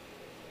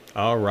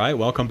All right,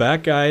 welcome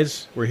back,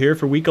 guys. We're here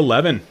for week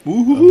 11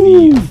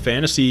 Woohoo! of the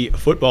fantasy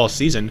football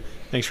season.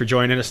 Thanks for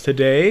joining us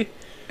today.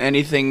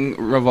 Anything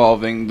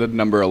revolving the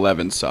number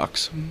 11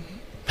 sucks.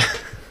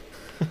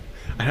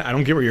 I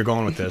don't get where you're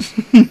going with this,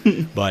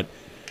 but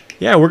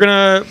yeah, we're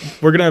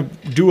gonna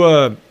do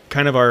a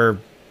kind of our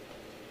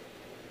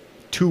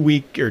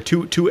 2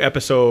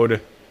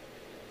 episode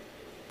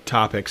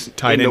topics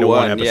tied into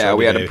one episode. Yeah,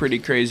 we had today. a pretty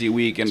crazy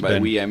week, and by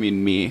we I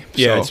mean me.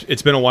 Yeah, so.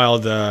 it's been a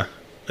wild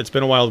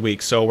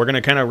week. So we're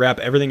gonna kind of wrap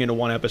everything into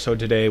one episode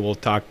today. We'll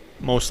talk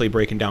mostly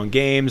breaking down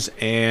games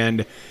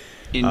and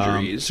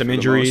Injuries, some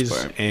injuries,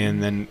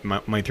 and then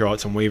might throw out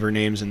some waiver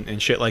names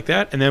and shit like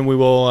that. And then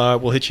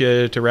we'll hit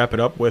you to wrap it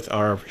up with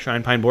our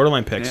Shine Pine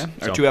Borderline picks. Yeah,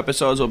 our 2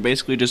 episodes will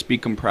basically just be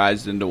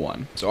comprised into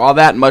one. So all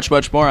that and much,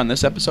 much more on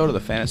this episode of the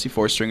Fantasy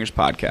Four Stringers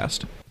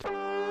podcast.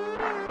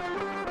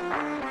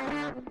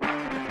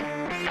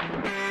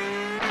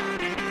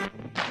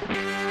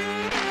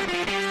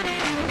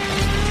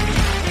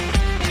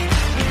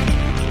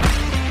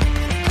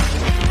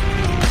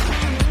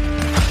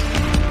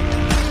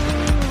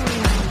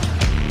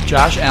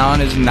 Josh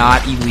Allen is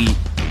not elite.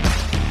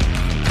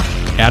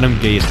 Adam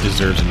Gase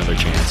deserves another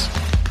chance.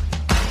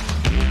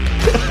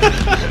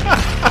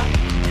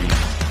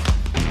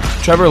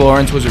 Trevor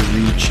Lawrence was a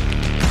reach.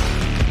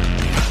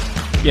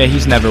 Yeah,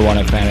 he's never won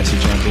a fantasy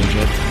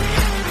championship.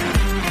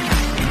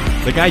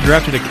 The guy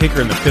drafted a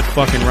kicker in the 5th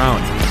fucking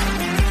round.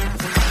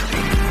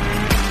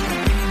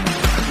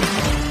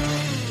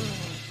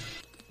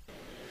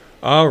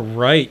 All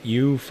right,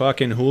 you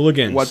fucking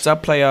hooligans. What's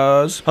up,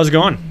 players? How's it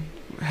going?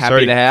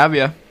 Happy to have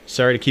you.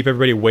 Sorry to keep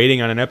everybody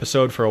waiting on an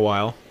episode for a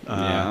while.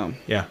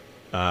 Yeah.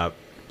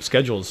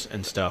 Schedules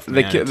and stuff.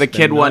 The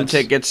kid won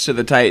tickets to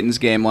the Titans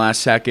game last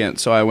second,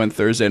 so I went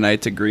Thursday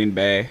night to Green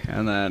Bay,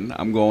 and then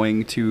I'm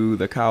going to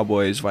the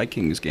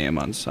Cowboys-Vikings game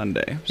on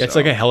Sunday. Yeah, it's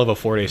like a hell of a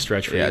 4-day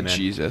stretch for you, man. Yeah,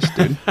 Jesus,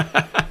 dude.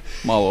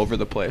 I'm all over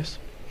the place.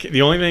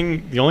 The only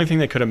thing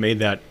that could have made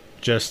that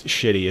just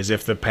shitty is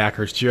if the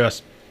Packers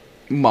just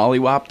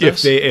mollywopped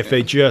us. If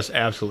they just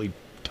absolutely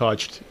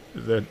touched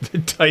the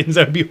Titans,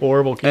 that would be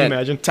horrible. Can you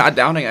imagine? Todd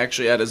Downing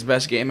actually had his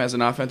best game as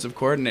an offensive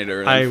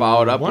coordinator and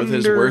followed up with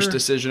his worst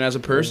decision as a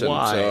person.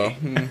 Why?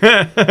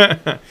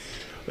 So,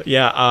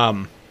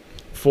 yeah.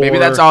 Maybe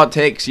that's all it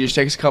takes. He just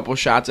takes a couple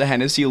shots of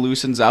Hennessy,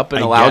 loosens up,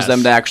 and allows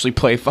them to actually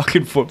play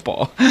fucking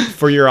football.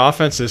 For your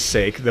offense's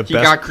sake, he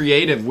got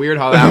creative. Weird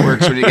how that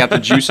works when you got the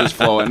juices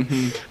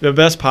flowing. The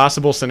best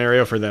possible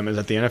scenario for them is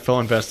that the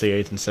NFL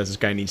investigates and says this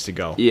guy needs to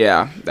go.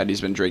 Yeah, that he's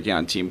been drinking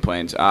on team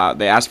planes.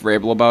 They asked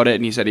Vrabel about it,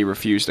 and he said he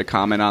refused to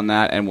comment on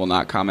that and will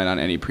not comment on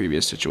any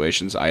previous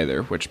situations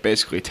either, which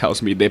basically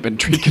tells me they've been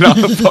drinking on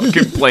the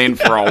fucking plane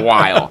for a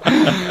while,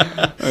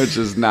 which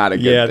is not a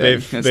good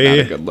thing. It's not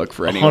a good look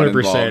for anyone 100%.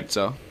 Involved.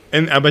 So.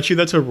 And I bet you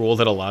that's a rule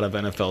that a lot of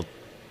NFL.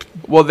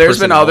 Well,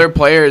 there's been other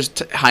players.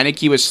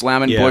 Heineke was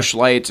slamming Busch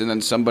Lights, and then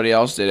somebody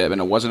else did it,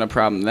 and it wasn't a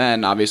problem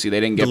then. Obviously, they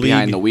didn't get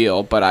behind the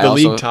wheel. But the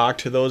league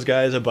talked to those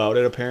guys about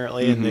it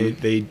apparently, and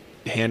they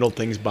handled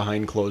things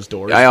behind closed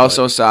doors. I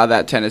also saw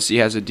that Tennessee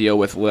has a deal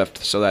with Lyft,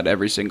 so that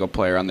every single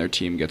player on their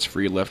team gets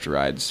free Lyft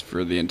rides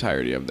for the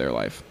entirety of their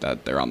life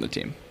that they're on the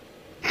team.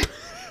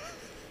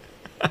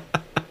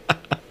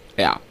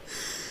 Yeah.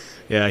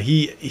 Yeah.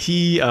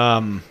 He.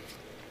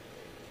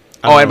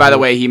 And by the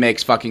way, he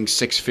makes fucking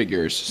 6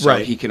 figures, so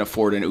he can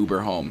afford an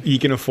Uber home. He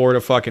can afford a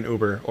fucking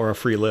Uber or a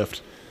free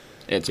Lyft.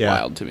 It's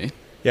wild to me.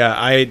 Yeah,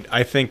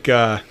 I think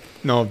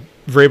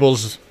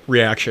Vrabel's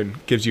reaction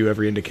gives you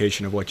every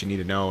indication of what you need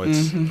to know.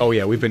 It's oh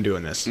yeah, we've been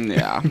doing this.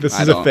 Yeah, this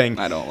is a thing.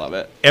 I don't love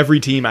it. Every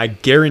team, I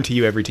guarantee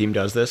you, every team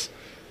does this.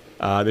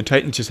 The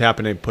Titans just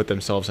happen to put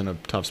themselves in a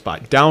tough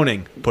spot.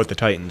 Downing put the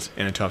Titans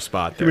in a tough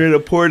spot there. They made a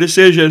poor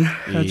decision.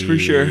 That's for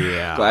sure.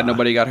 Yeah. Glad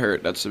nobody got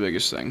hurt. That's the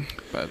biggest thing.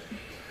 But.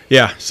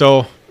 Yeah,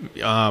 so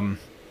at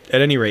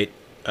any rate,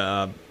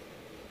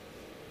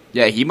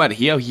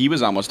 he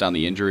was almost on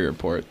the injury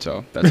report,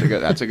 so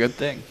that's a good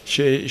thing.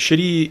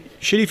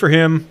 Shitty for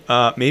him.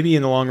 Maybe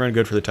in the long run,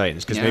 good for the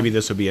Titans because maybe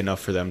this will be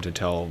enough for them to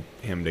tell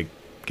him to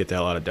get the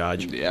hell out of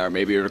Dodge. Yeah, or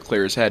maybe it'll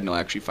clear his head and he'll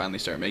actually finally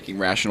start making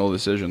rational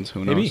decisions.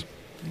 Who knows? Maybe.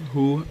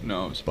 Who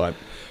knows? But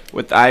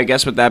with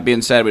that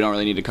being said, we don't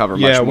really need to cover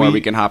much more. We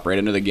can hop right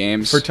into the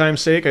games for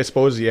time's sake, I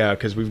suppose. Yeah,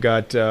 because we've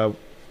got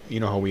you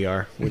know how we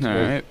are. All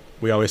right.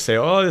 We always say,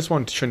 oh, this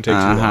one shouldn't take too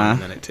long,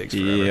 and then it takes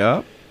forever.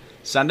 Yep.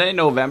 Sunday,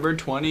 November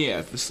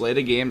 20th, the slate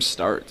of games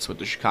starts with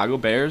the Chicago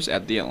Bears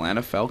at the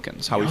Atlanta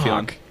Falcons. How we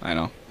feeling? I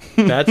know.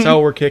 That's how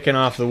we're kicking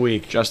off the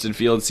week. Justin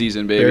Fields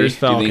season, baby. Bears,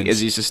 Falcons.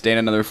 Is he sustain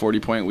another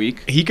 40-point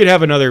week? He could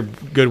have another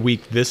good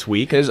week this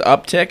week. His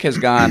uptick has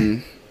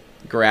gone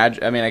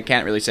I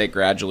can't really say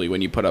gradually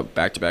when you put up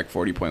back-to-back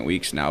 40-point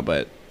weeks now,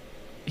 but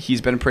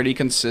he's been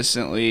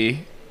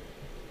consistently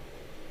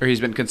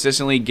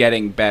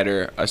getting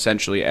better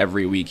essentially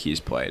every week he's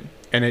played.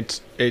 And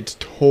it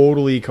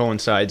totally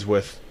coincides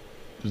with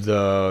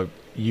the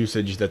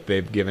usage that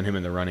they've given him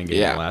in the running game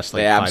Yeah, the last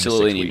they 5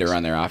 absolutely to 6 need to weeks.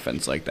 run their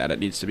offense like that. It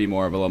needs to be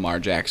more of a Lamar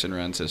Jackson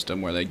run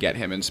system where they get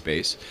him in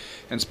space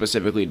and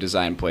specifically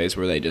design plays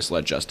where they just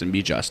let Justin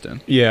be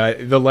Justin. Yeah,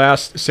 the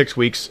last 6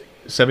 weeks,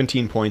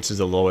 17 points is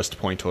the lowest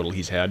point total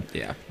he's had.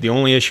 Yeah. The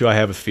only issue I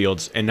have with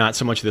Fields, and not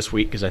so much this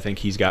week because I think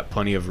he's got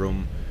plenty of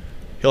room.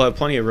 He'll have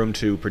plenty of room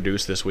to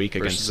produce this week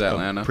Versus against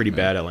Atlanta. a pretty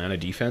bad Atlanta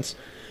defense.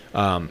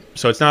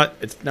 So it's not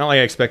like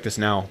I expect this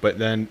now. But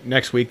then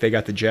next week they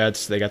got the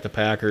Jets, they got the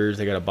Packers,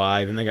 they got a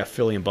bye, then they got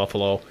Philly and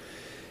Buffalo.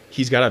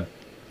 He's got a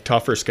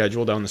tougher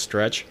schedule down the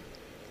stretch.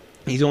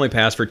 He's only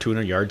passed for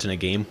 200 yards in a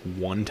game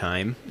one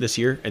time this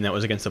year, and that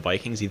was against the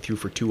Vikings. He threw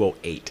for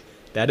 208.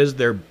 That is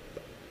their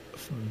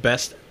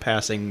best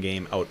passing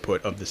game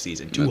output of the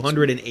season.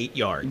 208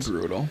 yards.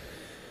 Brutal.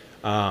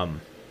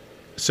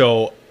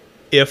 So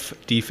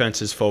if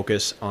defenses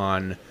focus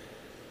on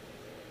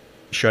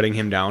shutting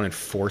him down and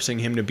forcing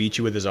him to beat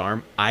you with his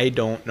arm, I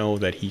don't know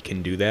that he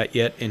can do that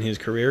yet in his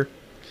career.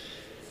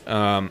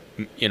 I'm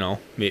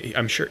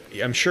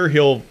sure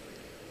he'll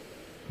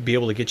be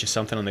able to get you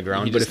something on the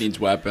ground. He just needs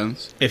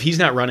weapons. If he's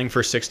not running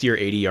for 60 or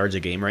 80 yards a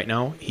game right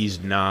now, he's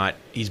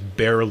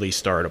barely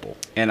startable.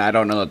 And I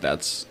don't know that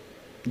that's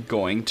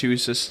going to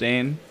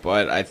sustain,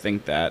 but I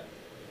think that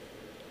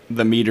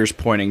the meter's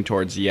pointing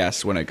towards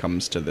yes when it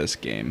comes to this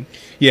game.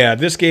 Yeah,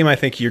 this game I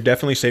think you're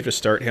definitely safe to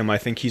start him. I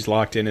think he's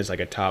locked in as like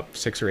a top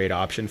 6 or 8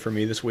 option for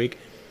me this week.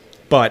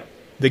 But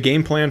the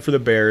game plan for the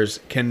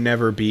Bears can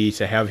never be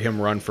to have him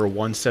run for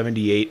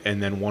 178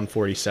 and then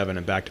 147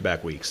 in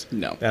back-to-back weeks.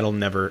 No. That'll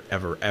never,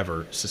 ever,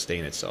 ever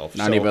sustain itself.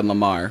 Not even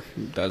Lamar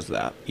does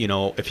that. You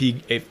know, if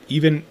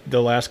even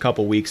the last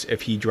couple weeks,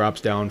 if he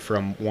drops down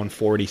from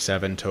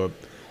 147 to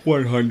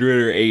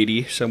 100 or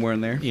 80, somewhere in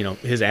there. you know,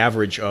 his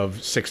average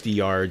of 60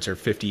 yards or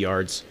 50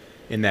 yards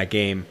in that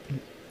game,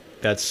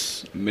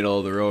 that's Middle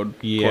of the road,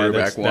 yeah,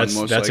 quarterback that's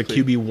most that's likely.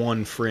 a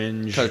QB1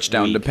 fringe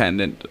Touchdown week.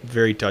 dependent.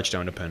 Very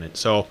touchdown dependent.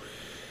 So,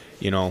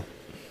 you know,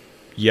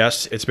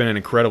 yes, it's been an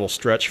incredible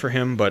stretch for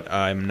him, but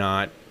I'm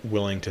not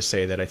willing to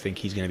say that I think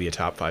he's going to be a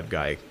top 5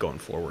 guy going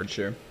forward.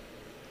 Sure.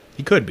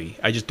 He could be.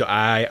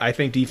 I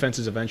think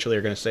defenses eventually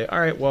are going to say, all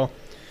right, well,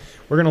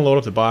 we're going to load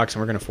up the box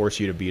and we're going to force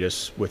you to beat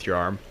us with your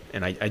arm.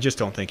 And I just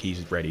don't think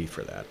he's ready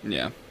for that.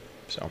 Yeah.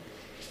 So,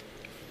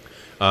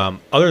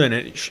 other than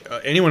it,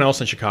 anyone else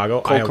in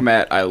Chicago? Cole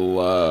Kmet, I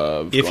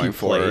love if going he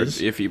forward.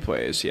 plays. If he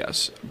plays,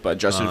 yes. But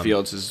Justin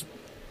Fields has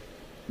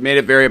made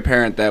it very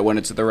apparent that when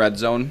it's the red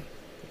zone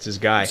It's his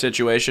guy.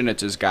 situation,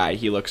 it's his guy.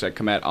 He looks at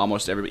Kmet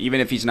almost even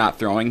if he's not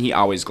throwing, he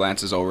always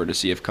glances over to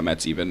see if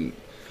Kmet's even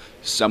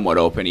somewhat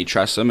open. He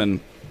trusts him,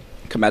 and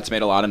Kmet's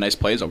made a lot of nice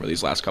plays over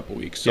these last couple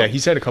weeks. So. Yeah,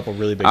 he's had a couple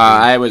really big.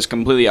 I was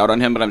completely out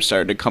on him, but I'm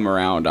starting to come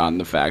around on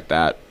the fact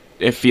that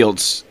if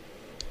Fields,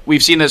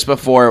 we've seen this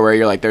before where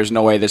you're like, there's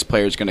no way this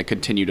player is going to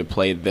continue to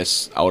play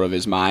this out of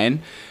his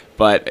mind.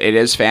 But it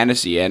is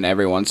fantasy, and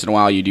every once in a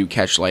while you do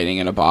catch lightning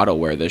in a bottle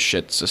where this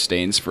shit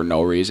sustains for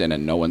no reason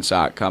and no one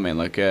saw it coming.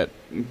 Look at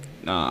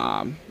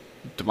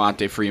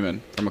Devontae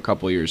Freeman from a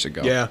couple years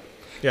ago. Yeah.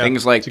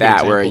 Things like It's a good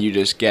that where example. you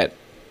just get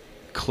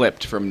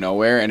clipped from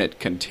nowhere and it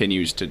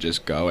continues to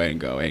just go and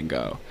go and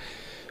go.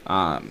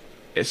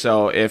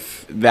 So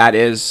if that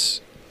is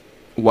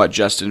what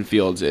Justin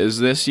Fields is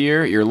this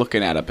year, you're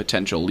looking at a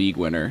potential league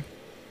winner.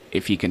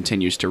 If he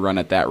continues to run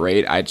at that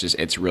rate,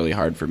 it's really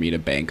hard for me to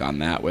bank on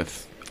that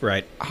with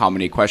Right. how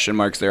many question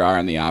marks there are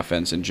on the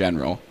offense in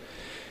general.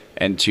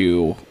 And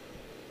two,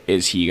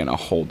 is he going to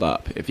hold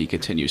up if he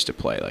continues to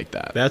play like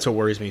that? That's what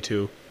worries me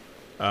too.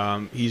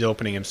 He's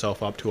opening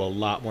himself up to a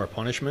lot more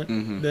punishment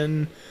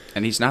than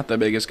And he's not the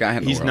biggest guy in the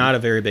world. he's not a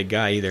very big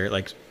guy either.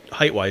 Like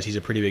height wise, he's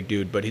a pretty big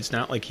dude, but it's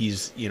not like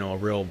he's a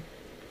real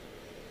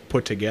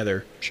put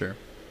together. Sure.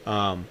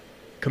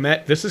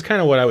 Kmet, this is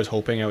kind of what I was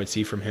hoping I would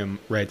see from him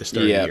right at the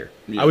start of the year.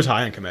 Yeah. I was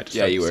high on Kmet to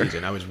start you the were.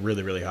 season. I was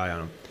really, really high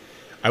on him.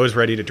 I was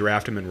ready to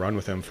draft him and run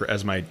with him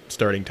as my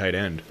starting tight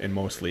end in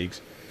most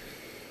leagues.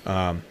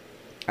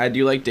 I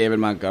do like David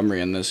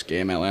Montgomery in this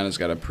game. Atlanta's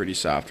got a pretty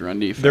soft run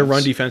defense. Their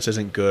run defense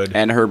isn't good.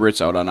 And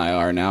Herbert's out on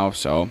IR now,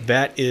 so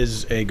That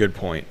is a good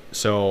point.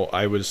 So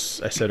I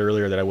said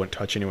earlier that I wouldn't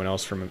touch anyone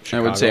else from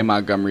Chicago. I would say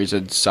Montgomery's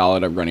a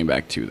solid running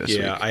back too this week.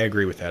 Yeah, I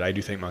agree with that. I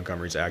do think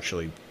Montgomery's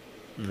actually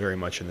very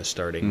much in the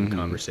starting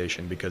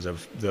conversation because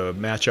of the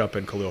matchup,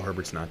 and Khalil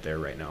Herbert's not there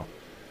right now.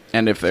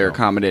 And if they're So.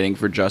 accommodating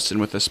for Justin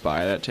with a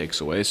spy, that takes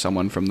away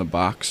someone from the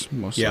box.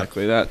 Most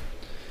likely that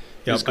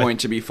is going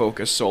to be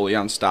focused solely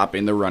on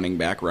stopping the running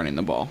back running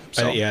the ball.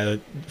 So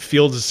The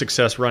Fields'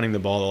 success running the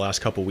ball the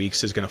last couple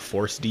weeks is going to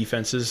force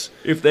defenses.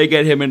 if they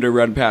get him into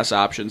run pass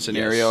option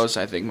scenarios,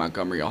 I think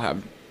Montgomery will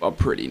have a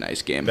pretty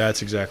nice game.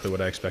 That's exactly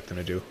what I expect them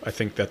to do. I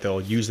think that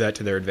they'll use that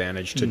to their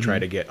advantage to try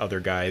to get other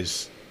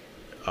guys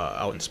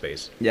out in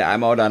space. Yeah,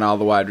 I'm out on all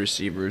the wide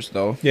receivers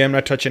though. Yeah, I'm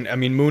not touching. I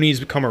mean,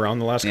 Mooney's come around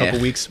the last couple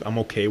Yeah. weeks. I'm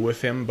okay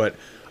with him, but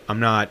I'm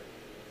not.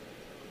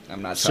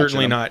 I'm not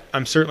Certainly touching him. not.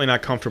 I'm certainly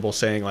not comfortable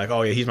saying like,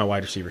 oh yeah, he's my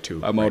wide receiver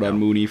too. I'm right out now. on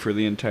Mooney for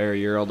the entire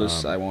year.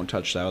 I won't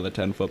touch that with a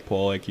 10-foot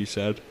pole like you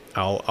said.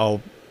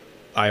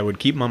 I would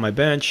keep him on my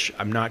bench.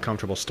 I'm not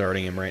comfortable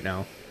starting him right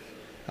now.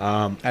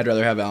 I'd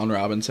rather have Allen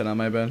Robinson on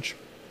my bench,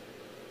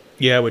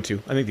 Yeah, I would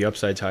too. I think the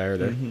upside's higher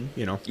there.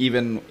 You know.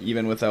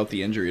 even without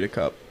the injury to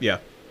Cup. Yeah.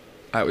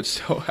 I would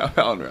still have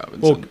Allen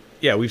Robinson. Well,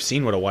 yeah, we've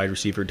seen what a wide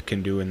receiver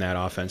can do in that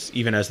offense,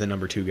 even as the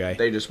number 2 guy.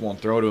 They just won't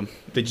throw to him.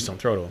 They just don't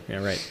throw to him.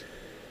 Yeah, right.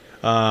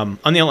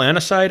 On the Atlanta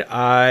side,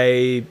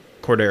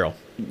 Cordero.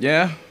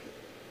 Yeah.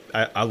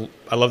 I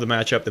love the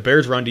matchup. The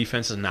Bears' run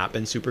defense has not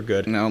been super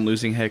good. Now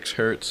losing Hicks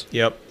hurts.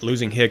 Yep,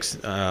 losing Hicks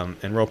and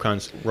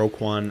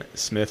Roquan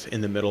Smith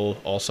in the middle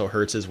also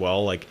hurts as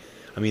well. Like,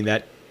 I mean,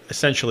 that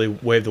essentially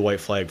waved the white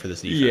flag for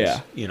this defense.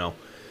 Yeah. You know.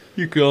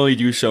 You can only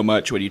do so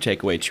much when you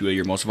take away 2 of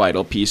your most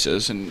vital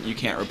pieces, and you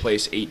can't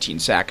replace 18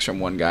 sacks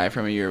from one guy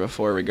from a year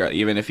before.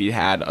 Even if he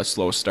had a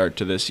slow start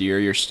to this year,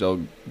 you're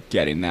still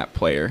getting that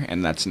player,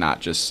 and that's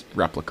not just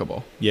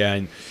replicable. Yeah,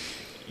 and,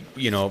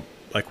 you know,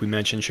 like we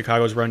mentioned,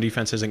 Chicago's run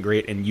defense isn't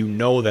great, and you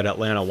know that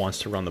Atlanta wants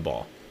to run the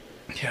ball.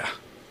 Yeah.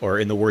 Or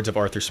in the words of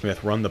Arthur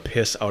Smith, run the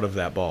piss out of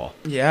that ball.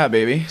 Yeah,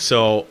 baby.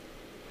 So,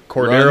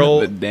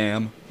 Cordero... Run the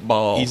damn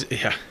ball.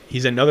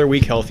 He's another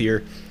week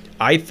healthier.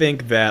 I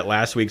think that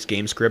last week's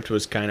game script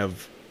was kind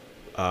of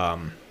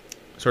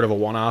sort of a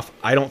one-off.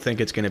 I don't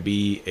think it's going to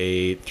be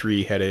a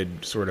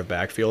 3-headed sort of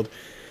backfield.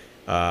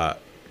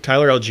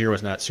 Tyler Algier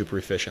was not super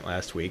efficient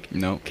last week.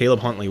 No. Caleb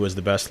Huntley was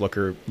the best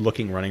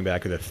looking running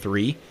back of the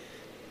 3.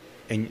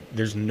 And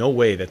there's no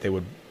way that they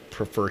would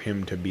prefer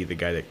him to be the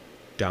guy that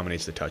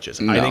dominates the touches.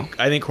 No.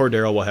 I think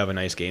Cordero will have a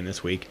nice game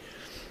this week.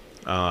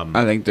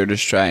 I think they're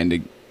just trying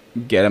to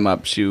get him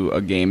up to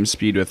a game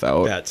speed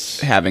without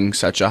having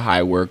such a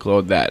high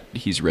workload that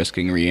he's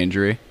risking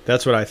re-injury.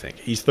 That's what I think.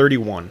 He's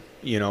 31.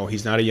 You know,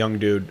 he's not a young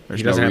dude.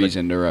 There's no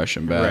reason to rush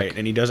him back. Right,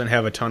 and he doesn't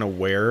have a ton of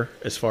wear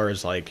as far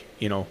as, like,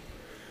 you know,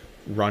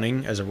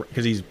 running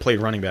because he's played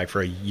running back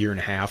for a year and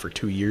a half or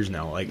 2 years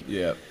now. Like,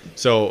 yeah.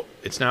 So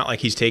it's not like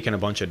he's taken a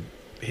bunch of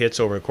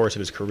hits over the course of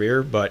his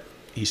career, but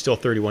he's still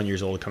 31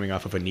 years old, coming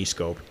off of a knee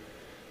scope.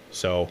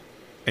 So,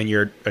 and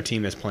you're a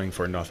team that's playing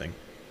for nothing,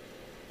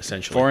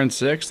 essentially.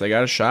 4-6, they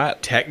got a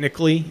shot.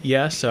 Technically,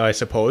 yes, I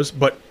suppose.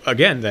 But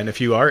again, then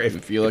if you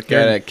look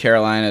at it,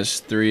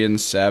 Carolina's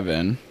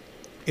 3-7.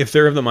 If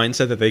they're of the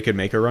mindset that they could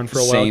make a run for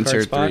a wild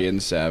card spot,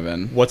 Saints are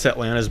 3-7. What's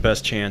Atlanta's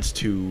best chance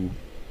to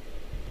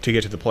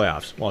get to the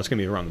playoffs? Well, it's going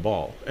to be around the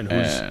ball. And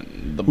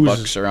the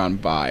Bucks are on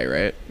bye,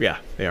 right? Yeah,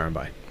 they are on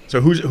bye. So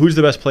who's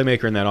the best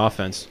playmaker in that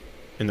offense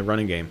in the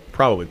running game?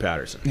 Probably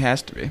Patterson. It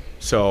has to be.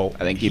 So I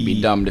think he'd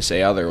be dumb to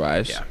say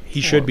otherwise. Yeah,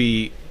 he should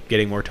be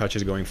getting more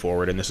touches going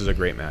forward, and this is a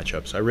great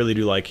matchup. So I really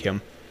do like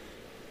him.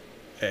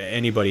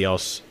 Anybody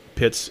else?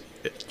 Pitts.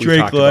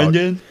 Drake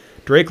London.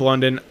 Drake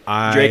London,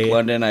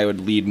 I would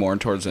lead more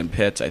towards than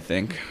Pitts, I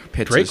think.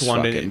 Pitts Drake is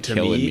London, fucking to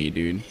killing me,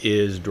 dude.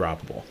 Is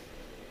droppable.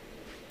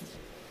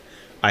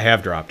 I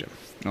have dropped him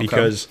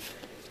because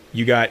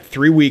you got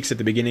 3 weeks at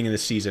the beginning of the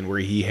season where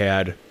he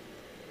had,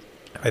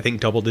 I think,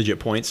 double-digit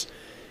points,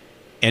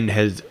 and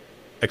has,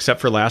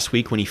 except for last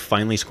week when he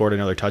finally scored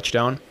another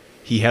touchdown,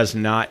 he has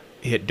not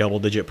hit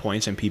double-digit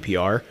points in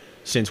PPR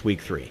since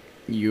week 3.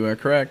 You are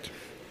correct.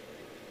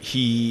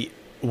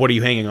 What are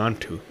you hanging on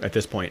to at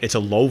this point? It's a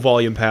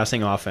low-volume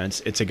passing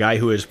offense. It's a guy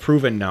who has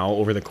proven now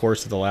over the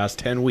course of the last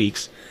 10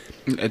 weeks.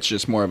 It's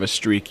just more of a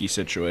streaky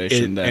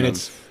situation than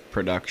it's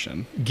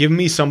production. Give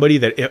me somebody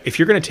that, if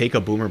you're going to take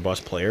a boom or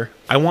bust player,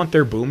 I want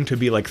their boom to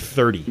be like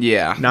 30.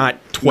 Yeah. Not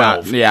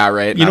 12. Yeah,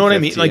 right. You know what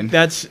 15. I mean?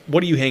 Like,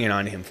 what are you hanging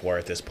on to him for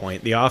at this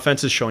point? The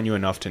offense has shown you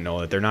enough to know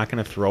that they're not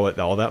going to throw it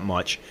all that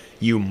much.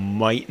 You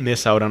might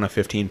miss out on a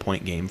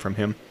 15-point game from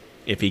him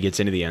if he gets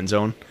into the end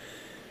zone.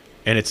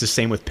 And it's the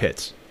same with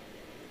Pitts.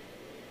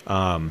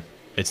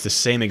 It's the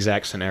same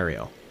exact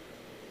scenario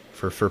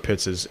for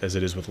Pitts as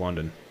it is with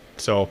London.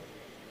 So,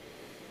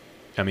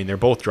 I mean, they're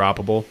both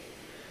droppable.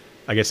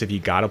 I guess if you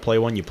got to play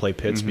one, you play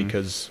Pitts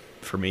because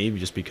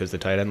the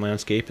tight end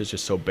landscape is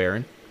just so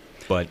barren.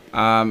 But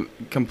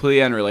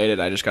completely unrelated,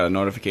 I just got a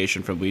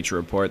notification from Bleacher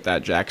Report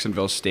that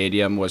Jacksonville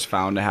Stadium was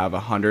found to have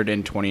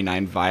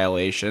 129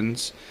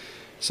 violations,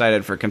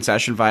 cited for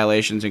concession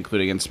violations,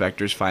 including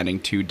inspectors finding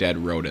 2 dead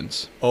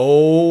rodents.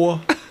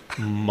 Oh,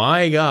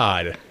 my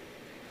God.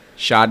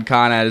 Shad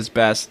Khan at his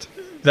best.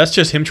 That's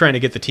just him trying to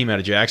get the team out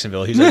of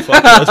Jacksonville. He's like,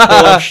 fuck, let's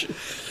pull up.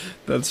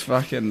 That's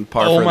fucking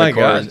par for the course. Oh my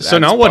God. So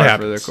now what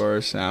happens? For the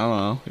course. I don't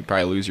know. You'd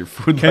probably lose your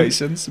food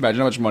license. Imagine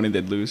how much money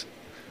they'd lose.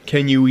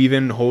 Can you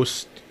even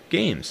host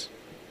games?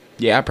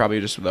 Yeah,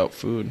 probably just without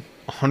food.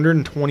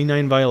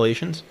 129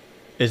 violations?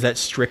 Is that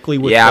strictly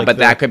with but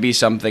that could be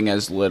something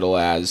as little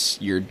as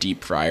your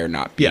deep fryer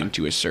not being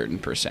to a certain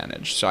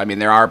percentage. So, I mean,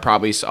 there are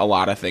probably a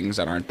lot of things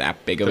that aren't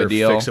that big of a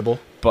deal. Fixable.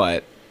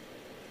 But,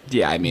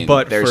 yeah, I mean,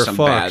 there's some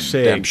bad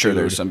sake, I'm sure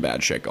there's some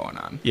bad shit going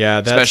on. Yeah,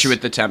 especially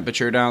with the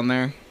temperature down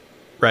there.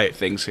 Right.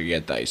 Things could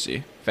get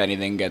dicey. If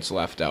anything gets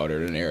left out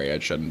in an area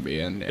it shouldn't be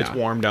in. Yeah. It's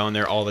warm down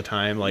there all the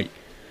time. Like,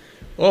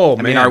 oh,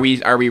 man. I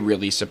mean, are we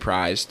really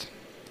surprised?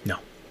 No.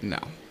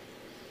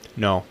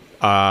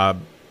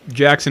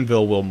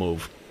 Jacksonville will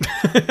move.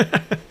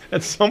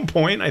 At some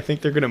point, I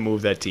think they're going to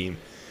move that team.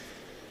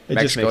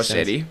 Mexico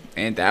City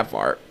ain't that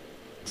far.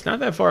 It's not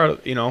that far.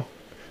 You know,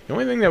 the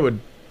only thing that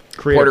would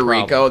create a Puerto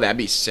problem. Rico, that'd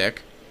be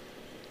sick.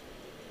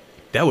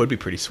 That would be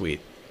pretty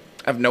sweet.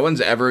 No one's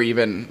ever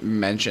even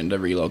mentioned a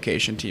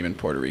relocation team in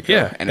Puerto Rico.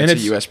 Yeah, and it's a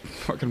U.S.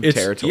 fucking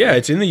territory. Yeah,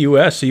 it's in the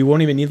U.S., so you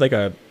won't even need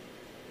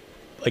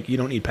you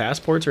don't need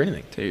passports or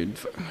anything. Dude,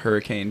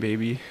 hurricane,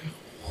 baby.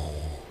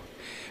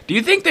 Do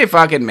you think they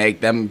fucking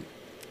make them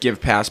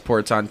give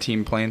passports on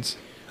team planes?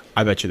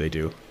 I bet you they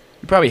do.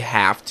 You probably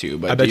have to,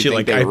 but I bet do you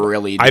think they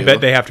really do? I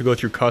bet they have to go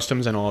through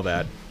customs and all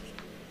that.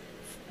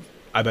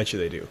 I bet you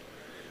they do.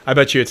 I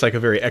bet you it's like a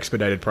very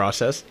expedited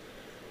process.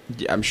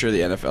 Yeah, I'm sure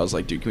the NFL's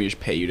like, dude, can we just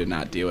pay you to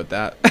not deal with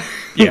that?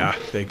 Yeah.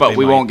 But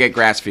we won't get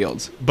grass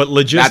fields. But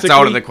logistically... That's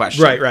out of the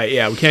question. Right,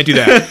 yeah, we can't do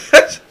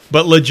that.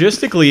 But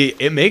logistically,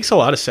 it makes a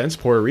lot of sense,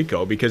 Puerto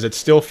Rico, because it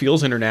still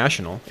feels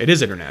international. It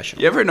is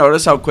international. You ever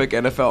notice how quick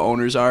NFL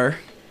owners are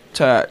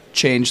to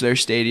change their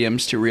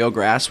stadiums to real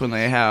grass when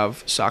they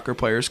have soccer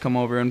players come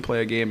over and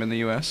play a game in the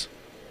U.S.?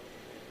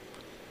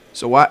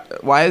 So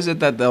why is it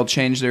that they'll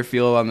change their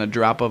field on the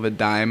drop of a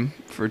dime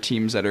for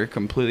teams that are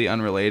completely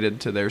unrelated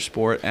to their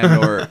sport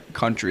and or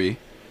country,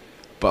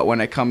 but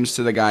when it comes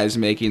to the guys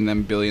making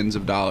them billions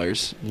of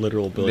dollars,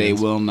 literal billions,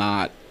 they will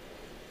not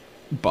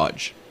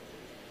budge?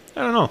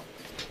 I don't know.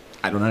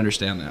 I don't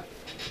understand that.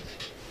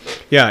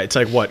 Yeah, it's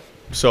like what?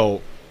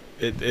 So,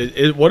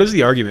 what is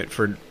the argument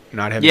for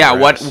not having? Yeah,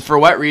 grass? for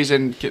what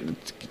reason?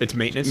 It's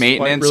maintenance.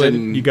 Related?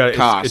 And you got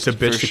cost, it's a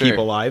bitch to sure. keep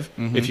alive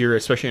Mhm. if you're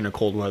especially in a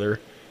cold weather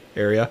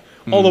area.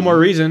 All the more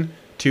reason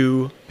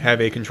to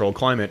have a controlled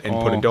climate and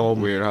put a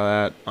dome. Weird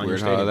how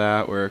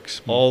that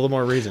works. All the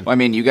more reason. Well, I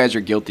mean, you guys are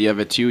guilty of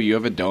it too. You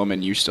have a dome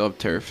and you still have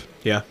turf.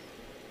 Yeah.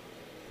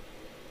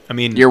 I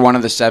mean, You're one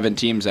of the 7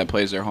 teams that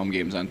plays their home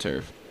games on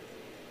turf.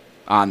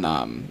 On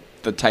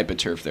the type of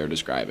turf they're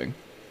describing.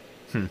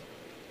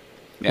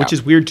 Yeah. which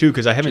is weird too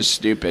because I haven't. Just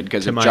stupid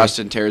because to if my-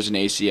 Justin tears an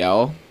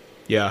ACL,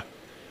 Yeah.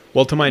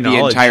 Well, to my the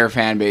knowledge, entire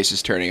fan base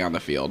is turning on the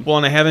field. Well,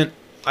 and I haven't.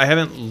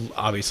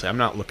 Obviously, I'm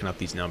not looking up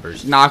these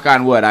numbers. Knock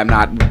on wood, I'm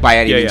not by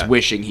any Yeah, means yeah.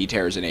 wishing he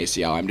tears an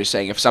ACL. I'm just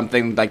saying if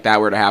something like that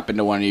were to happen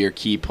to one of your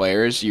key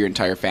players, your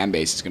entire fan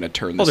base is going to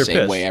turn the they're same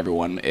pissed. way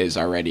everyone is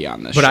already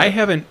on this But shit. I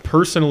haven't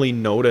personally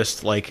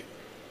noticed like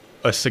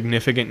a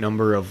significant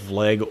number of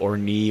leg or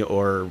knee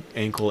or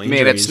ankle I injuries.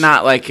 mean, it's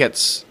not like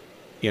it's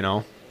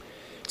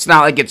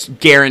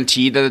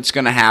guaranteed that it's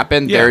going to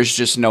happen. Yeah. There's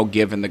just no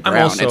give in the I'm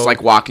ground. also- It's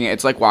like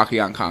walking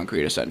on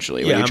concrete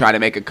essentially. When Yeah, you I'm- try to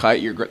make a cut,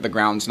 the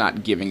ground's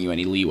not giving you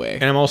any leeway.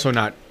 And I'm also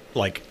not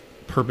like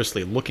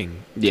purposely looking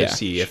to Yeah,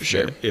 see if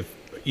sure.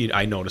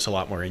 I notice a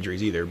lot more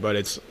injuries either. But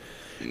it's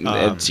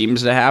It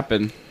seems to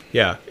happen.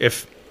 yeah.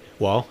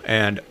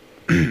 And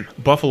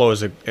Buffalo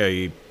is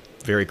a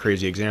very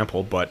crazy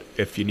example. But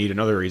if you need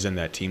another reason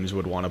that teams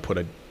would want to put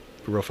a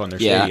roof on their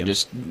Yeah, stadium,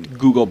 just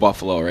Google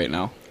Buffalo right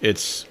now.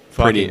 it's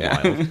Pretty-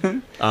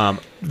 fucking wild.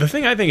 The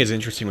thing I think is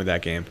interesting with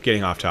that game,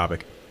 getting off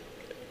topic,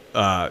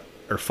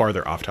 or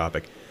farther off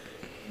topic.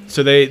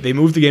 So they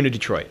moved the game to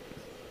Detroit.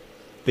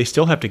 They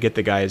still have to get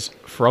the guys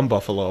from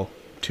Buffalo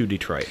to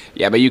Detroit,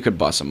 Yeah, but you could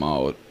bus them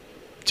out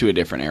to a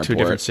different airport. to a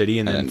different city,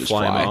 and then just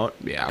fly them out.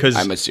 Yeah, 'Cause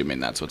I'm assuming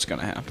that's what's going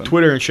to happen.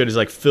 Twitter and shit is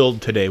like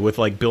filled today with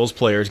like Bills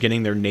players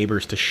getting their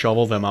neighbors to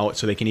shovel them out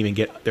so they can even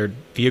get their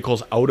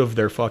vehicles out of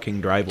their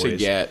fucking driveways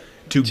to get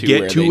to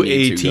where they a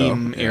need to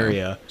team go. Yeah.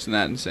 area. Isn't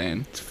that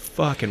insane? It's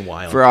fucking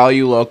wild. For all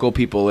you local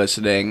people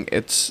listening,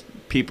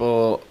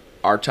 people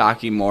are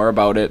talking more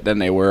about it than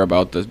they were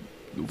about the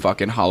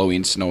fucking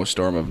Halloween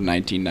snowstorm of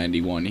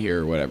 1991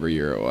 here or whatever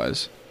year it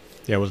was.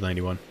 Yeah, it was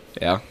 91.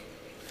 Yeah.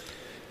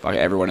 Fuck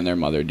everyone and their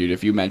mother, dude.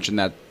 If you mention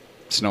that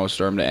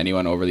snowstorm to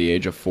anyone over the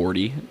age of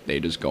 40, they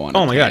just go on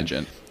a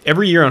tangent. God.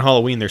 Every year on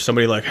Halloween, there's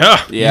somebody like, "Huh,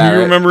 Yeah, you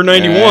right. remember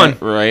 91?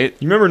 Right?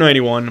 You remember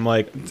 91?" I'm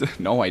like,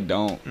 No, I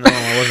don't. "No,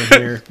 I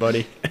wasn't here,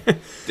 buddy."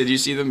 Did you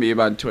see the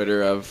meme on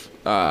Twitter of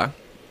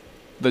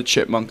the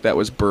chipmunk that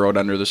was burrowed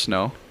under the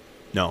snow?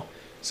 No.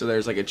 So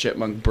there's like a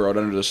chipmunk burrowed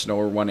under the snow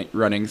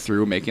running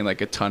through, making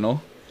like a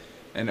tunnel.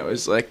 And it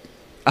was like,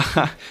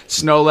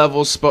 snow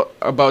levels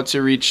about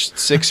to reach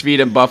 6 feet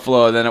in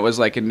Buffalo. And then it was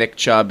like a Nick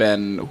Chubb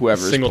and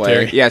whoever's Singletary.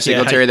 playing. Yeah,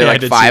 Singletary. Yeah, They're I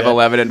like did see that.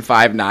 5'11" and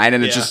 5'9".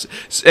 And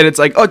Yeah. it's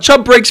like, oh,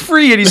 Chubb breaks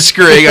free and he's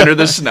scurrying under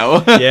the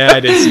snow. Yeah, I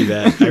did see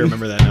that. I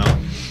remember that now.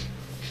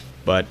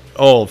 But,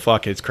 oh,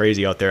 fuck, it's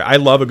crazy out there. I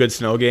love a good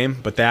snow game,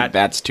 but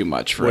That's too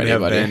much for would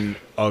anybody. have been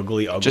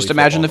ugly. Just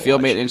imagine the football field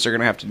to watch. maintenance they're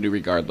going to have to do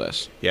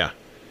regardless. Yeah.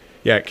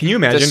 Yeah, can you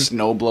The imagine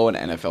snow blow an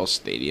NFL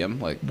stadium.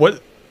 Like,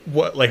 what,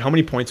 like, how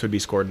many points would be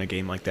scored in a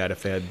game like that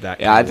if they had that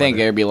yeah, kind I of think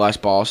weather? there'd be less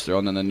balls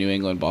thrown than the New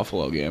England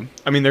Buffalo game.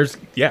 I mean,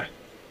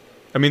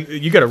 I mean,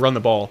 you got to run the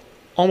ball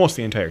almost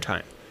the entire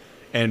time.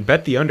 And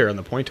bet the under on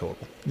the point total.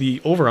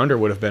 The over-under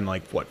would have been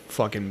like, what,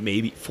 fucking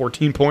maybe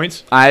 14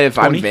 points? If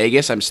I'm 20?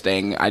 Vegas, I'm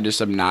staying. I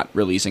just am not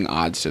releasing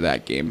odds to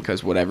that game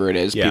because whatever it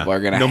is, Yeah, people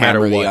are going to no matter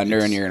hammer the what, under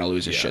and it's- you're going to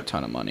lose a yeah. shit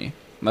ton of money.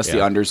 Unless the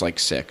Yeah. under's like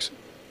 6.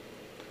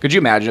 Could you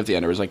imagine if the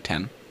under was like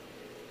 10?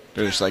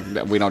 They're just like,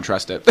 we don't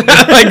trust it.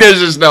 Like, there's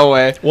just no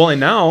way. Well,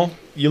 and now,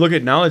 you look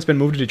at now it's been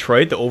moved to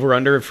Detroit. The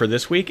over-under for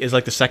this week is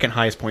like the second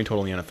highest point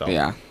total in the NFL.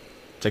 Yeah.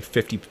 It's like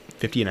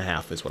 50 and a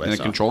half is what In I a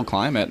saw. controlled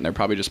climate, and they're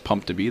probably just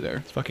pumped to be there.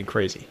 It's fucking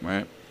crazy.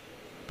 Right?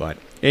 But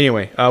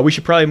anyway, we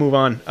should probably move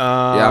on.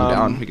 Yeah, I'm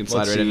down. We can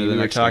slide right into the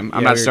next game.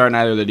 I'm not starting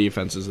either of the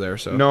defenses there.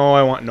 So no,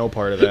 I want no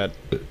part of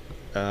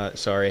that.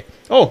 Sorry.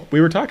 Oh,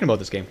 we were talking about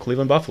this game.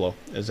 Cleveland Buffalo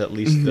is at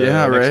least the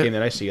next game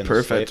that I see in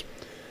the slate.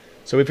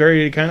 So we've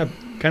already kind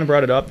of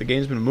brought it up. The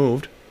game's been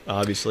moved,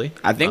 obviously.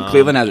 I think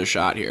Cleveland has a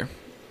shot here.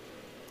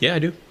 Yeah, I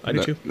do. I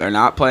do too. They're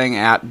not playing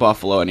at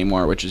Buffalo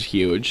anymore, which is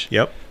huge.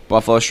 Yep.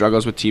 Buffalo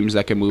struggles with teams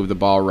that can move the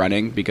ball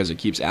running because it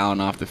keeps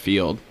Allen off the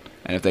field.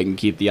 And if they can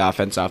keep the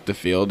offense off the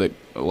field, it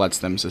lets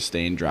them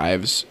sustain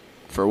drives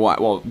for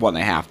one,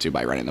 they have to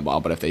by running the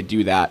ball. But if they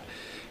do that,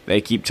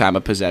 they keep time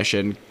of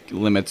possession,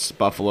 limits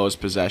Buffalo's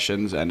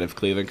possessions. And if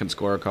Cleveland can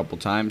score a couple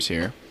times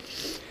here,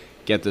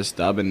 get this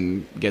dub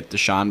and get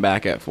Deshaun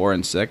back at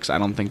 4-6, I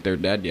don't think they're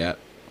dead yet.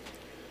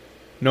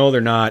 No,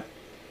 they're not.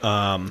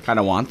 Kind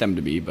of want them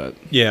to be, but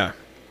yeah,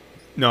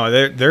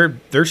 no,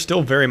 they're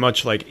still very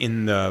much like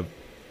in the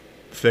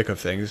thick of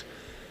things.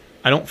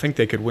 I don't think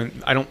they could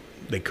win.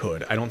 They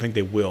could. I don't think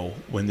they will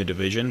win the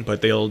division,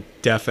 but they'll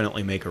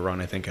definitely make a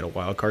run. I think at a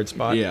wild card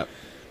spot. Yeah,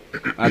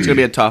 that's gonna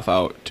be a tough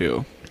out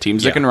too.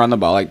 Teams that can run the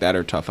ball like that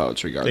are tough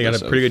outs regardless. They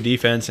got a pretty good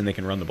defense and they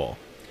can run the ball,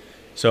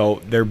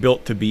 so they're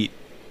built to beat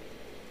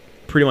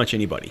pretty much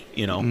anybody.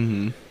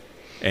 Mm-hmm.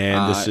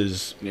 And this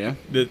is,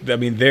 I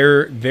mean,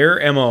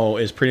 their MO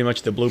is pretty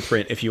much the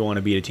blueprint if you want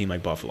to beat a team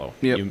like Buffalo.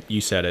 Yep.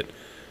 You said it.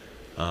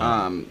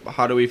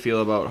 How do we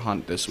feel about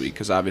Hunt this week?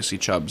 Because obviously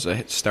Chubb's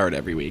a start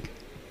every week.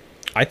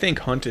 I think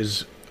Hunt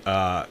is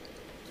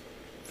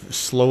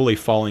slowly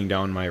falling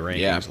down my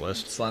rankings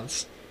list.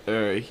 Slants.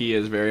 He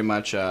is very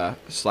much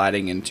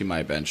sliding into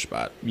my bench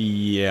spot.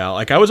 Yeah,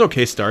 like I was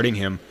okay starting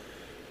him.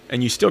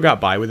 And you still got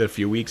by with it a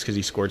few weeks because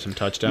he scored some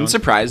touchdowns. I'm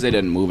surprised they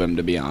didn't move him,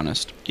 to be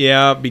honest.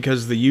 Yeah,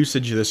 because the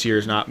usage this year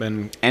has not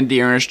been... And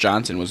Dearness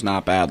Johnson was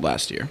not bad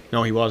last year.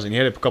 No, he wasn't. He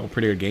had a couple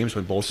pretty good games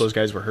when both those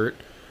guys were hurt.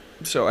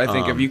 So I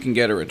think if you can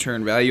get a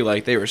return value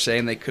like they were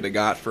saying they could have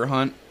got for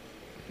Hunt,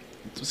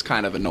 it was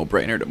kind of a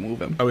no-brainer to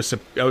move him.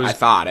 I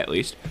thought, at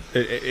least.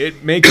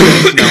 It makes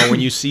sense now when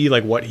you see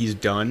like what he's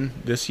done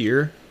this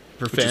year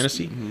for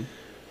fantasy.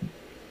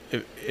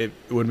 It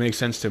would make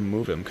sense to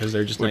move him because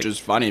they're just which is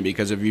funny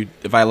because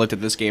if I looked at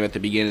this game at the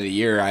beginning of the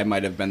year, I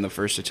might have been the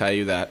first to tell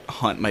you that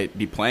Hunt might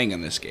be playing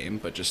in this game,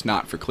 but just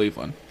not for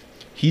Cleveland.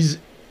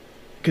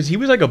 Because he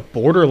was like a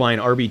borderline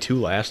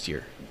RB2 last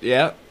year.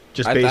 Yeah,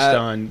 just based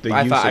on the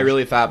usage. I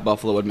really thought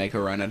Buffalo would make a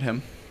run at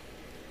him.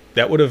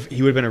 He would have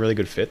been a really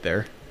good fit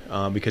there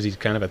because he's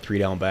kind of a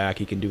 3-down back.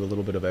 He can do a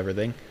little bit of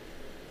everything.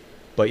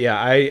 But yeah,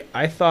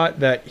 I thought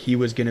that he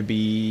was going to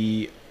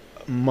be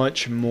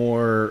much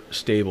more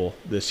stable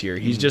this year.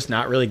 He's just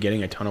not really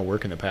getting a ton of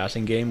work in the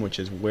passing game, which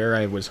is where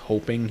I was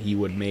hoping he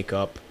would make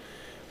up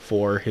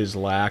for his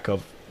lack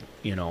of,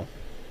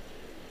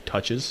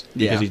 touches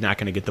because he's not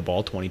going to get the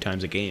ball 20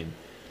 times a game.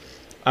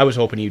 I was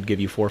hoping he'd give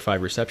you 4 or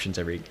 5 receptions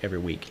every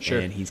week,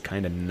 and he's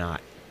kind of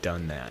not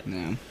done that.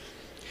 Yeah.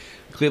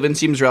 Cleveland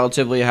seems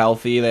relatively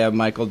healthy. They have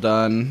Michael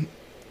Dunn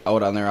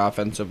out on their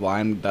offensive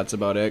line. That's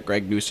about it.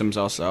 Greg Newsome's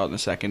also out in the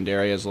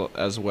secondary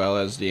as well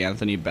as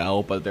Anthony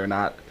Bell, but they're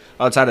not.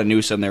 Outside of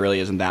Newsome, there really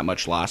isn't that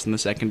much loss in the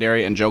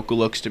secondary, and Njoku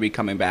looks to be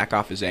coming back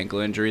off his ankle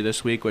injury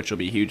this week, which will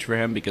be huge for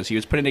him because he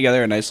was putting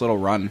together a nice little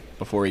run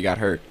before he got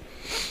hurt.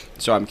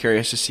 So I'm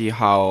curious to see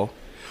how,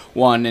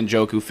 one,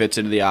 Njoku fits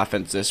into the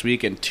offense this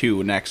week, and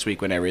two, next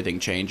week when everything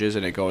changes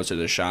and it goes to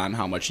Deshaun,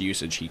 how much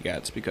usage he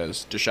gets,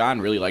 because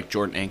Deshaun really liked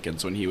Jordan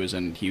Akins when he was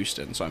in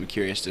Houston, so I'm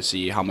curious to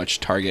see how much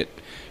target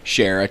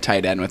share a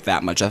tight end with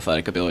that much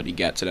athletic ability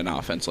gets in an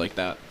offense like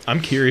that. I'm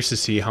curious to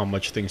see how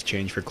much things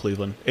change for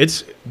Cleveland.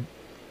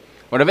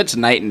 What if it's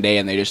night and day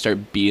and they just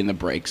start beating the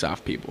brakes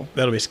off people?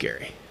 That'll be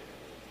scary.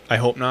 I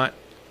hope not.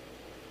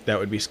 That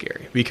would be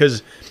scary.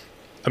 Because,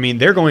 I mean,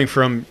 they're going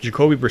from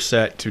Jacoby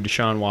Brissett to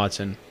Deshaun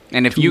Watson.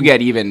 And if you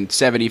get even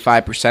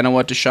 75% of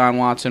what Deshaun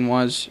Watson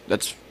was,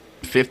 that's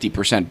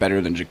 50%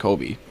 better than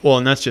Jacoby. Well,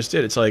 and that's just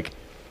it. It's like,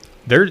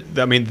 there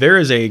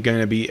is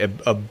going to be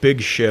a big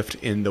shift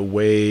in the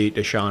way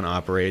Deshaun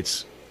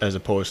operates as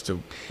opposed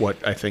to what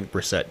I think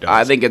Brissett does.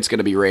 I think it's going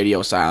to be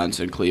radio silence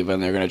in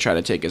Cleveland. They're going to try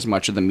to take as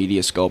much of the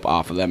media scope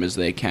off of them as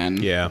they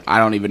can. Yeah. I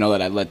don't even know that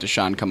I'd let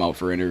Deshaun come out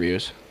for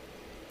interviews.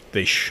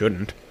 They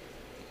shouldn't.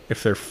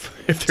 If they're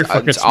fucking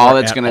That's smart all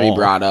that's going to be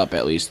brought up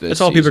at least this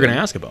That's all season. people are going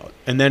to ask about.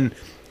 And then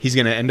he's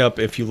going to end up,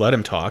 if you let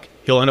him talk,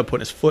 he'll end up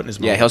putting his foot in his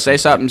mouth. Yeah, he'll say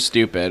something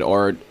stupid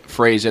or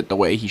phrase it the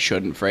way he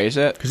shouldn't phrase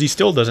it. Because he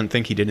still doesn't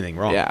think he did anything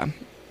wrong. Yeah.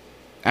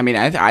 I mean,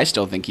 I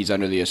still think he's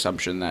under the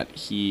assumption that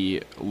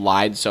he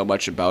lied so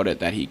much about it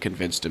that he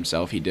convinced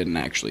himself he didn't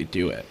actually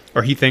do it.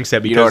 Or he thinks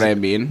that because, you know what I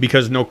mean?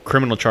 Because no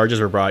criminal charges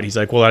were brought, he's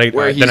like, well, then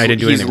I didn't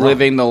do anything wrong. He's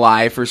living the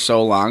lie for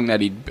so long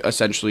that he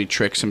essentially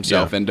tricks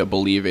himself into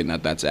believing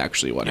that that's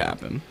actually what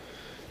happened.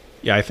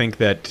 Yeah, I think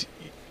that...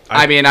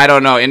 I mean, I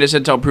don't know.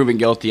 Innocent until proven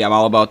guilty. I'm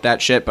all about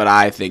that shit, but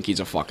I think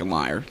he's a fucking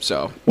liar.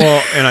 So.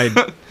 Well,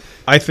 and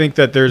I think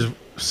that there's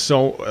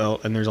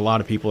and there's a lot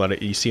of people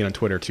that you see on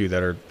Twitter too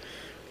that are,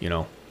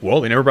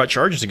 Well, they never brought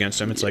charges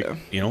against him. It's like,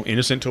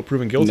 innocent till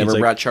proven guilty. Never It's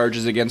like, brought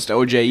charges against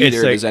OJ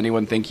either. like, Does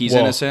anyone think he's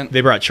well, innocent?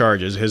 They brought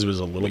charges. His was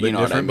a little bit you know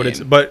what different, I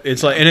mean. but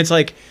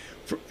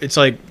it's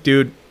like,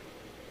 dude,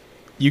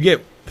 you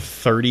get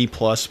 30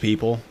 plus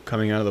people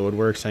coming out of the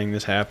woodwork saying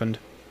this happened.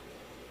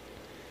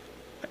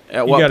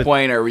 At what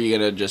point are we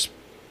gonna just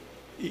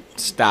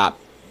stop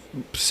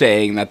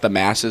saying that the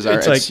masses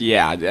are?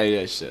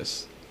 It's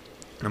just.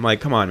 I'm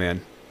like, come on,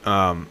 man.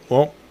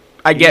 Well,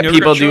 I get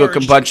people do a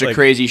charged. bunch of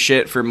crazy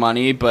shit for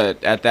money,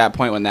 but at that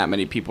point when that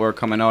many people are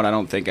coming out, I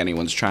don't think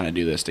anyone's trying to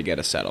do this to get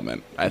a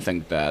settlement. I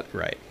think that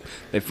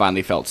they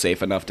finally felt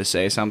safe enough to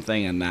say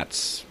something, and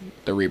that's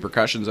the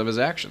repercussions of his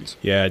actions.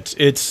 Yeah,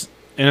 it's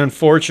an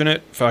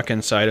unfortunate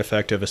fucking side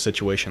effect of a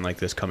situation like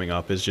this coming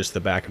up is just the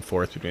back and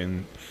forth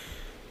between.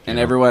 And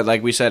everyone,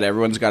 like we said,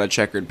 everyone's got a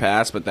checkered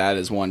past, but that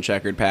is one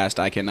checkered past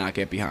I cannot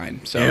get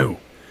behind. So,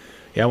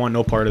 yeah, I want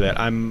no part of that.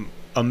 I'm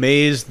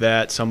amazed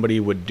that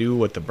somebody would do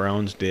what the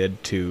Browns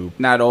did to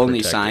not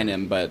only sign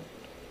him, but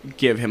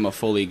give him a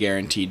fully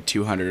guaranteed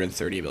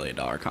 $230 million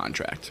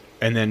contract.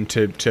 And then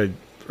to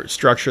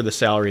structure the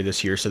salary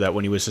this year so that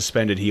when he was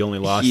suspended, he only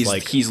lost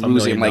he's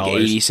losing like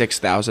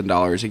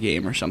 $86,000 a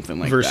game or something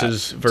like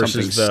versus that.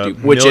 Versus the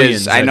which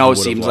is, I know,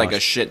 seems like a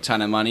shit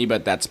ton of money,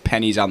 but that's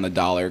pennies on the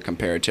dollar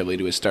comparatively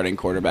to his starting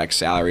quarterback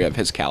salary of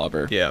his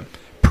caliber. Yeah,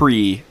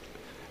 pre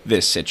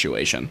this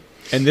situation.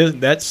 And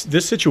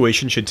this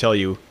situation should tell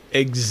you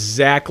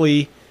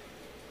exactly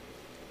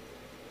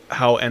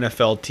how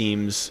NFL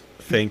teams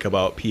think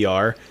about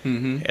PR.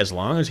 Mm-hmm. As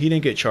long as he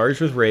didn't get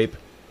charged with rape,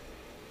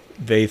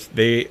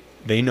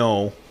 they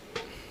know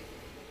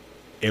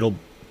it'll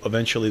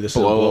eventually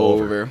blow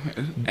over.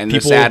 And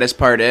the saddest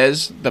part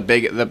is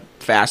the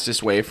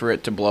fastest way for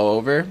it to blow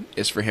over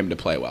is for him to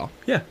play well.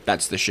 Yeah,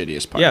 that's the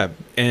shittiest part. Yeah,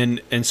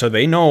 and so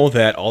they know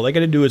that all they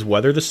got to do is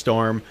weather the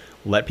storm,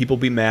 let people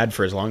be mad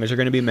for as long as they're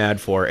going to be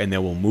mad for, and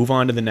then we'll move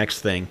on to the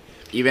next thing.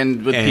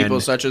 Even with people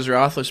such as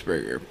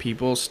Roethlisberger,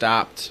 people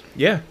stopped.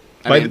 Yeah.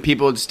 I mean,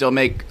 people would still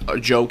make a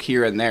joke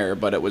here and there,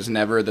 but it was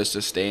never the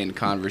sustained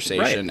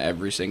conversation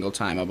every single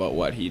time about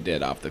what he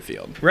did off the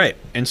field. Right.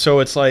 And so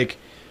it's like,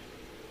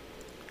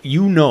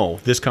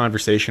 this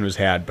conversation was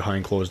had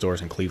behind closed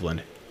doors in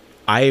Cleveland.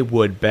 I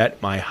would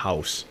bet my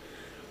house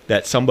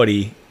that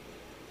somebody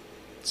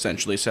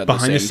essentially said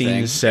behind the same thing.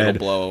 scenes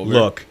said,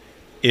 look,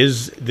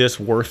 is this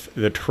worth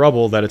the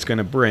trouble that it's going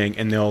to bring?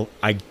 And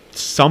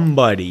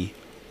somebody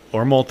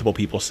or multiple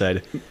people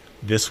said,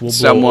 this will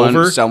blow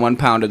over. Someone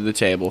pounded the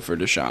table for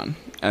Deshaun,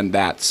 and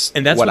that's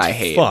what I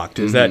hate. Fucked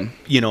is that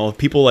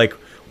people like,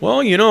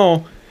 well,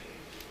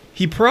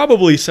 he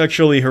probably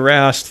sexually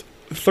harassed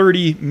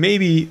 30,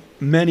 maybe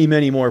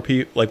many more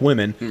people, like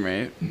women,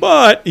 right?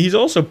 But he's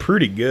also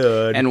pretty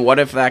good. And what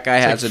if that guy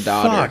has a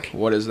daughter? Fuck.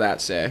 What does that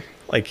say?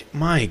 Like,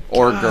 my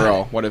or God.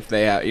 Girl? What if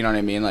they have? You know what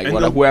I mean? Like,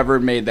 whoever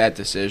made that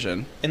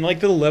decision, and like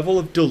the level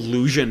of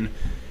delusion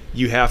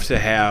you have to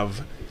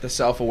have. The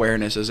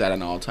self-awareness is at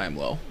an all-time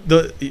low.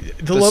 The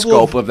level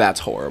scope of that's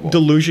horrible.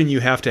 Delusion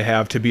you have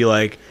to be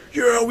like,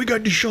 yeah, we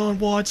got Deshaun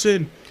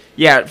Watson.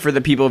 Yeah, for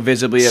the people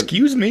visibly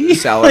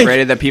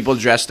celebrated, that people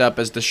dressed up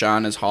as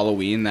Deshaun as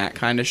Halloween, that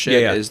kind of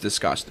shit is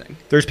disgusting.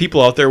 There's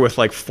people out there with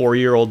like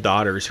 4-year-old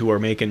daughters who are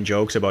making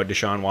jokes about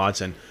Deshaun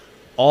Watson,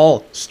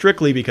 all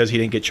strictly because he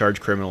didn't get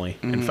charged criminally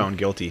and found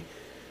guilty.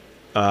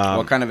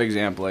 What kind of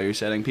example are you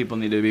setting? People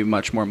need to be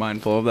much more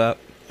mindful of that.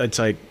 It's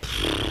like...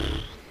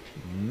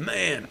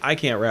 Man, I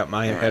can't wrap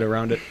my head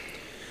around it.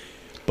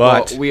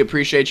 But we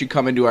appreciate you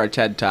coming to our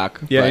TED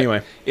Talk. Yeah,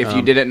 anyway. If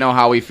you didn't know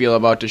how we feel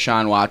about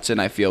Deshaun Watson,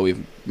 I feel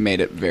we've made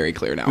it very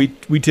clear now.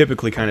 We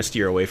typically kind of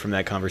steer away from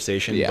that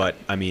conversation, but,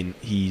 I mean,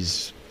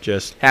 he's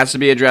just... Has to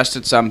be addressed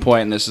at some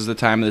point, and this is the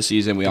time of the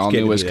season we all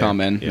knew was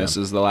coming. Yeah. This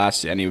is the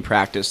last, and he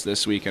practiced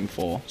this week in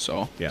full,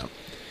 so... Yeah.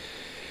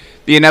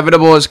 The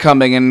inevitable is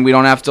coming, and we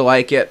don't have to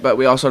like it, but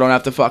we also don't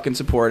have to fucking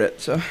support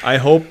it, so... I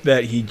hope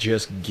that he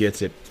just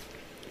gets it.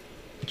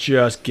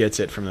 Just gets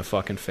it from the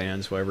fucking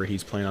fans wherever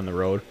he's playing on the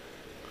road.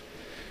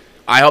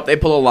 I hope they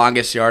pull the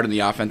longest yard and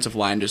the offensive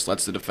line just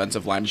lets the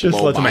defensive line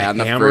blow by on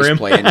the first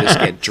play and just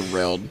get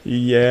drilled.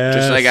 Yeah.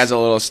 Just like as a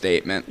little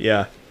statement.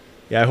 Yeah.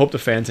 Yeah, I hope the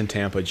fans in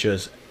Tampa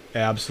just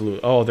absolutely...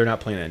 Oh, they're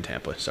not playing in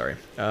Tampa. Sorry.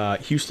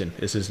 Houston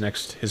is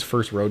his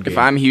first road game. If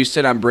I'm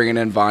Houston, I'm bringing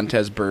in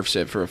Vontez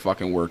Burfict for a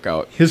fucking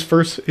workout. His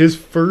first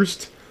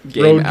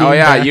game. Road game. Oh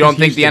yeah, you don't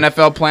think the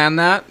NFL planned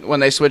that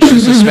when they switched to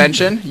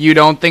suspension? You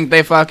don't think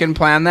they fucking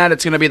planned that?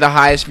 It's going to be the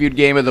highest viewed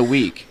game of the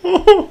week.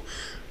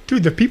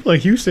 Dude, the people in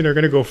Houston are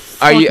going to go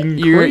fucking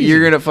crazy. You're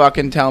going to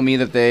fucking tell me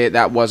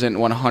that wasn't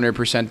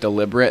 100%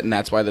 deliberate and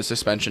that's why the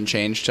suspension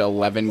changed to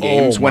 11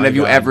 games? When have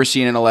you ever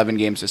seen an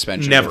 11-game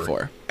suspension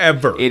before?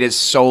 Ever. It is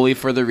solely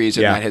for the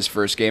reason that his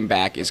first game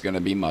back is going to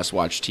be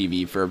must-watch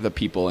TV for the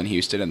people in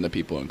Houston and the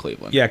people in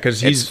Cleveland. Yeah,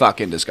 because it's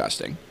fucking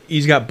disgusting.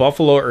 He's got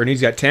Buffalo, and he's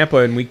got Tampa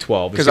in Week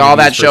 12. Because all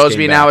that shows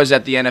me now is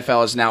that the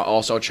NFL is now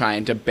also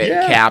trying to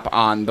cap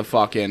on the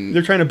fucking...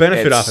 They're trying to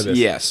benefit off of this.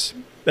 Yes.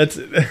 That's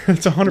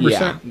 100%.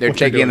 Yeah, they're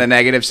taking the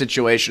negative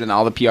situation and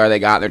all the PR they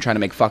got, and they're trying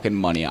to make fucking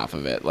money off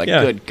of it. Like,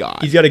 good God.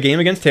 He's got a game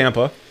against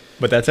Tampa,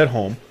 but that's at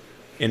home.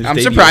 in his I'm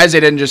debut. surprised they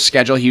didn't just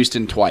schedule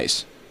Houston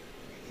twice.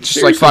 Just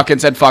Seriously. like fucking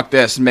said fuck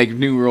this and make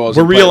new rules.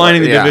 We're and play realigning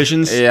the yeah.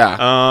 divisions.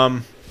 Yeah.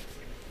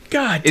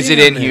 God, Is it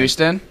damn, in man.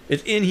 Houston?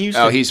 It's in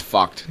Houston. Oh, he's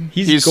fucked.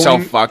 He's so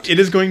going- fucked. It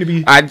is going to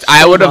be. I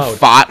so would have loud.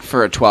 fought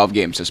for a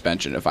 12-game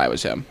suspension if I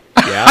was him.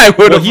 Yeah, I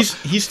would well,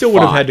 have. he still would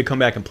have fought. had to come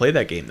back and play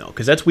that game though,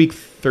 because that's week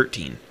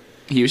 13.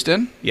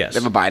 Houston? Yes. They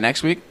have a bye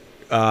next week?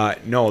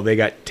 No, they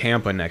got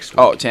Tampa next week.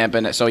 Oh,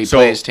 Tampa. So he So,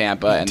 plays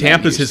Tampa. And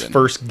Tampa's then his Houston.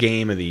 first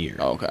game of the year,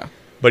 Oh, okay.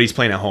 but he's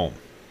playing at home.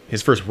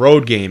 His first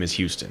road game is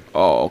Houston,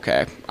 Oh,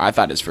 okay. I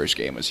thought his first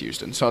game was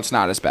Houston, so it's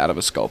not as bad of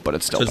a scope, but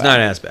it's still so it's bad. not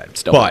as bad.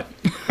 Still but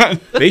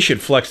they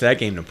should flex that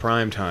game to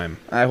prime time.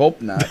 I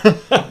hope not.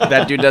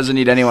 That dude doesn't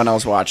need anyone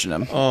else watching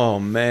him. Oh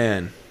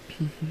man.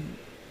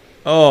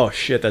 Oh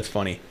shit, that's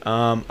funny.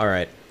 All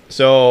right,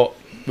 so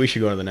we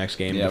should go to the next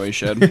game. Yeah, we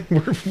should.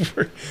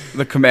 We're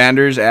The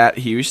Commanders at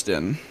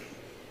Houston.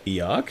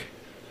 yuck.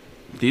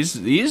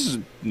 These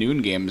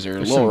noon games are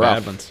There's a little some rough.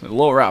 bad ones. A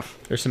little rough.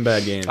 There's some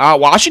bad games.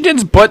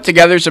 Washington's put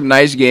together some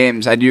nice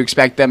games. I do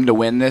expect them to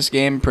win this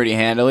game pretty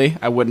handily.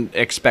 I wouldn't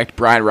expect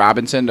Brian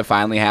Robinson to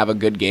finally have a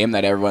good game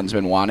that everyone's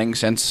been wanting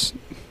since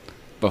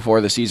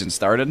before the season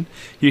started.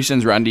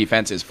 Houston's run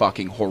defense is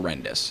fucking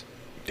horrendous.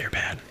 They're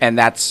bad. And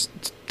that's,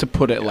 to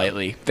put it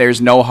lightly, there's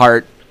no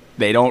heart.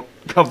 They don't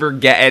cover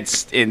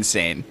it's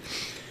insane.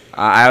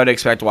 I would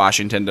expect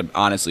Washington to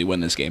honestly win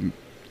this game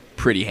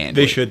pretty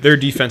handily. They should. Their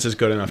defense is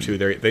good enough too.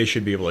 They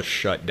should be able to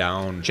shut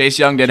down. Chase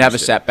Young did have a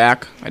Houston.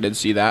 setback. I did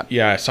see that.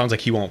 Yeah, it sounds like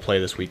he won't play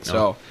this week. No.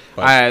 So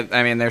But-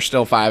 I mean they're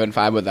still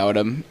 5-5 without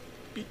him.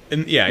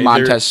 and yeah,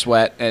 Montez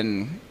Sweat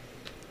and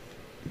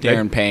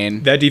Darren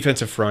Payne, that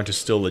defensive front is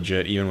still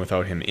legit even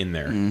without him in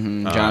there.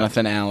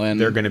 Jonathan Allen.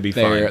 they're gonna be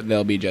fine.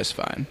 They'll be just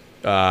fine.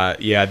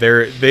 Yeah,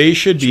 they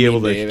should be Janine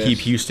able to Davis. keep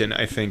Houston.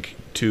 I think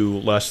to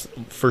less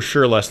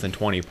than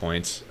 20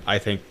 points. I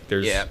think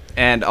there's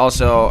And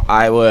also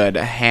I would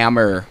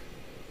hammer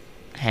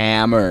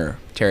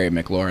Terry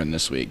McLaurin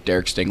this week.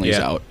 Derek Stingley's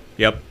Yeah. out.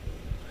 Yep.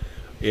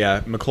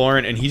 Yeah,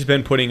 McLaurin, and he's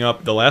been putting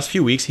up the last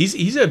few weeks.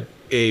 He's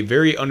a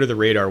very under the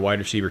radar wide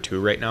receiver too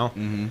right now.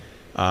 Mm-hmm.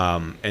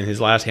 And his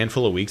last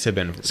handful of weeks have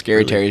been Scary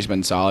really, Terry's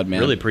been solid, man.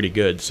 really pretty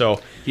good.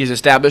 So He's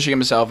establishing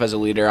himself as a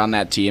leader on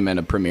that team and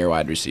a premier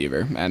wide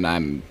receiver. And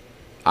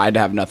I'd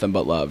have nothing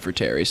but love for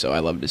Terry, so I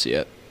love to see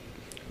it.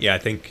 yeah, I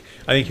think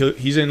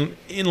he's in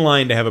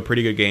line to have a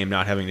pretty good game,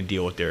 not having to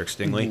deal with Derek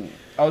Stingley.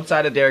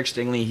 Outside of Derek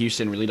Stingley,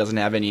 Houston really doesn't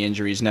have any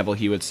injuries. Neville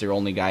Hewitt's their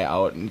only guy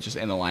out, and just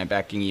in the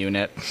linebacking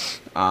unit.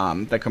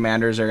 The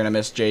Commanders are going to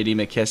miss J.D.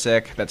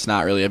 McKissick. That's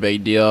not really a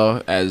big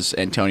deal, as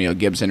Antonio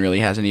Gibson really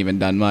hasn't even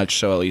done much,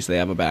 so at least they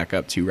have a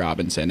backup to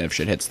Robinson if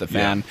shit hits the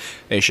fan. Yeah.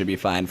 They should be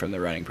fine from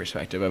the running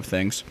perspective of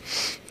things.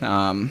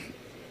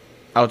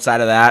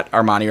 Outside of that,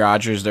 Armani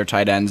Rogers, their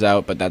tight end's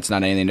out, but that's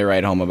not anything to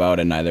write home about,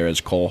 and neither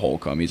is Cole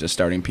Holcomb. He's a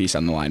starting piece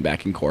on the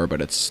linebacking core, but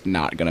it's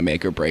not going to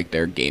make or break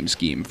their game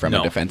scheme from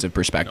No. a defensive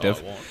perspective.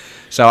 No, it won't.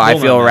 So I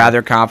Hold feel on, man.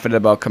 rather confident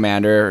about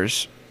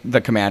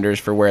the Commanders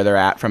for where they're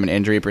at from an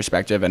injury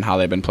perspective and how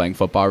they've been playing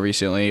football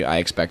recently. I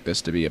expect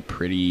this to be a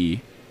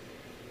pretty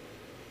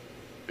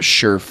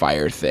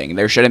surefire thing.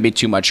 There shouldn't be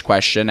too much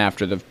question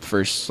after the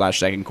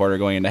first/second quarter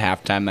going into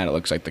halftime that it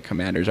looks like the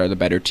Commanders are the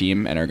better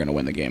team and are going to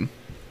win the game.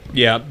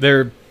 Yeah,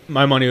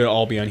 my money would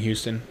all be on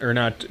Houston, or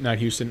not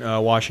Houston,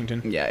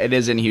 Washington. Yeah, it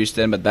is in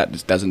Houston, but that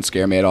just doesn't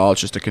scare me at all.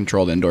 It's just a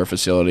controlled indoor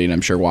facility, and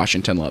I'm sure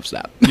Washington loves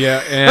that.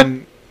 Yeah,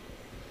 and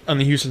on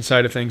the Houston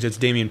side of things, it's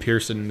Damian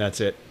Pearson.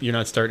 That's it. You're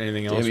not starting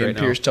anything else Damian right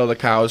Pierce till the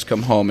cows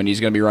come home, and he's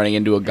going to be running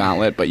into a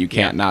gauntlet, but you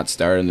can't not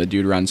start, and the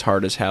dude runs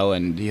hard as hell,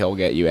 and he'll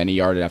get you any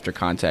yard after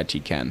contact he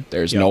can.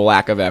 There's no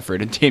lack of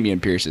effort in Damian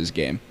Pierce's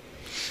game.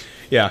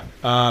 Yeah.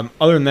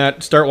 Other than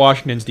that, start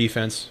Washington's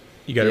defense.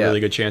 You got a Yeah. really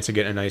good chance of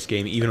getting a nice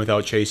game, even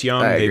without Chase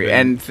Young. I They've agree. been-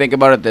 And think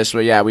about it this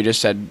way. Yeah, we just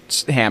said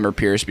hammer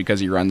Pierce because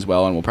he runs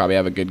well and will probably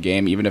have a good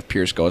game. Even if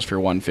Pierce goes for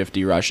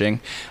 150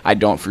 rushing, I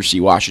don't foresee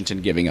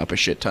Washington giving up a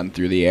shit ton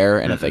through the air.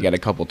 And if they get a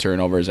couple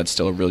turnovers, that's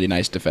still a really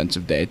nice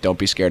defensive day. Don't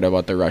be scared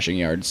about the rushing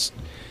yards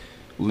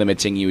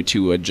limiting you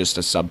to just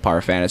a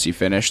subpar fantasy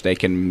finish. They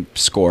can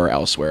score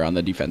elsewhere on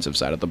the defensive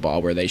side of the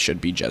ball where they should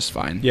be just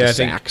fine. Yeah, the I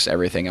think sacks,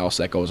 everything else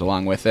that goes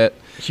along with it.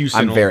 Houston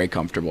I'm will- very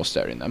comfortable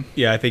starting them.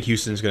 Yeah, I think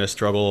Houston's going to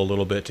struggle a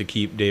little bit to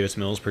keep Davis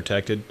Mills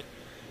protected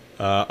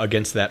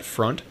against that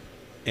front.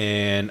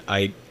 And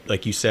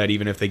like you said,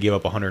 even if they give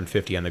up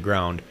 150 on the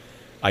ground,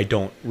 I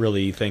don't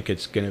really think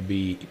it's going to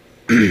be.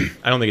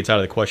 I don't think it's out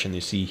of the question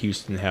to see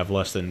Houston have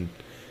less than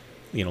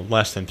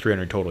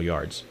 300 total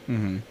yards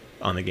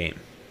on the game.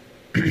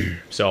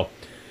 So,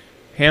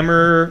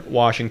 hammer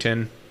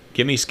Washington.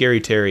 Give me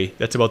Scary Terry.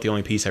 That's about the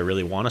only piece I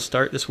really want to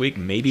start this week.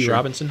 Maybe Sure.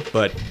 Robinson,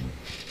 but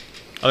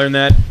other than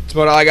that, That's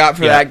about all I got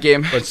for Yeah, that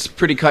game. It's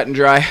pretty cut and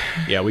dry.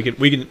 yeah, we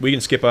can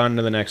skip on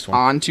to the next one.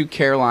 On to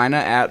Carolina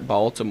at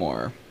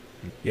Baltimore.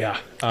 Yeah,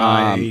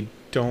 I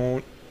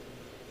don't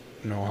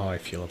know how I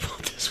feel about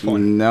this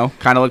one. No,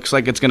 kind of looks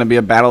like it's going to be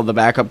a battle of the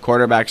backup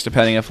quarterbacks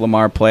depending if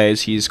Lamar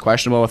plays. He's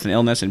questionable with an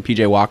illness, and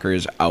PJ Walker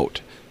is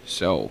out.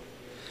 So,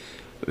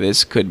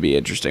 This could be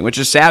interesting, which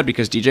is sad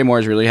because DJ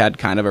Moore's really had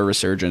kind of a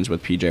resurgence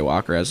with PJ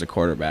Walker as the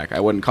quarterback. I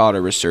wouldn't call it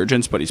a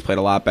resurgence, but he's played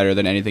a lot better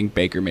than anything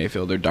Baker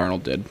Mayfield or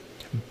Darnold did.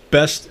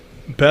 Best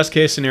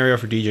case scenario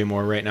for DJ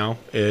Moore right now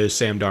is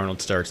Sam Darnold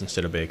starts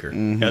instead of Baker.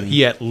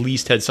 He at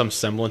least had some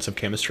semblance of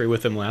chemistry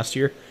with him last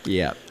year.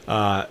 Yeah,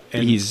 and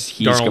he's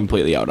Darnold,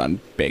 completely out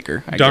on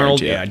Baker.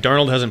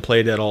 Darnold hasn't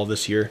played at all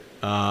this year.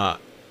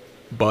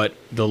 But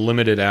the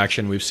limited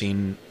action we've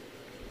seen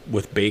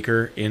with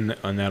Baker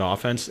on that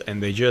offense,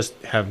 and they just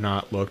have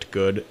not looked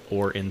good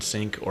or in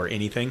sync or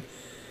anything.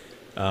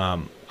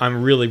 I'm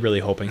really, really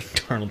hoping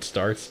Darnold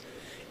starts.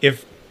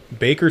 If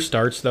Baker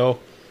starts, though,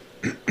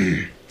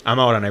 I'm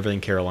out on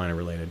everything Carolina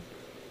related.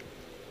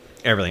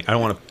 Everything. I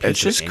don't want to. It's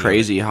just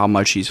crazy how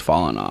much he's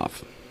fallen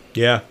off.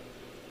 Yeah.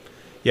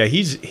 Yeah,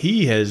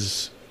 he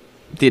has.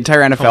 The entire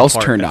NFL's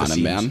turned on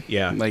him, man.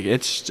 Yeah. Like,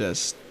 it's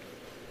just.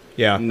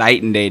 Yeah.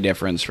 Night and day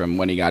difference from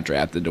when he got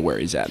drafted to where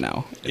he's at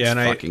now. It's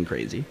fucking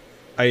crazy.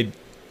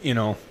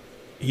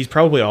 He's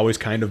probably always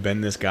kind of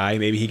been this guy.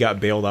 Maybe he got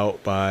bailed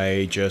out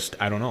by just,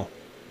 I don't know.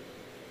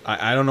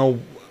 I don't know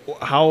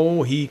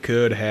how he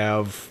could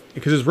have,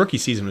 because his rookie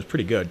season was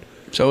pretty good.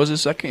 So was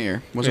his second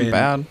year. Wasn't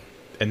bad.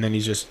 And then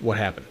he's just, what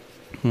happened?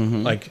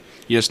 Like,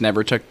 he just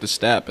never took the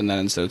step, and then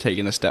instead of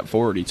taking a step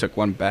forward, he took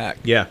one back.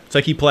 Yeah. It's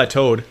like he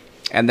plateaued.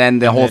 And then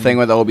the whole thing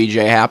with OBJ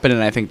happened,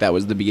 and I think that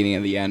was the beginning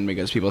of the end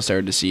because people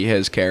started to see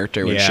his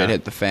character when shit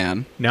hit the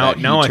fan. Now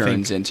he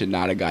turns into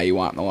not a guy you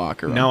want in the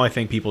locker room. Now I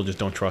think people just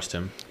don't trust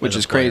him. Which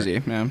is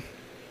crazy, man.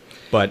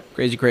 But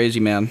crazy,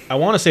 man. I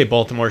want to say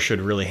Baltimore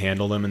should really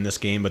handle them in this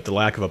game, but the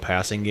lack of a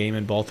passing game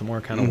in Baltimore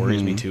kind of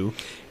worries me too.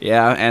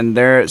 Yeah, and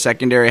their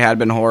secondary had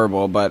been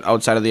horrible, but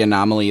outside of the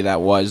anomaly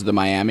that was the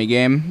Miami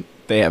game,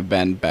 they have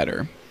been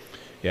better.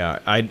 Yeah,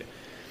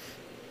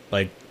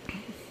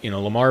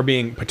 Lamar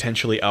being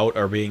potentially out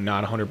or being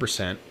not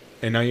 100%.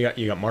 And now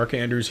you got Mark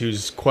Andrews,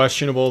 who's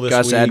questionable this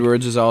week. Gus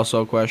Edwards is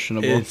also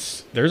questionable.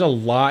 There's a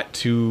lot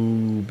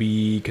to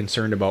be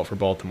concerned about for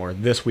Baltimore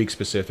this week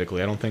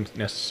specifically. I don't think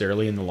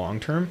necessarily in the long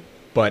term,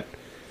 but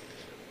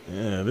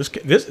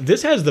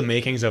this has the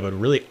makings of a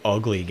really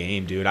ugly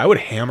game, dude. I would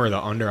hammer the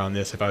under on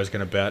this if I was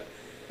going to bet.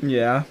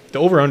 Yeah. The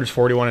over-under is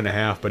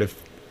 41.5, but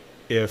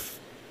if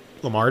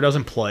Lamar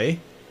doesn't play,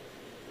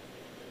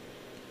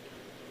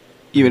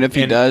 even if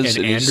he does,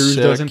 and Andrews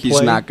doesn't play,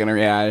 he's not going to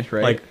react,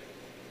 right? Like,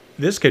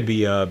 this could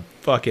be a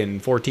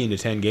fucking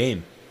 14-10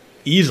 game,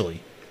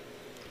 easily.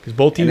 Because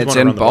both teams want to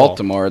run the ball. It's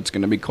in Baltimore. It's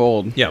going to be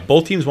cold. Yeah,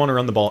 both teams want to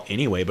run the ball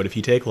anyway. But if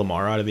you take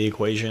Lamar out of the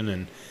equation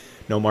and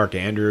no Mark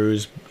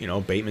Andrews,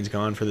 Bateman's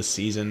gone for the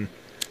season.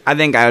 I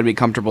think I would be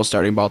comfortable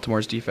starting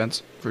Baltimore's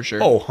defense for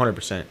sure. Oh,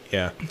 100%.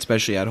 Yeah,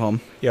 especially at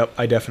home. Yep,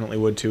 I definitely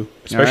would too.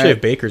 Especially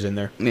if Baker's in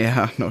there.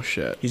 Yeah, no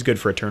shit. He's good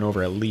for a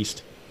turnover at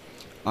least.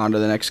 On to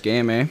the next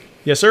game, eh?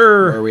 Yes,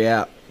 sir. Where are we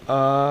at?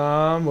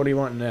 What do you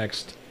want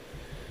next?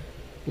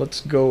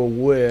 Let's go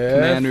with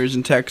Commanders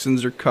and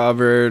Texans are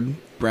covered.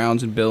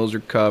 Browns and Bills are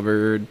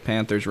covered.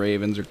 Panthers,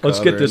 Ravens are covered. Let's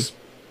get this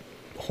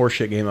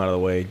horseshit game out of the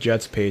way.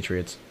 Jets,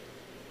 Patriots.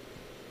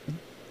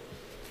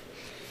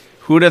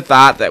 Who'd have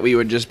thought that we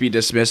would just be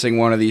dismissing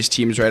one of these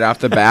teams right off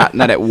the bat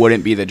and that it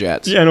wouldn't be the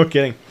Jets? Yeah, no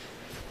kidding.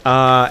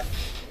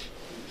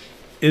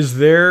 Is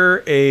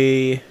there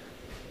a...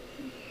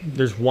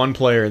 There's one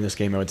player in this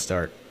game I would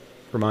start.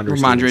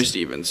 Ramondre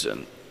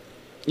Stevenson.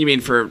 You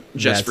mean for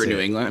New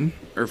England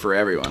or for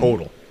everyone?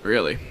 Total.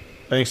 Really?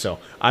 I think so.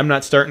 I'm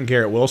not starting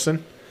Garrett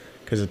Wilson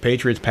because the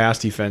Patriots' pass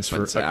defense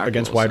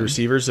against wide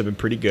receivers have been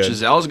pretty good.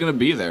 Giselle's going to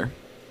be there.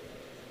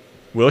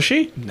 Will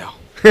she? No.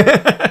 All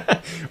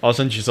of a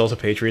sudden, Giselle's a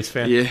Patriots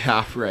fan?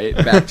 Yeah, right.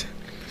 Back.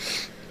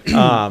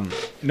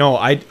 No,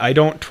 I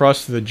don't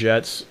trust the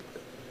Jets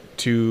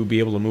to be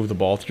able to move the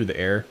ball through the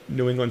air.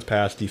 New England's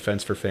pass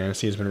defense for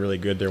fantasy has been really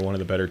good. They're one of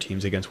the better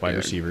teams against wide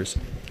receivers.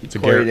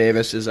 Corey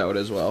Davis is out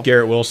as well.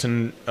 Garrett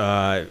Wilson,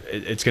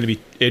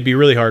 it'd be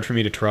really hard for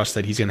me to trust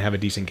that he's going to have a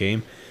decent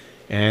game.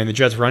 And the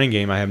Jets running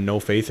game I have no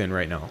faith in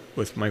right now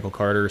with Michael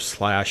Carter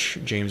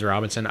 / James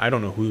Robinson. I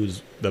don't know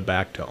who's the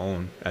back to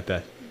own at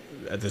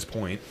this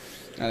point.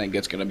 I think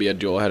it's going to be a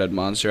dual-headed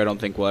monster. I don't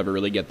think we'll ever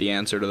really get the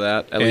answer to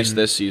that, at least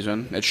this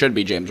season. It should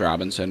be James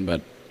Robinson,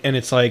 but... And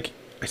it's like,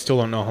 I still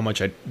don't know how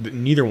much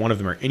neither one of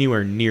them are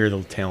anywhere near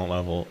the talent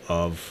level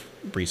of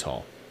Breece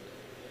Hall.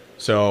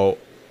 So,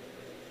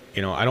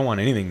 I don't want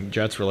anything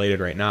Jets related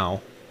right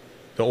now.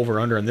 The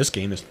over-under in this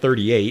game is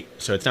 38,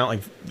 so it's not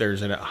like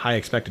there's a high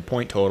expected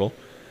point total.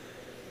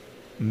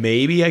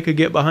 Maybe I could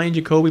get behind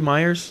Jacoby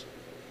Myers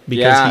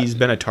because he's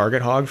been a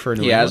target hog for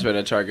New England. He has been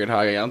a target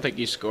hog. I don't think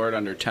he scored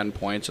under 10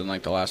 points in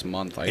the last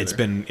month either. It's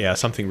been,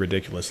 something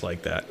ridiculous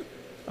like that.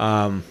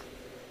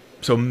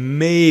 So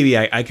maybe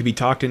I could be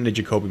talked into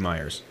Jacoby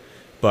Myers.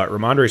 But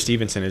Ramondre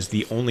Stevenson is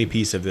the only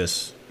piece of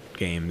this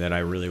game that I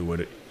really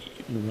would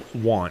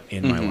want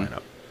in my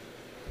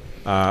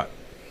lineup.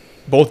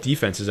 Both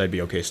defenses I'd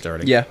be okay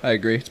starting. Yeah, I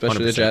agree,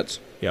 especially 100%. The Jets.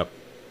 Yep.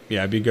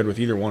 Yeah, I'd be good with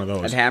either one of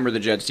those. I'd hammer the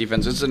Jets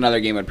defense. This is another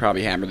game I'd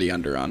probably hammer the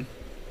under on.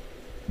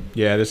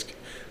 Yeah, this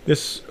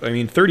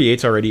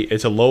 38's already,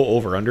 it's a low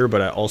over-under,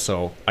 but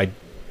I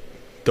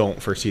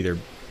don't foresee there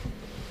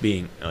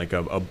being like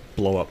a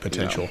blow-up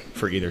potential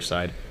for either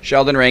side.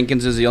 Sheldon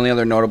Rankins is the only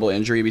other notable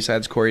injury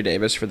besides Corey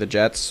Davis for the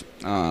Jets.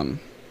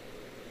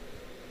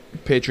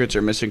 Patriots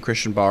are missing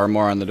Christian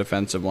Barmore on the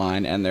defensive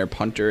line, and their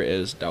punter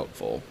is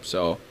doubtful.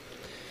 So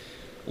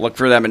look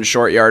for them in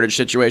short yardage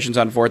situations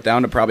on fourth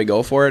down to probably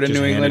go for it in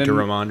Just New hand England. it to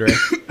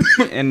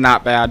Ramondre. And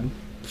not bad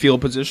field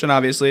position,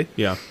 obviously.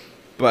 Yeah.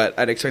 But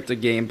I'd expect the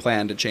game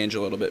plan to change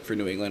a little bit for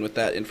New England with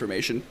that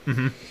information.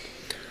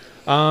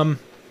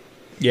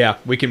 Yeah,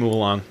 we can move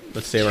along.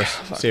 Let's save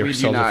ourselves We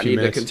do a not few need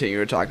minutes. to continue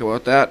to talk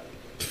about that.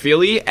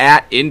 Philly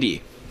at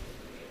Indy.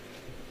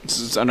 This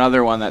is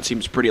another one that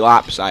seems pretty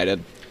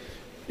lopsided.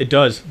 It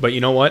does, but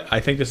you know what? I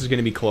think this is going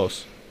to be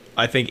close.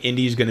 I think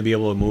Indy's going to be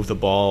able to move the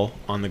ball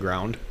on the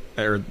ground,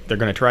 or they're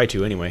going to try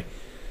to anyway,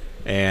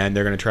 and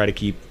they're going to try to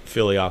keep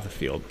Philly off the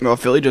field. Well,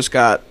 Philly just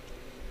got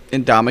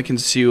Ndamukong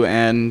Suh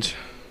and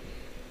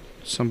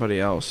somebody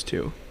else,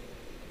 too,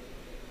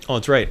 Oh,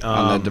 that's right.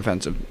 on the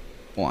defensive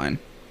line.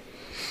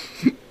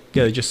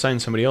 Yeah, they just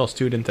signed somebody else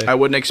too, didn't they? I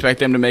wouldn't expect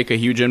them to make a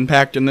huge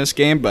impact in this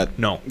game, but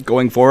No,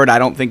 going forward, I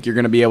don't think you're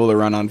going to be able to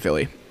run on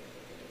Philly.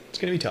 it's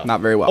going to be tough. Not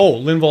very well. Oh,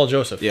 Linval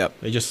Joseph. Yep.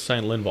 They just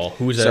signed Linval,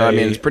 who's So, I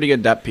mean, it's a pretty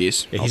good depth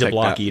piece. yeah, I'll he's a take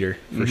block that. eater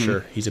for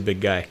sure. He's a big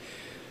guy.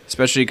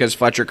 Especially because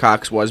Fletcher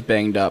Cox was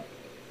banged up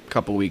a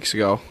couple weeks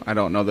ago. I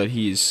don't know that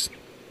he's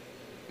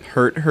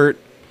hurt,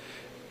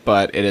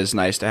 but it is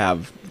nice to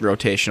have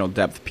rotational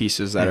depth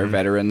pieces that are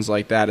veterans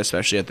like that,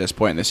 especially at this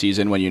point in the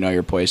season when you know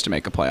you're poised to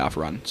make a playoff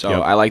run. So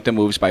Yep. I like the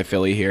moves by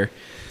Philly here.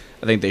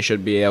 I think they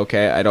should be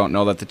okay. I don't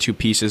know that the two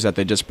pieces that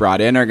they just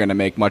brought in are going to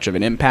make much of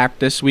an impact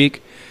this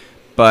week,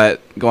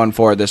 but going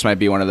forward, this might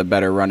be one of the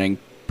better running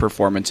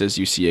performances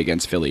you see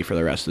against Philly for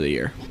the rest of the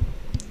year.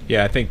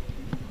 Yeah, I think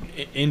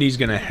Indy's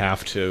going to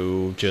have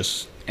to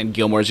just And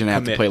Gilmore's going to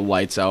have to Commit. play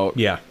lights out.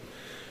 yeah,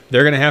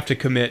 they're going to have to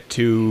commit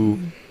to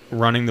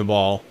running the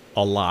ball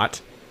a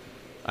lot.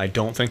 I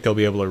don't think they'll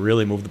be able to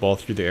really move the ball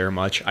through the air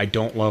much. I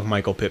don't love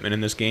Michael Pittman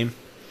in this game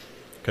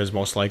because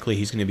most likely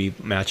he's going to be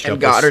matched up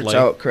And Goddard's with Slay.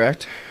 out,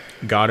 correct?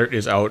 Goddard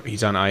is out.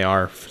 He's on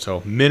IR,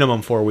 so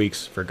minimum 4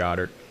 weeks for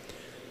Goddard.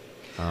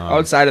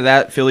 Outside of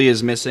that, Philly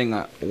is missing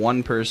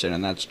one person,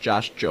 and that's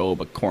Josh Jobe,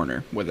 a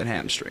corner with a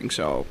hamstring.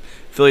 So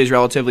Philly's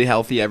relatively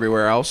healthy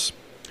everywhere else,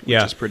 which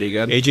is pretty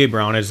good. A.J.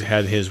 Brown has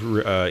had his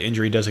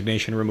injury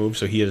designation removed,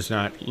 so he is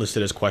not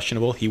listed as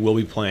questionable. He will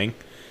be playing,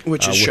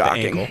 Which is with the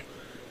shocking. ankle.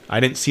 I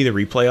didn't see the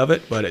replay of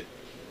it, but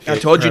I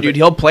told you, dude,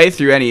 he'll play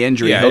through any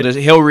injury. Yeah,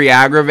 He'll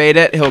re-aggravate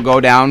it. He'll go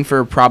down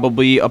for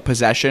probably a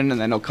possession, and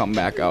then he'll come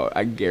back out.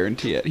 I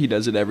guarantee it. He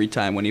does it every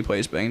time when he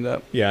plays banged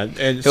up. Yeah,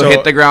 and He'll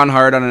hit the ground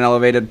hard on an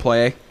elevated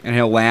play, and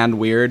he'll land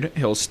weird.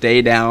 He'll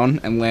stay down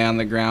and lay on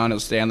the ground. He'll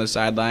stay on the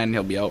sideline.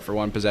 He'll be out for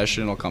one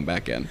possession, and he'll come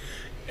back in.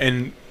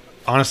 And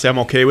honestly, I'm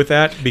okay with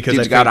that because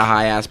Dude's I got think a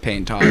high-ass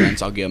pain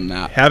tolerance. I'll give him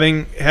that.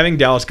 having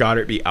Dallas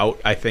Goedert be out,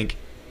 I think,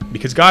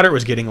 because Goddard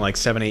was getting like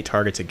 7-8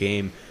 targets a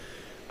game.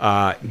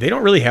 They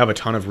don't really have a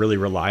ton of really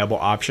reliable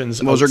options.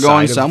 Those are outside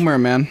going of somewhere,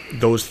 man.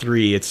 Those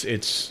three,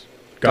 it's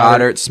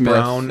Goddard, Smith,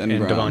 Brown, and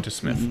and Brown. Devonta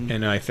Smith,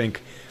 and I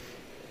think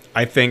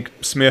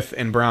Smith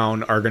and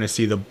Brown are going to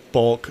see the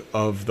bulk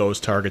of those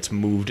targets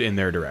moved in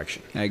their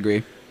direction. I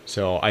agree.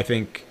 So I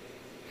think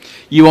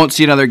You won't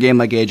see another game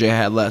like AJ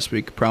had last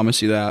week.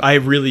 Promise you that. I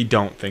really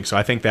don't think so.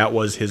 I think that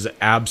was his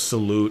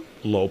absolute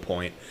low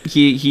point.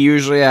 He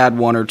usually had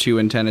one or two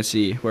in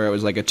Tennessee where it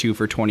was like a 2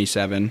 for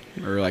 27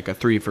 or like a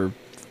 3 for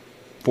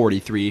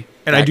 43,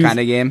 And that I do kind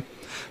of game.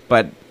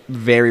 But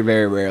very,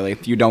 very rarely.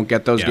 You don't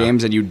get those Yeah.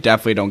 games, and you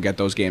definitely don't get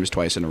those games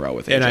twice in a row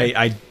with AJ.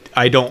 And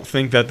I don't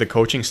think that the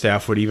coaching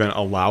staff would even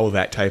allow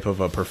that type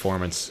of a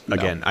performance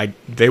again.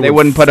 They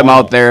wouldn't put him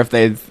out there if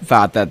they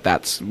thought that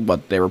that's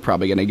what they were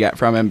probably going to get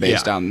from him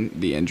based on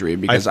the injury,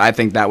 because I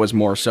think that was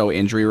more so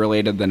injury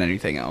related than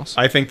anything else.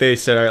 I think they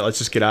said, all right, let's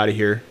just get out of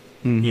here.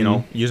 You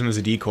know, use him as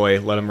a decoy,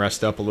 let him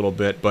rest up a little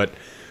bit. But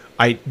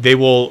I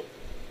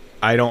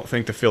don't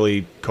think the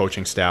Philly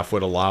coaching staff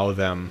would allow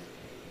them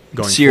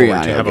going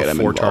forward to have a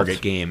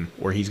 4-target game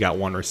where he's got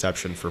 1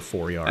 reception for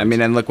 4 yards. I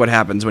mean, and look what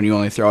happens when you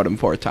only throw at him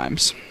 4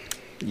 times.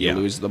 You Yeah.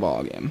 lose the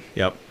ball game.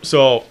 Yep.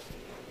 So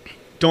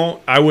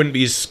I wouldn't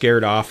be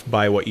scared off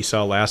by what you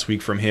saw last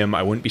week from him.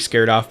 I wouldn't be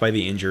scared off by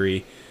the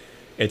injury.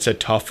 It's a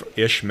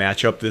tough-ish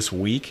matchup this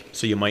week,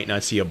 so you might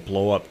not see a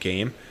blow-up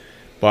game.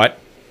 But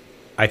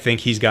I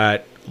think he's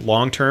got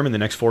long-term in the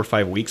next 4 or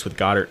 5 weeks with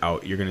Goddard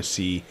out, you're going to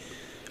see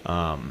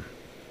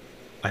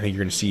I think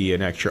you're going to see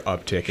an extra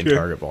uptick in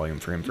target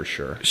volume for him for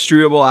sure.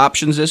 Streamable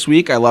options this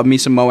week. I love me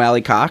some Mo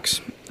Alley Cox.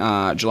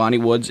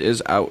 Jelani Woods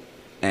is out,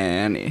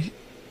 and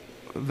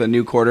the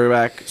new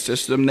quarterback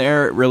system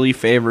there really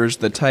favors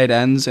the tight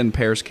ends and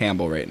Paris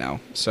Campbell right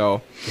now.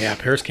 So Yeah,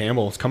 Paris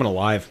Campbell is coming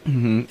alive.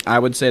 I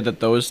would say that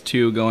those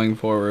two going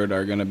forward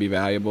are going to be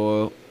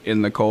valuable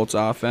in the Colts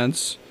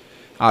offense.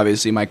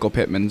 Obviously, Michael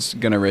Pittman's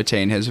going to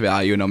retain his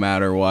value no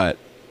matter what,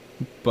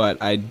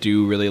 but I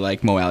do really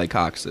like Mo Alley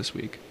Cox this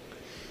week.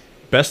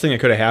 Best thing that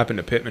could have happened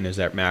to Pittman is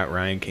that Matt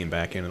Ryan came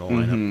back into the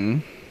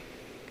lineup.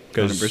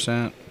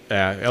 100%.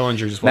 Ellinger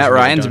just wasn't Matt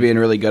really Ryan's done. being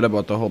really good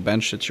about the whole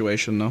bench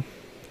situation, though.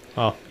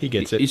 Oh, he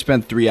gets He it.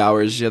 spent 3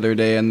 hours the other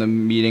day in the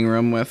meeting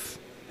room with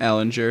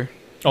Ellinger.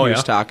 Oh, He yeah?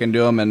 was talking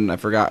to him, and I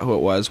forgot who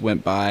it was,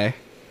 went by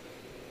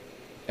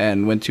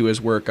and went to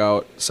his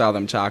workout, saw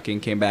them talking,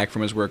 came back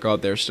from his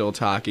workout, they're still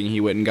talking. He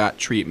went and got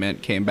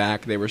treatment, came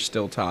back, they were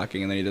still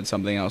talking, and then he did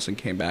something else and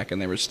came back, and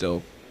they were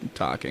still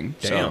talking.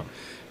 Damn. So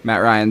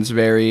Matt Ryan's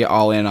very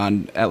all in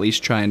on at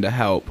least trying to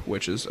help,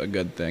 which is a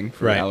good thing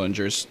for Right.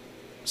 Ellinger's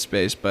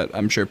space, but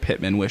I'm sure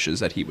Pittman wishes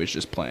that he was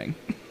just playing.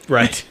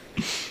 Right.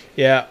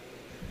 Yeah.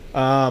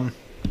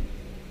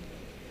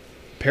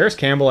 Paris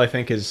Campbell, I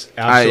think, is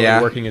absolutely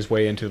yeah. working his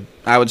way into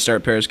I would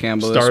start Paris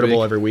Campbell this startable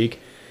week. every week.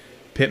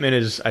 Pittman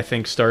is, I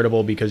think,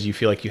 startable because you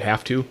feel like you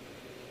have to.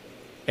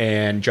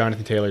 And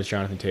Jonathan Taylor is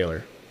Jonathan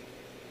Taylor.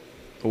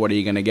 What are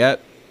you going to get?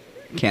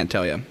 Can't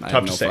tell you. I Tough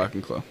have to no say.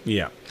 fucking clue.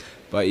 Yeah.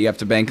 But you have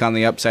to bank on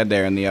the upside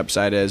there, and the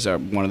upside is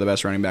one of the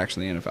best running backs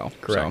in the NFL.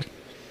 Correct. So,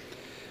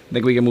 I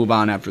think we can move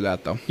on after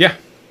that, though. Yeah.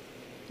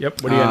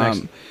 Yep. What do you got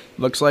next?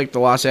 Looks like the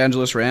Los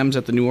Angeles Rams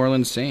at the New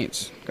Orleans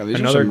Saints. God, these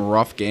are some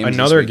rough games.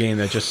 Another this week. game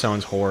that just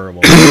sounds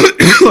horrible.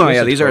 Oh,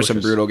 yeah, these are some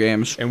atrocious. brutal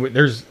games. And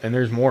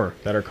there's more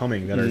that are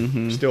coming that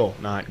are still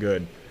not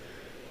good.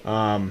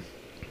 What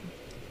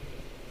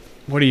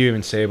do you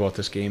even say about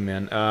this game,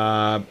 man?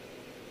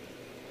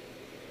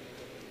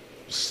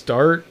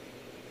 Start.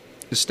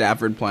 Is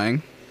Stafford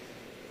playing?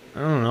 I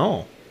don't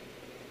know.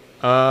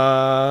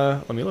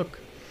 Let me look.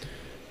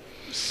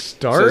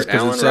 Start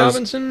Allen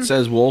Robinson. It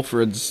says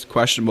Wolford's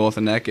questionable with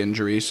a neck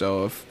injury,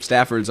 so if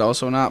Stafford's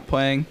also not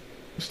playing,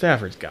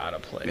 Stafford's gotta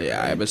play.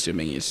 yeah, right? I'm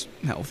assuming he's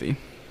healthy.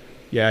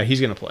 Yeah,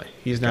 he's gonna play.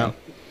 He's not.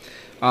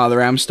 The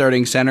Rams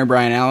starting center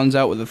Brian Allen's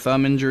out with a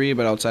thumb injury,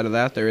 but outside of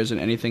that, there isn't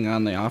anything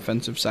on the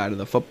offensive side of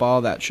the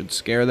football that should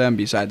scare them,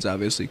 besides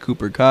obviously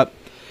Cooper Kupp.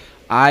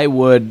 I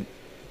would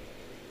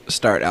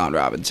start Allen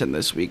Robinson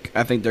this week.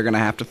 I think they're going to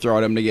have to throw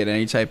at him to get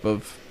any type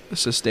of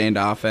sustained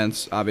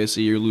offense.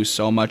 Obviously, you lose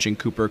so much in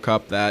Cooper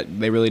Kupp that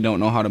they really don't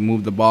know how to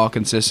move the ball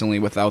consistently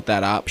without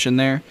that option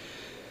there.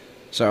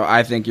 So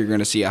I think you're going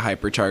to see a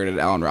hyper-targeted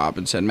Allen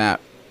Robinson. Matt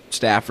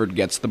Stafford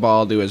gets the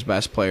ball to his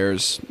best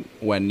players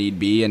when need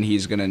be, and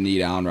he's going to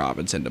need Allen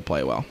Robinson to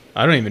play well.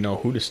 I don't even know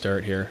who to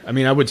start here. I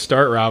mean, I would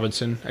start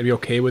Robinson. I'd be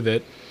okay with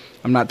it.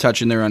 I'm not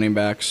touching their running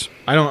backs.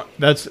 I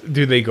don't.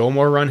 Do they go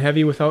more run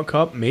heavy without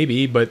Kupp?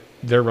 Maybe, but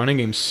their running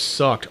game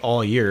sucked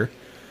all year.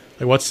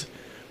 Like, what's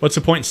the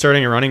point in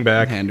starting a running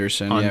back?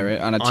 Henderson, on- yeah, right.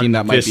 On a on team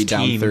that might this be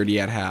down team? 30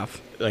 at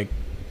half. Like,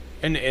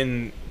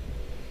 and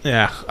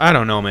yeah, I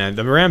don't know, man.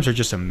 The Rams are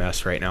just a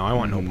mess right now. I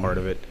want no part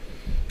of it.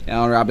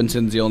 Allen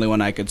Robinson's the only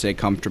one I could say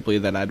comfortably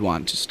that I'd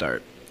want to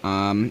start.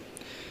 From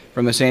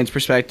the Saints'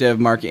 perspective,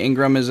 Mark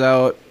Ingram is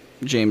out,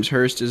 James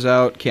Hurst is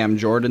out, Cam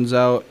Jordan's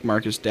out,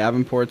 Marcus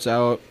Davenport's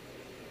out.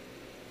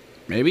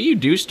 Maybe you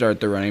do start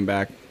the running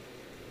back.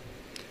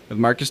 With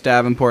Marcus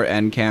Davenport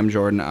and Cam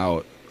Jordan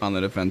out on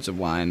the defensive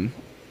line,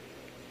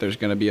 there's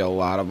going to be a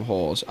lot of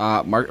holes.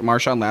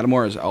 Marshawn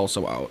Lattimore is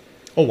also out.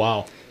 Oh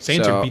wow,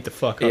 Saints So, are beat the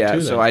fuck up yeah,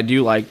 too. so then. I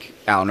do like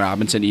Allen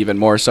Robinson even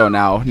more so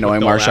now, knowing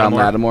the Marshawn Lattimore?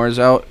 Lattimore is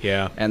out.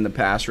 Yeah. And the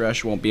pass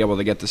rush won't be able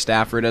to get to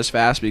Stafford as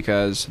fast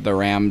because the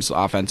Rams'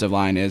 offensive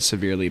line is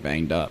severely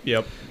banged up.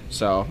 Yep.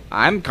 So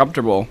I'm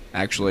comfortable,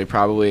 actually.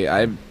 Probably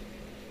I'm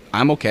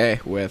okay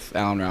with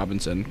Allen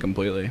Robinson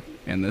completely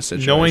in this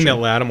situation. Knowing that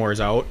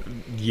Lattimore's out,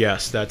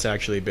 yes, that's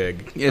actually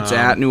big. It's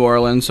at New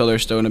Orleans, so they're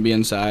still going to be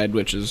inside,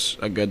 which is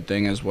a good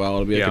thing as well.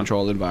 It'll be a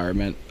controlled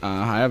environment.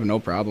 I have no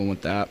problem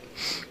with that.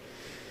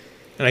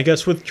 And I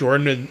guess with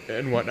Jordan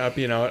and whatnot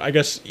being out, I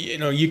guess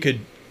you could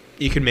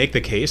make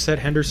the case that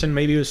Henderson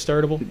maybe was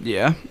startable.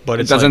 Yeah, But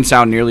it it's doesn't like-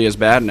 sound nearly as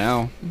bad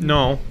now.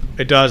 No,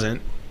 it doesn't.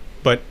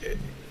 But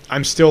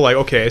I'm still like,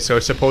 okay, so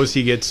suppose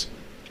he gets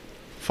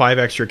 5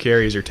 extra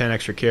carries or 10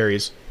 extra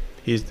carries.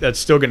 That's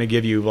still going to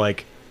give you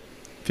like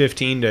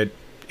 15 to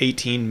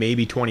 18,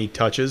 maybe 20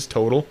 touches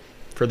total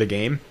for the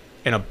game.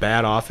 In a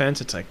bad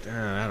offense, it's like,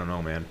 I don't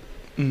know, man.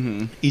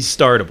 Mm-hmm. He's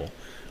startable.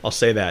 I'll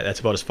say that.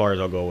 That's about as far as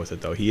I'll go with it,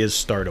 though. He is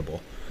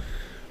startable.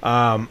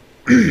 On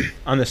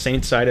the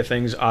Saints side of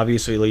things,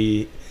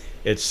 obviously,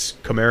 it's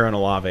Kamara and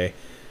Olave.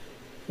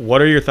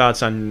 What are your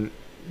thoughts on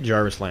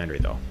Jarvis Landry,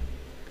 though?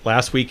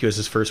 Last week, it was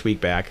his first week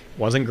back.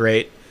 Wasn't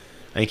great.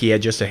 I think he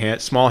had just a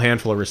small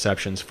handful of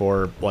receptions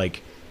for,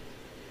 like,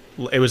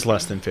 it was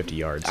less than 50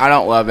 yards. I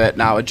don't love it.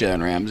 Not with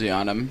Jalen Ramsey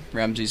on him.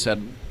 Ramsey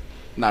said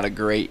not a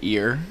great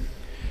year.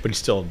 But he's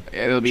still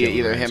It'll be Jalen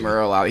either Ramsey. him or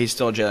Olave. He's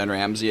still Jalen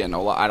Ramsey, and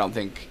I don't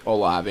think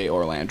Olave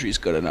or Landry's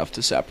good enough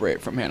to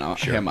separate from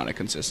him on a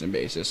consistent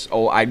basis.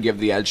 I'd give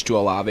the edge to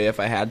Olave if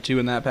I had to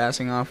in that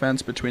passing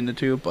offense between the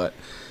two, but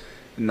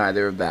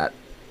neither of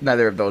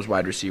those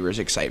wide receivers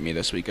excite me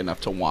this week enough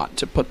to want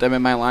to put them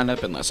in my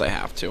lineup unless I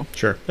have to.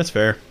 Sure, that's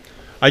fair.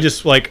 I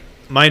just, like,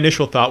 my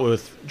initial thought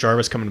with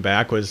Jarvis coming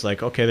back was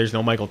like, okay, there's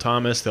no Michael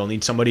Thomas. They'll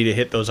need somebody to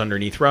hit those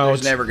underneath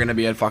routes. There's never going to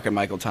be a fucking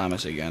Michael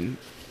Thomas again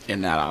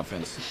in that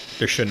offense.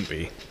 There shouldn't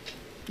be.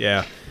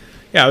 Yeah.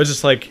 I was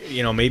just like,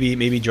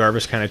 maybe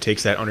Jarvis kind of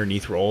takes that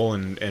underneath role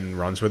and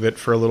runs with it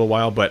for a little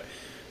while. But,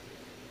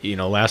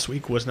 last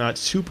week was not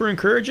super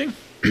encouraging.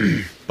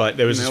 But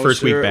it was his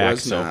first week back.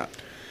 So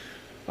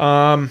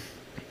Are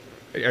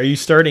you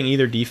starting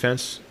either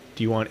defense?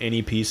 Do you want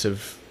any piece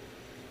of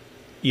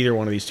either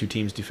one of these two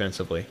teams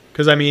defensively?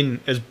 Because, I mean,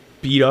 as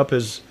beat up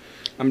as...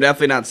 I'm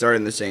definitely not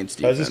starting the Saints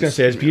defense. I was just going to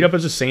say, as beat up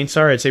as the Saints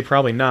are, I'd say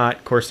probably not.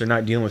 Of course, they're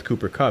not dealing with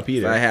Cooper Kupp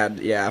either.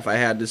 If I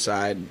had to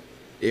decide,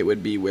 it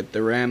would be with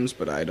the Rams,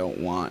 but I don't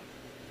want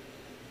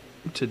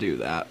to do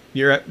that.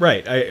 You're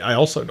right. I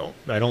also don't.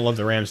 I don't love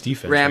the Rams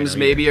defense. Rams right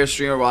may be a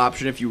streamable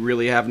option if you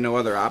really have no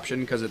other option,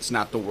 because it's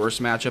not the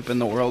worst matchup in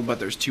the world, but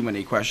there's too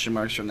many question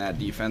marks from that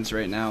defense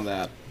right now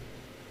that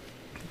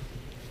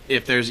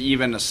if there's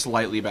even a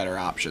slightly better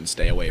option,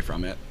 stay away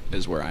from it,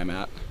 is where I'm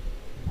at.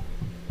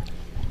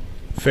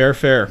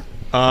 Fair.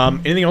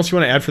 Anything else you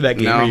want to add for that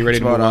game? No, Are you ready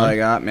that's to move about all on? I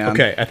got, man.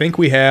 Okay, I think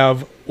we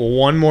have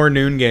one more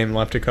noon game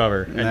left to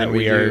cover, and then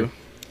we are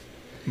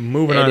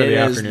moving on to the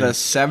afternoon. It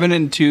is the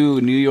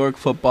 7-2 New York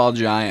Football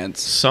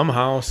Giants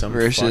Somehow, some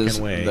versus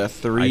fucking way. the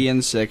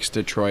 3-6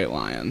 Detroit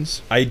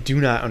Lions. I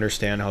do not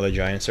understand how the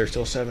Giants are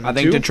still 7-2. I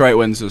think Detroit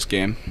wins this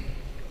game.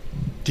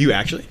 Do you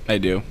actually? I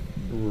do.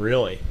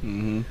 Really?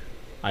 Mm-hmm.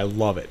 I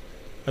love it.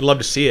 I'd love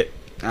to see it.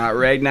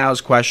 Ragnow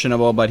is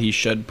questionable, but he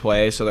should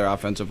play, so their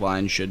offensive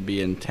line should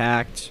be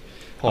intact.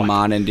 Hold on.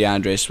 Amon and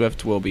DeAndre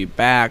Swift will be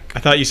back. I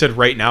thought you said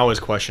right now is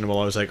questionable.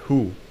 I was like,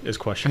 who is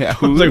questionable? Yeah,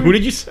 I was like, who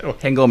did you say?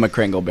 Hingle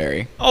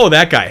McCringleberry. Oh,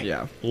 that guy.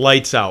 Yeah.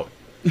 Lights out.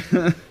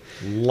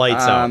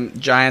 Lights out.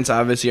 Giants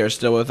obviously are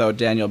still without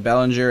Daniel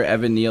Bellinger.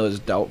 Evan Neal is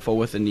doubtful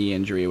with a knee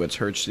injury, which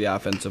hurts the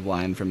offensive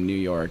line from New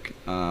York.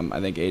 I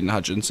think Aiden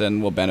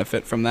Hutchinson will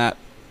benefit from that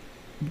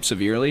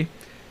severely,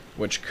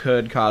 which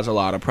could cause a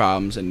lot of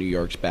problems in New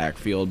York's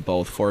backfield,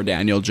 both for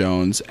Daniel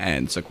Jones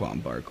and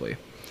Saquon Barkley.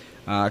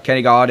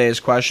 Kenny Golladay is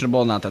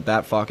questionable, not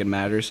that fucking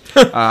matters.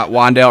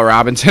 Wan'Dale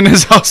Robinson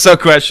is also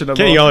questionable.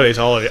 Kenny Galladay's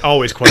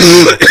always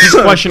questionable. He's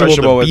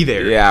questionable to be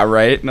there. Yeah,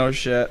 right? No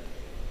shit.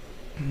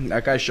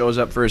 That guy shows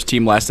up for his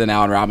team less than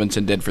Allen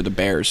Robinson did for the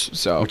Bears.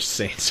 So, Which is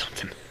saying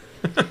something.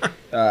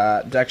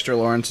 Dexter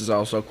Lawrence is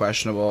also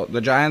questionable.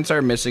 The Giants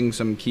are missing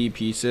some key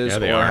pieces, Yeah,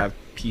 they or are. have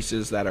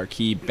pieces that are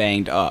key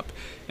banged up.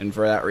 And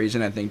for that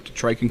reason, I think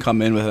Detroit can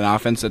come in with an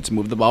offense that's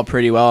moved the ball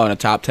pretty well and a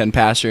top 10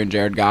 passer in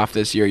Jared Goff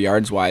this year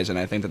yards-wise, and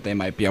I think that they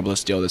might be able to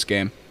steal this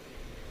game.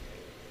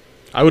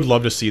 I would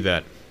love to see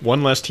that.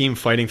 One less team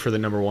fighting for the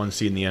number one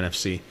seed in the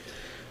NFC.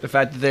 The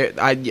fact that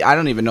I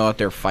don't even know if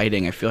they're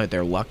fighting. I feel like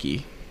they're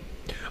lucky.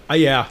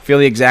 Yeah. I feel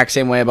the exact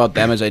same way about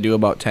them as I do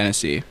about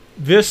Tennessee.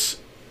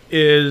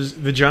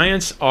 The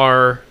Giants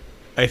are,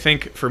 I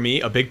think, for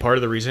me, a big part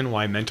of the reason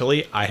why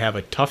mentally I have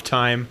a tough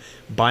time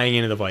buying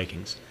into the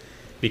Vikings.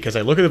 Because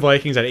I look at the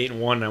Vikings at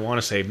 8-1 and I want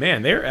to say,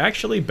 man, they're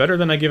actually better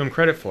than I give them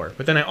credit for.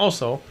 But then I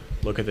also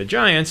look at the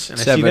Giants and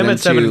I see them at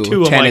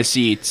 7-2.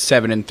 Tennessee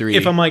 7-3.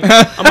 If I'm like,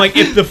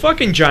 if the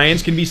fucking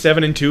Giants can be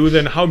 7-2,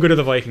 then how good are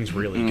the Vikings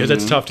really? Because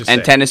it's tough to say.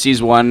 And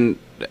Tennessee's one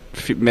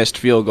missed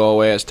field goal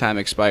away as time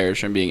expires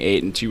from being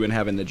 8-2 and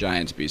having the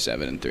Giants be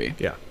 7-3.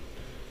 Yeah,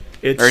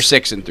 or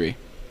 6-3.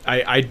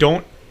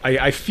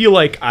 I feel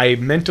like I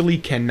mentally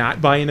cannot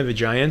buy into the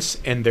Giants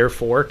and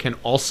therefore can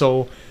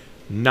also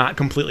not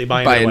completely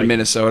buy into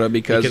Minnesota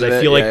because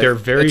I feel like they're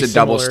very it's a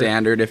double similar.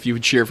 standard. If you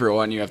cheer for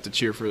one, you have to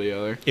cheer for the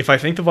other. If I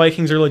think the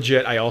Vikings are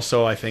legit,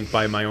 I think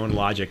by my own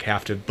logic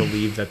have to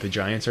believe that the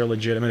Giants are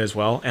legitimate as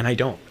well, and I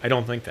don't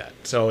think that.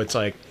 So it's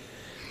like,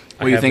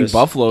 well, you think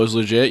Buffalo is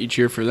legit, you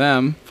cheer for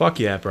them. Fuck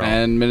yeah, bro.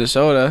 And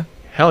Minnesota,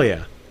 hell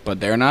yeah. But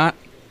they're not.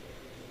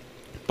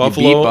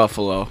 Buffalo, you beat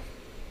Buffalo.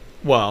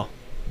 Well,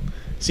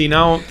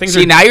 now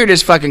you're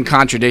just fucking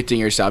contradicting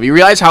yourself. You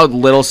realize how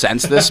little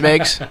sense this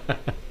makes?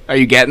 Are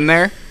you getting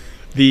there?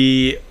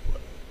 The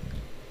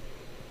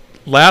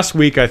last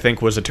week, I think,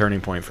 was a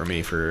turning point for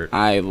me.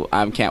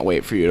 I can't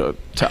wait for you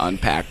to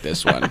unpack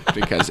this one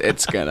because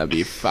it's gonna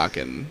be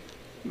fucking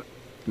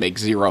make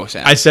zero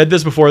sense. I said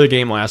this before the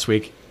game last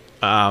week.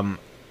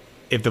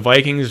 If the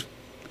Vikings,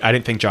 I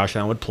didn't think Josh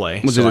Allen would play.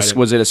 Was it a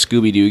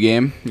Scooby Doo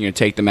game? You're gonna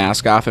take the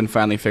mask off and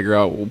finally figure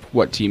out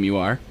what team you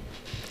are.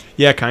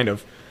 Yeah, kind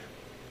of.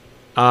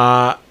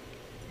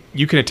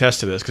 You can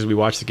attest to this because we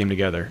watched the game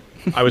together.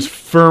 I was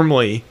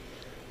firmly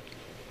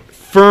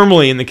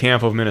in the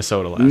camp of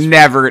Minnesota last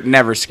week.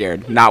 Never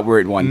scared. Not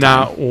worried one time.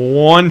 Not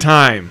one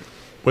time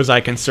was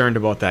I concerned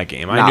about that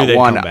game. I knew they'd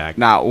come back.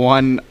 Not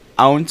 1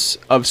 ounce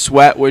of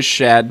sweat was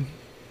shed.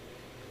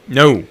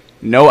 No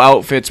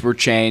outfits were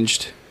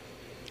changed.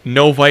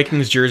 No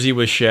Vikings jersey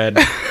was shed.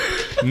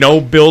 No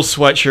Bills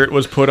sweatshirt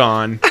was put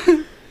on.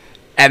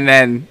 And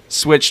then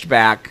switched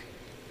back.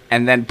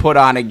 And then put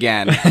on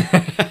again.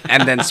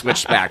 And then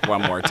switched back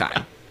one more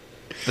time.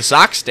 The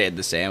socks stayed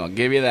the same. I'll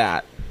give you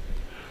that.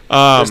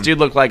 This dude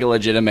looked like a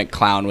legitimate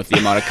clown with the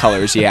amount of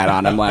colors he had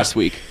on him last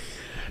week.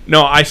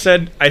 No, I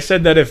said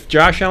that if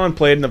Josh Allen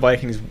played and the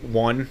Vikings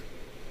won,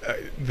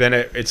 then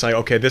it's like,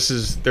 okay,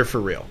 they're for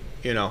real.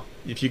 You know,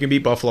 if you can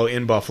beat Buffalo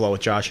in Buffalo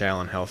with Josh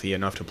Allen healthy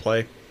enough to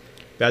play,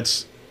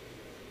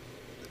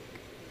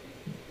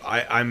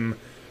 I'm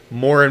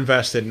more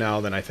invested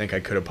now than I think I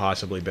could have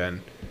possibly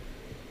been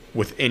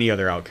with any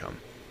other outcome.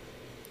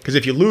 Because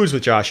if you lose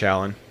with Josh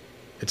Allen,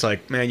 it's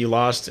like, man, you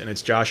lost, and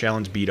it's Josh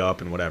Allen's beat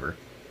up and whatever.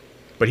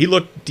 But he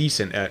looked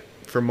decent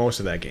for most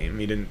of that game.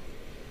 He didn't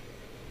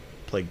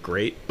play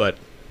great, but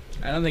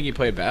I don't think he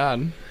played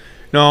bad.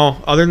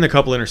 no, other than a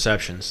couple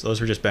interceptions.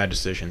 Those were just bad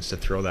decisions to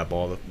throw that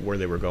ball where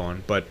they were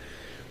going. But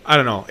I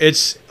don't know.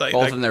 It's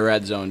Both in the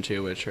red zone,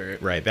 too, which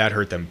hurt. Right, that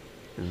hurt them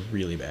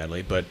really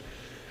badly. But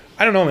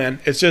I don't know, man.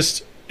 It's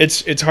just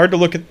it's hard to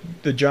look at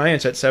the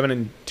Giants at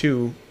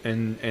 7-2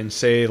 and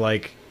say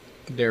like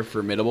they're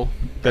formidable.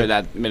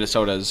 That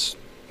Minnesota's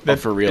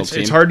for real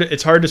team.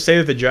 It's hard to say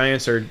that the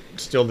Giants are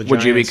still the Giants.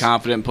 Would you be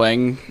confident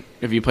playing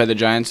if you play the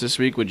Giants this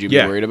week? Would you be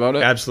worried about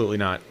it? Absolutely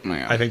not. Oh,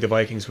 yeah. I think the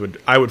Vikings would.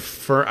 I would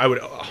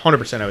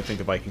 100%. I would think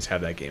the Vikings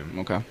have that game.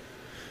 Okay.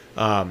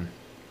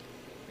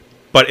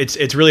 But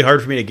it's really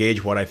hard for me to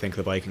gauge what I think of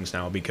the Vikings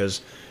now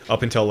because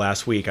up until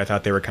last week I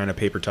thought they were kind of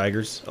paper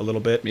tigers a little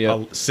bit,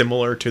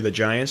 similar to the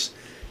Giants.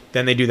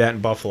 Then they do that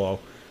in Buffalo,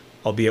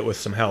 albeit with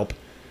some help.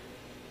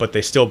 But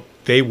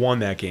they won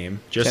that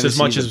game just as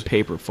much as a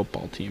paper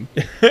football team.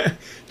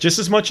 Just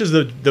as much as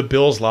the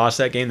Bills lost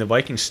that game, the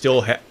Vikings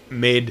still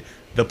made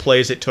the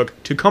plays it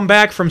took to come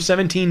back from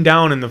 17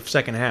 down in the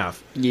second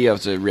half. You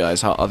have to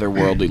realize how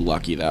otherworldly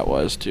lucky that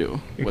was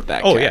too with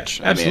that catch.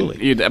 Yeah,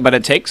 absolutely. But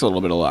it takes a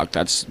little bit of luck.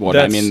 That's what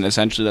I mean.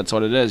 Essentially, that's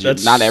what it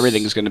is. Not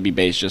everything is going to be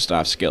based just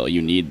off skill.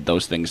 You need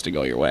those things to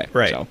go your way.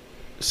 Right.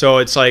 So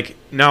it's like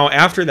now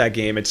after that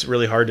game, it's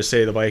really hard to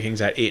say the Vikings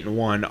at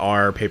 8-1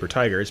 are paper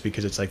tigers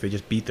because it's like they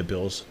just beat the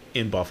Bills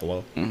in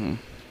Buffalo. Mm-hmm.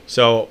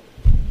 So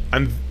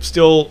I'm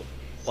still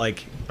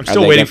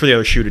waiting for the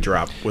other shoe to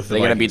drop with the Vikings. Are they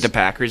going to beat the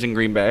Packers in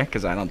Green Bay?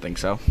 Because I don't think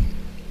so.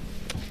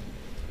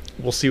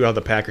 We'll see how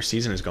the Packers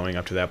season is going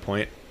up to that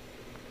point.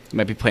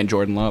 Might be playing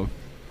Jordan Love.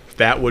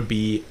 That would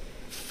be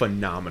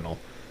phenomenal.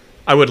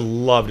 I would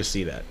love to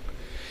see that.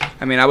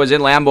 I mean, I was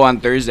in Lambeau on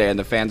Thursday, and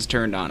the fans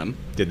turned on him.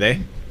 Did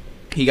they?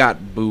 He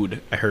got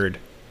booed. I heard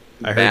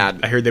Bad.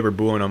 I heard they were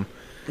booing him.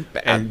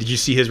 Bad. And did you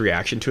see his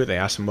reaction to it? They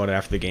asked him about it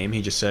after the game.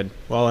 He just said,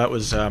 well, that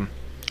was... And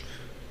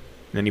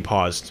then he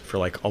paused for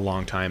like a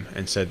long time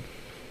and said,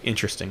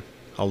 interesting.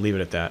 I'll leave it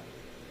at that.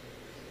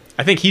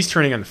 I think he's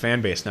turning on the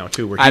fan base now,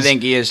 too. I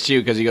think he is, too,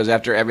 because he goes,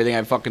 after everything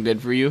I fucking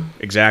did for you.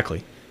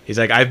 Exactly. He's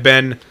like,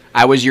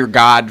 I was your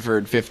god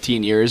for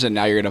 15 years, and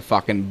now you're going to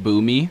fucking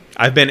boo me?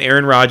 I've been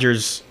Aaron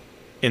Rodgers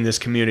in this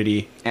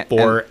community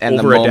for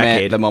over a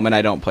decade. The moment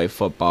I don't play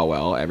football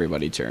well,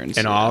 everybody turns.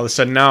 And all of a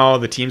sudden now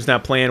the team's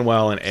not playing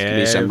well and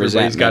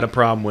everybody's got a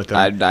problem with him.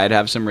 I'd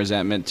have some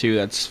resentment too.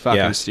 That's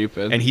fucking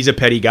stupid. And he's a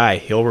petty guy.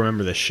 He'll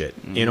remember this shit.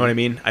 Mm-hmm. You know what I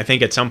mean? I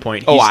think at some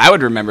point... I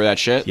would remember that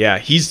shit. Yeah,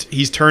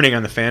 he's turning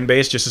on the fan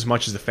base just as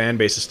much as the fan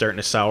base is starting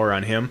to sour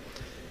on him.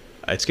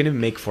 It's going to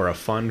make for a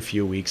fun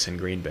few weeks in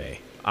Green Bay.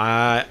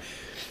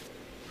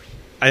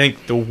 I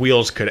think the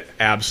wheels could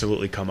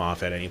absolutely come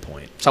off at any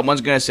point. Someone's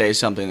going to say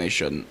something they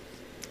shouldn't.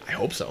 I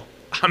hope so.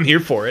 I'm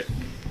here for it.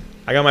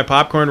 I got my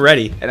popcorn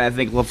ready. And I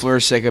think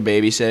LaFleur's sick of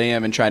babysitting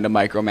him and trying to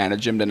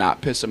micromanage him to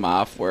not piss him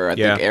off, where I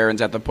think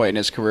Aaron's at the point in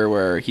his career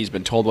where he's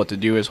been told what to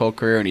do his whole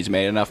career and he's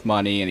made enough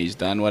money and he's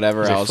done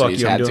whatever else and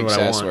he's had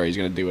success where he's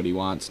going to do what he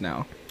wants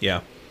now.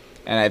 Yeah.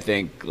 And I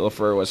think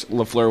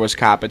LaFleur was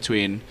caught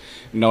between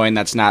knowing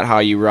that's not how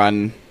you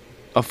run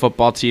a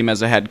football team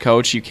as a head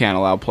coach. You can't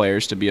allow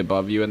players to be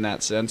above you in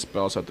that sense,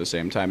 but also at the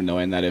same time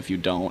knowing that if you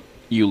don't,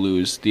 you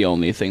lose the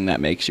only thing that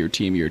makes your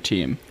team your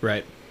team.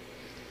 Right.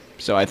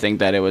 So I think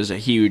that it was a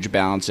huge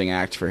balancing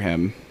act for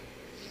him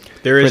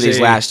for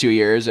these last 2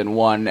 years. And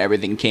 1,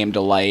 everything came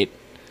to light.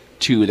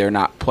 2, they're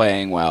not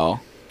playing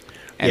well.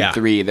 And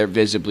 3, they're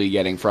visibly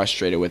getting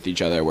frustrated with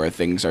each other where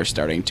things are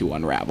starting to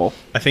unravel.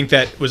 I think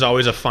that was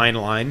always a fine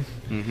line.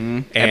 Mm-hmm.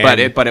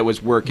 But it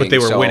was working. But they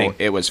were winning.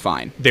 It was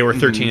fine. They were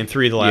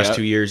 13-3 the last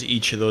 2 years,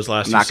 each of those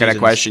last 2 seasons. I'm not going to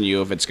question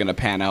you if it's going to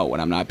pan out when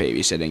I'm not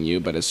babysitting you,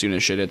 but as soon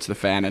as shit hits the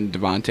fan and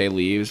Devontae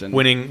leaves. And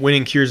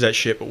winning cures that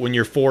shit, but when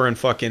you're 4 and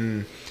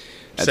fucking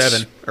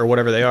 7 or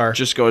whatever they are.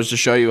 Just goes to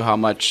show you how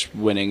much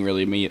winning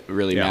really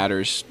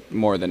matters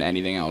more than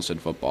anything else in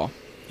football.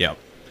 Yeah.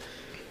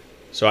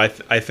 So I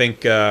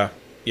think...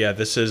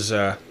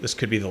 this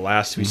could be the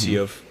last we see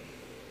of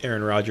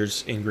Aaron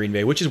Rodgers in Green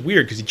Bay, which is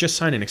weird because he just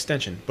signed an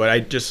extension. But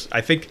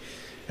I think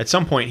at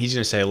some point he's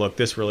going to say, "Look,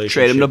 this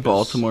relationship." Trade him to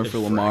Baltimore for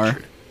Lamar.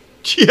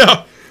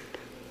 Yeah.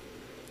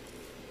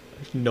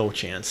 No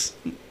chance.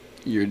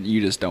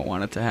 You just don't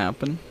want it to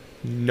happen.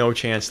 No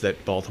chance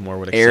that Baltimore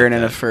would accept Aaron that.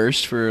 and a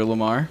first for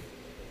Lamar.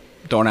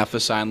 Don't have to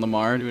sign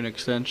Lamar to an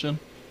extension.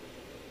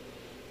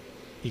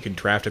 You can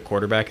draft a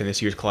quarterback in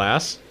this year's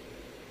class.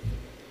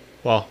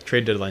 Well,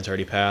 trade deadline's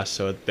already passed,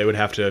 so they would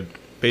have to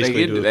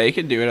basically They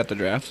could do it at the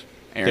draft.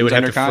 Aaron's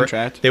under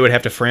contract. They would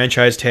have to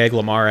franchise tag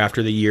Lamar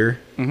after the year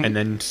and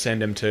then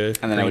send him to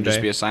And then it would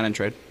just be a sign and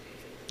trade.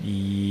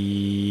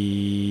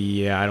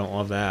 Yeah, I don't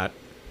love that.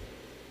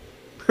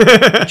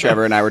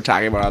 Trevor and I were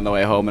talking about it on the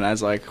way home, and I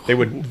was like,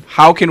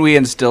 how can we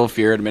instill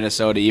fear in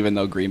Minnesota even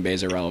though Green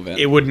Bay's irrelevant?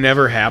 It would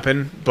never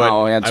happen,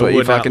 but that's what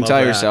you fucking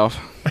tell yourself.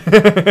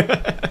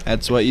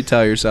 That's what you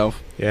tell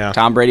yourself. Yeah.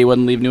 Tom Brady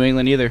wouldn't leave New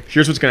England either.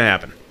 Here's what's going to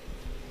happen.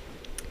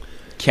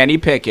 Kenny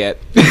Pickett.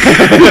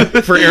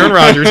 For Aaron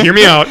Rodgers, hear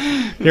me out.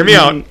 Hear me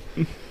out.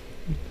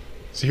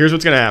 So here's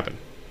what's going to happen.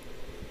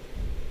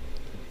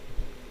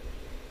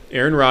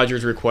 Aaron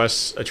Rodgers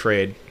requests a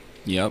trade.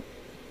 Yep.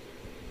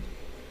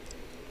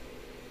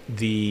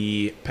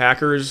 The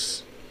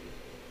Packers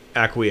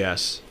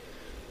acquiesce.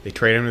 They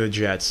trade him to the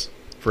Jets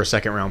for a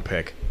second-round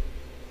pick.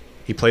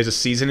 He plays a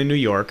season in New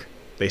York.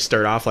 They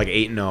start off like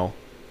 8-0.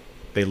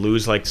 They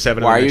lose like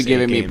 7 Why of the are you next 8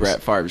 giving me games.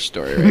 Brett Favre's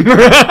story right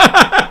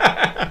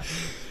now?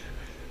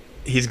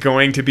 He's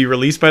going to be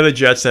released by the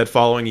Jets that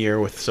following year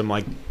with some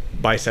like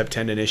bicep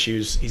tendon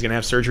issues. He's going to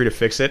have surgery to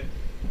fix it.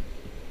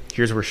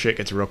 Here's where shit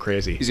gets real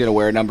crazy. He's going to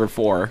wear number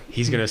 4.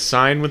 He's going to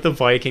sign with the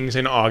Vikings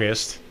in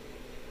August.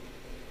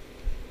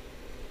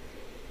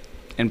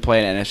 And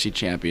play an NFC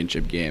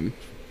Championship game.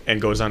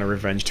 And goes on a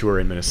revenge tour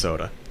in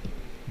Minnesota.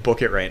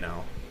 Book it right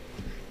now.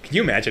 Can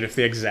you imagine if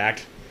the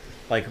exact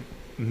like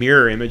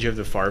mirror image of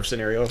the Favre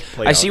scenario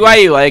played I out see here? why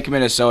you like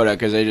Minnesota,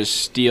 because they just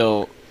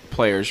steal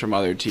players from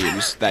other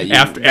teams that you,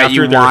 After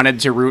you they're- wanted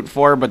to root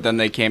for, but then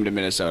they came to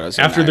Minnesota.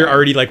 So After now they're you're-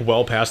 already like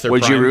well past their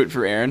Would prime. you root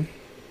for Aaron?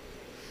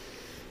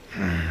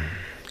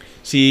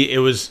 See, it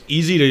was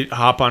easy to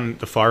hop on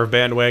the Favre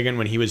bandwagon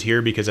when he was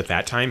here because at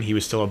that time he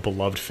was still a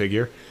beloved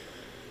figure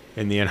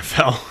in the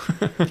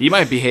NFL. He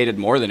might be hated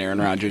more than Aaron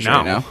Rodgers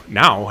right now.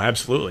 Now,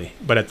 absolutely.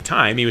 But at the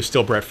time, he was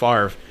still Brett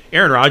Favre.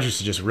 Aaron Rodgers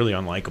is just really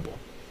unlikable.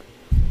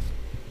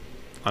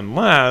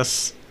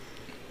 Unless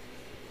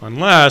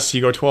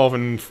you go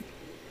 12-4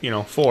 or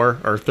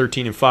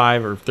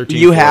 13-5 or 13.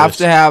 You have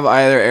to have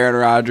either Aaron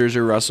Rodgers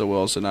or Russell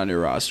Wilson on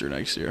your roster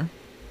next year.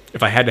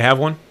 If I had to have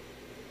one,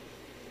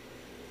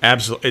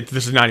 absolutely.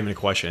 This is not even a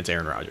question. It's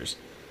Aaron Rodgers.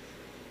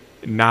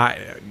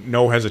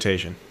 No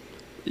hesitation.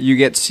 You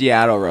get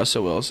Seattle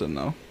Russell Wilson,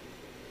 though.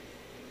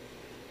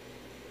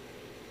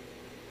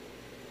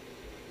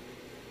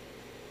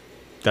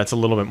 That's a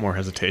little bit more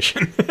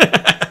hesitation.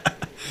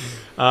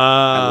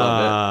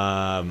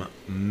 I love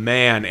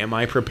Man, am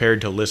I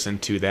prepared to listen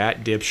to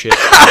that dipshit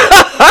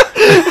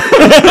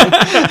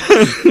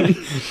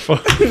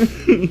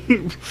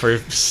for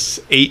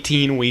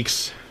 18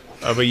 weeks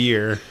of a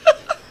year.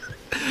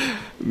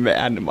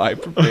 Man, am I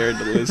prepared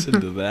to listen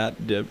to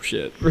that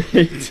dipshit for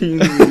 18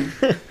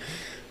 weeks.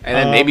 And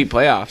then maybe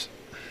playoffs.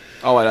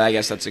 Oh, and I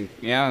guess that's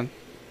yeah.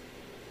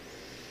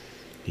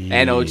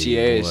 And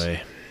OTAs.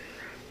 Boy.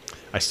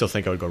 I still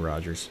think I would go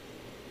Rodgers.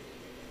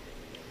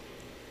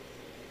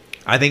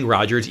 I think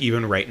Rodgers,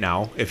 even right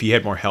now, if he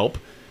had more help,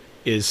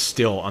 is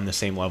still on the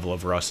same level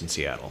of Russ in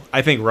Seattle.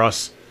 I think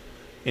Russ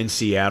in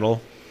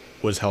Seattle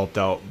was helped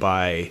out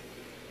by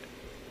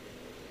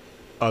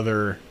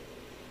other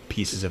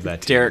pieces of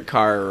that team. Derek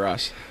Carr or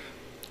Russ.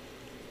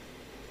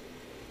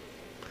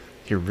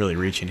 You're really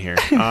reaching here.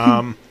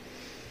 I'm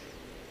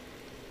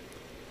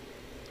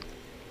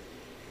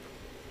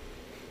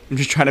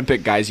just trying to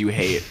pick guys you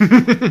hate.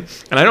 And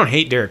I don't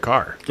hate Derek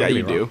Carr. Yeah, Don't get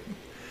you me wrong. do.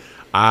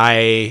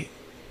 I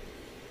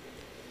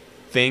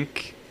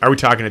think. Are we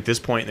talking at this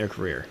point in their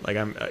career? Like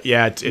I'm.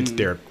 It's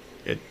Derek.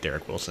 It's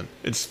Derek Wilson.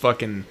 It's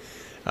fucking.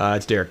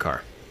 It's Derek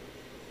Carr.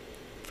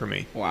 For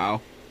me,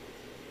 Wow.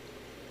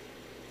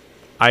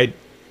 I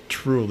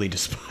truly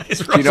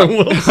despise You Russell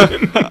know-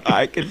 Wilson.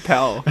 I can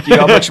tell. Do you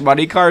know how much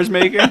money Carr's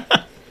making?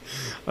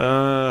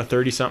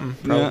 30 something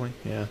probably.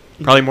 Yeah.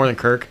 Probably more than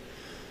Kirk.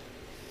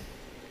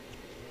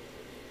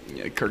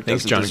 Yeah, Kirk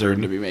Thanks, doesn't John deserve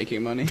Gruden. to be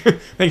making money.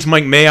 Thanks,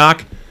 Mike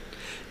Mayock.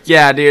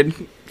 Yeah, dude.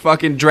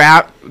 Fucking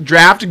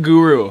draft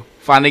guru.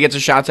 Finally gets a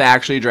shot to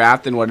actually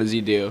draft, and what does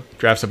he do?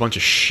 Drafts a bunch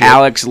of shit.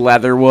 Alex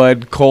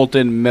Leatherwood,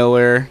 Colton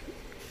Miller,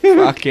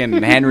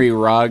 fucking Henry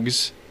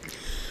Ruggs.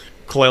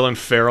 Clelin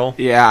Farrell.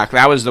 Yeah,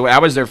 that was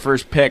their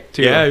first pick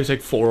too. Yeah, he was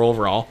like 4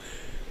 overall.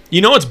 You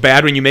know it's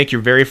bad when you make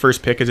your very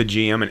first pick as a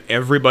GM and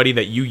everybody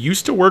that you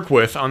used to work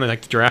with on the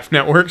draft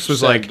networks was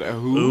Said, like,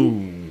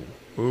 who?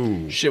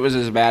 ooh, Shit was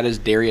as bad as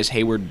Darius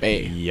Hayward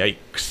Bay.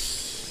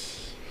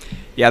 yikes.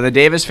 Yeah, the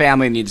Davis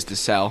family needs to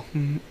sell.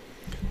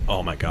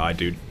 Oh my god,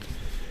 dude.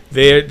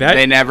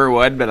 They never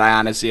would, but I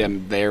honestly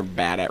they're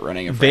bad at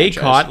running a they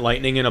franchise. caught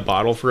lightning in a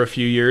bottle for a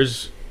few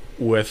years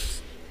with,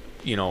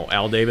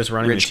 Al Davis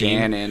running Rich the team.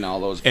 Gannon, all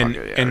those And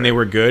fuckers. and they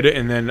were good,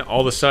 and then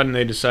all of a sudden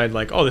they decide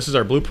like, oh, this is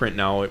our blueprint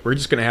now. We're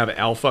just gonna have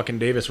Al fucking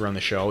Davis run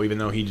the show, even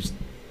though he just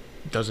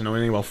doesn't know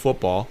anything about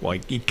football. Well,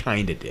 he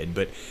kind of did,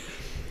 but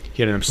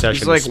he had an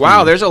obsession. He's with like, wow,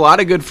 speed. there's a lot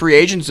of good free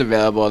agents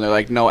available, and they're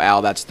like, no,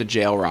 Al, that's the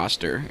jail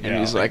roster. And Yeah.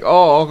 he's like,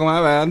 oh,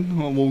 my bad.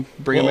 Well, we'll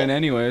bring him in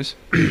anyways.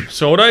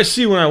 So what I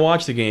see when I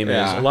watch the game is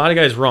Yeah. a lot of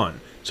guys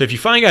run. So if you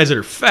find guys that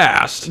are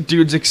fast,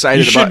 Dude's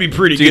excited You should about be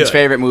pretty Dude's good.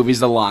 favorite movie's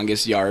The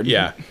Longest Yard.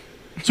 yeah.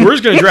 So we're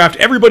just gonna draft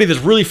everybody that's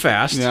really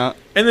fast, Yeah.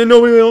 and then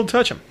nobody will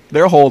touch them.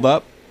 They're hold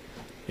up.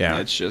 Yeah.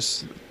 That's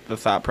just the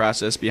thought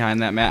process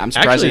behind that, Matt. I'm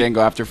surprised Actually- they didn't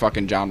go after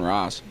fucking John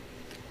Ross.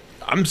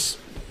 I'm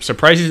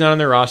surprised he's not on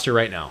their roster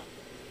right now,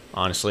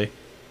 honestly.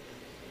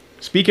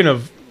 Speaking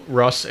of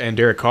Russ and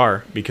Derek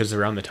Carr, because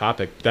they're on the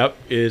topic, that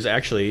is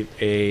actually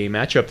a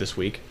matchup this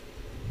week.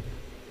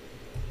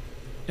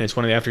 And it's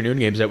one of the afternoon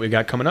games that we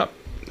got coming up.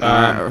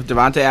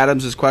 Devontae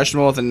Adams is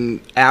questionable with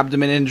an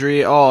abdomen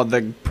injury. Oh,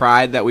 the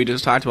pride that we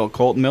just talked about,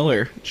 Colton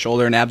Miller,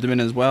 shoulder and abdomen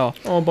as well.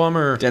 Oh,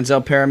 bummer.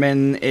 Denzel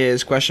Perriman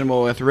is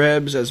questionable with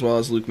ribs, as well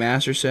as Luke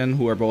Masterson,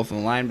 who are both in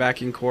the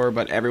linebacking core,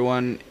 but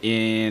everyone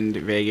in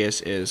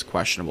Vegas is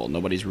questionable.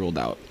 Nobody's ruled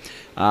out.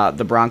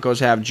 The Broncos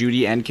have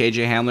Judy and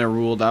KJ Hamler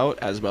ruled out,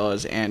 as well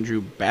as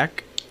Andrew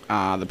Beck.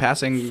 The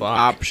passing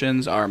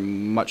options are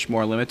much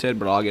more limited,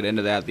 but I'll get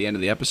into that at the end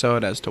of the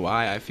episode as to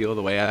why I feel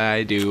the way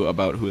I do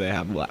about who they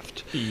have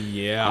left.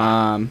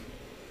 Yeah.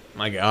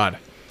 My God.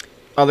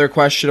 Other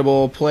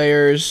questionable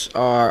players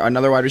are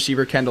another wide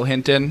receiver, Kendall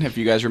Hinton. If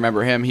you guys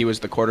remember him, he was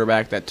the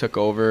quarterback that took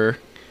over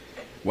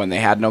when they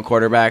had no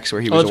quarterbacks,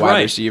 where he was a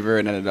wide receiver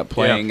and ended up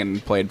playing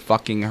and played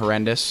fucking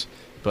horrendous.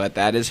 But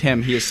that is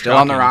him. He is still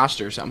on the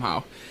roster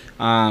somehow.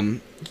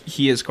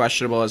 He is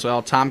questionable as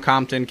well. Tom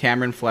Compton,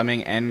 Cameron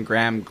Fleming, and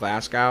Graham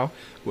Glasgow,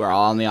 who are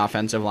all on the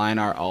offensive line,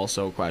 are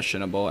also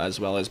questionable, as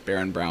well as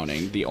Baron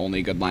Browning, the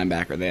only good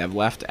linebacker they have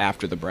left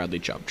after the Bradley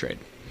Chubb trade.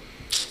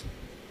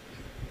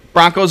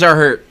 Broncos are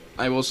hurt.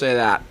 I will say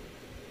that.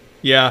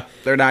 Yeah.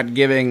 They're not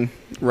giving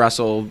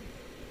Russell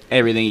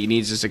everything he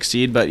needs to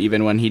succeed, but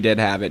even when he did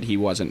have it, he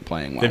wasn't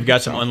playing well. They've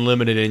got some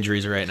unlimited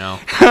injuries right now.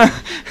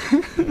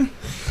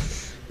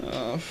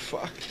 Oh,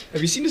 fuck.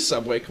 Have you seen a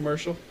Subway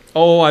commercial?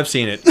 Oh, I've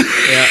seen it.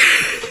 Yeah.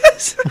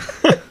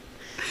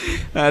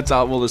 That's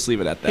all. We'll just leave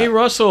it at that. Hey,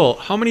 Russell,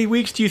 how many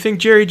weeks do you think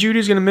Jerry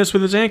Jeudy's going to miss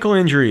with his ankle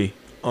injury?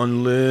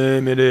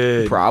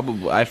 Unlimited.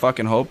 Probably. I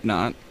fucking hope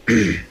not.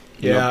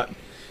 Yeah.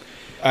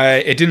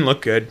 It didn't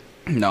look good.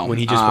 No. When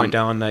he just went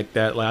down like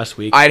that last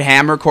week. I'd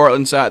hammer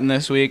Cortland Sutton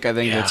this week. I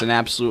think it's an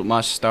absolute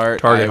must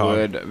start. I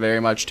would very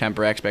much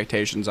temper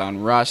expectations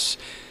on Russ.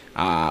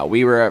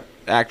 We were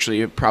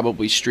actually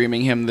probably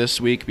streaming him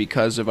this week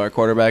because of our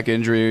quarterback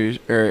injury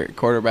or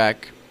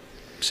quarterback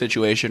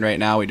situation right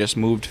now. We just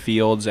moved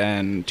Fields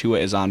and Tua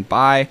is on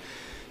bye.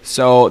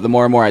 So the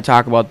more and more I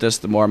talk about this,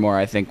 the more and more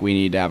I think we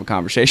need to have a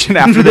conversation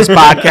after this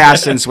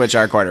podcast and switch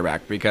our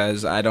quarterback,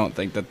 because I don't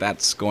think that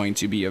that's going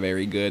to be a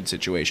very good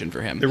situation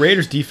for him. The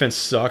Raiders' defense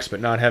sucks,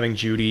 but not having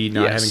Judy,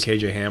 not having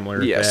KJ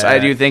Hamler. Yes, I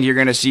do think you're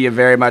going to see a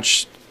very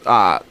much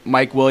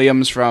Mike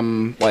Williams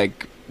from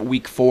like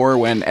week 4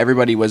 when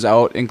everybody was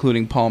out,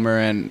 including Palmer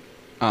and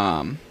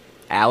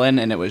Allen,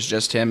 and it was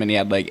just him, and he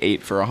had like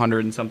 8 for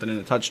 100 and something in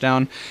a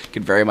touchdown.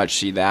 Could very much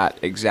see that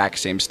exact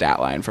same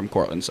stat line from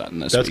Cortland Sutton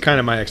this week. That's kind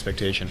of my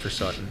expectation for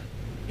Sutton.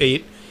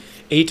 8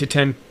 to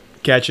 10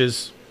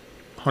 catches,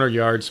 100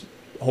 yards,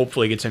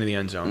 hopefully gets into the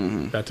end zone.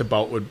 Mm-hmm. That's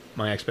about what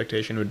my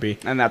expectation would be.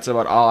 And that's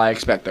about all I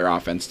expect their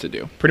offense to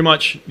do. Pretty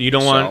much. I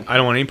don't want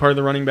any part of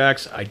the running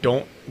backs. I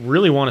don't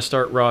really want to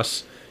start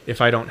Russ if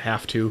I don't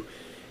have to.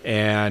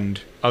 And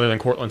other than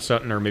Cortland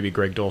Sutton or maybe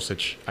Greg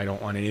Dulcich, I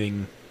don't want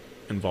anything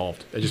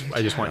involved. I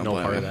just want no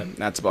part of that.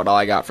 That's about all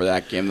I got for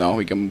that game, though.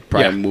 We can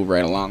probably move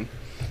right along.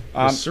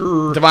 Yes, sir.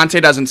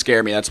 Devontae doesn't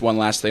scare me. That's one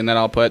last thing that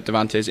I'll put.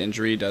 Devontae's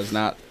injury does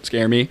not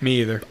scare me.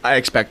 Me either. I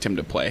expect him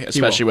to play,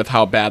 especially with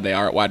how bad they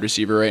are at wide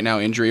receiver right now,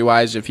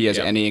 injury-wise. If he has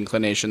any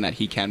inclination that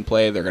he can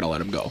play, they're going to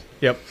let him go.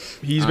 Yep.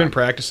 He's been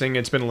practicing.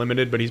 It's been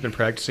limited, but he's been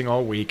practicing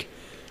all week.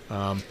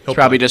 It's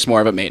probably just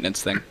more of a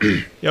maintenance thing.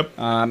 Yep.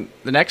 The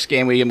next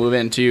game we can move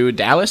into,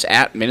 Dallas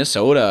at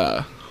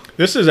Minnesota.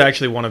 This is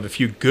actually one of the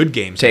few good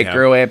games. Take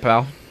her away,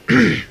 pal.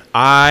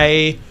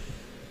 I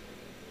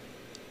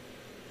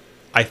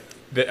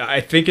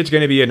think it's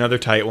going to be another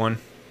tight one.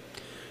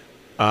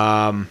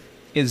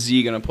 Is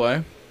Z going to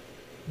play?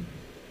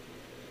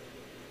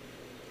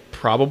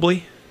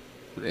 Probably.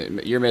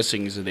 You're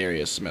missing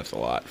Zadarius Smith a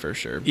lot for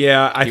sure.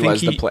 Yeah, I think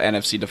he was the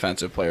NFC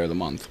Defensive Player of the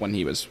Month when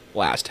he was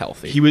last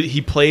healthy.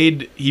 He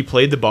played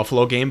the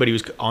Buffalo game, but he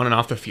was on and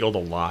off the field a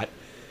lot.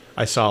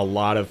 I saw a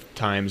lot of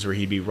times where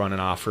he'd be running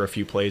off for a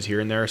few plays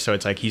here and there, so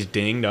it's like he's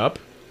dinged up.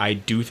 I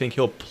do think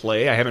he'll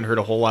play. I haven't heard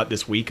a whole lot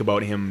this week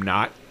about him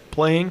not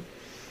playing,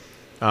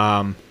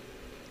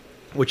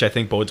 which I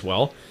think bodes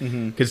well.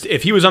 Because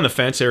if he was on the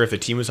fence there, if the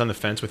team was on the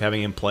fence with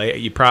having him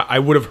play, I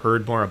would have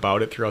heard more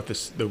about it throughout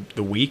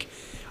the week.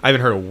 I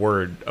haven't heard a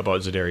word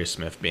about Zadarius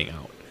Smith being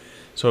out.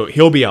 So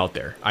he'll be out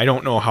there. I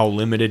don't know how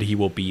limited he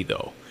will be,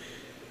 though.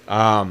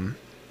 I'm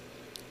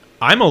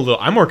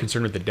more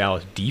concerned with the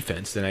Dallas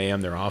defense than I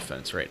am their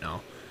offense right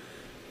now,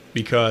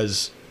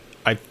 because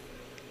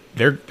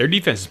their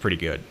defense is pretty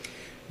good.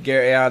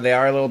 Yeah, they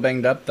are a little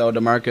banged up though.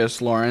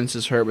 DeMarcus Lawrence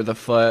is hurt with a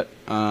foot.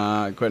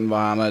 Quentin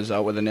Bahama is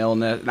out with an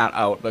illness, not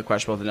out, but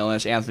questionable with an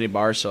illness. Anthony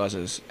Barr still has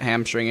his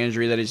hamstring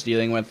injury that he's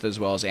dealing with, as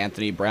well as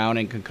Anthony Brown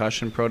in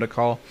concussion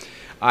protocol.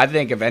 I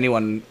think if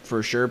anyone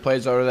for sure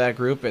plays out of that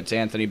group, it's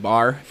Anthony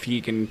Barr. If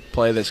he can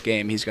play this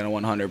game, he's going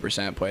to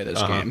 100% play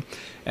this game.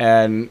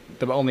 And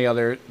the only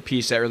other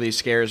piece that really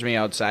scares me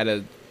outside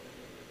of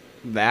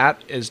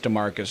that is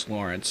DeMarcus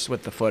Lawrence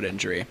with the foot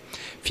injury.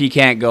 If he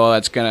can't go,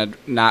 that's going to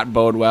not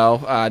bode well.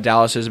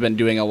 Dallas has been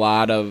doing a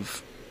lot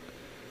of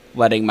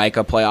letting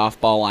Micah play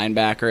off-ball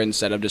linebacker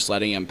instead of just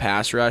letting him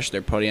pass rush.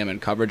 They're putting him in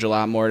coverage a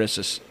lot more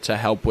to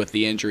help with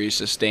the injuries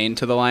sustained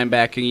to the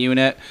linebacking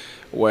unit,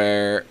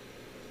 where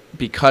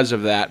because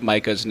of that,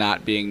 Micah's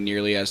not being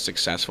nearly as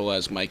successful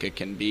as Micah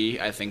can be.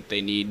 I think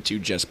they need to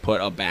just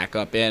put a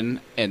backup in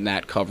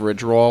that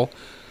coverage role.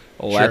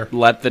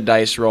 Let the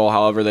dice roll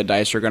however the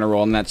dice are going to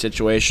roll in that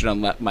situation,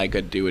 and let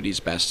Micah do what he's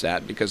best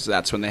at, because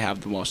that's when they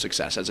have the most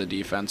success as a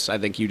defense. I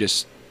think you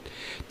just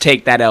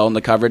take that L in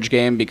the coverage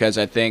game, because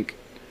I think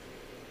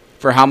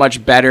for how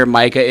much better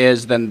Micah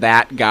is than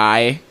that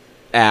guy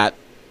at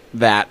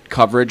that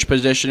coverage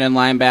position in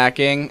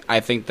linebacking, I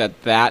think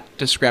that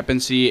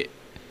discrepancy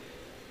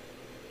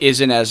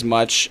isn't as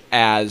much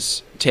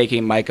as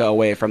taking Micah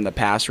away from the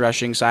pass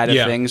rushing side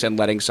of things and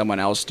letting someone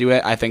else do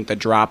it. I think the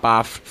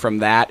drop-off from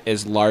that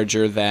is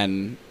larger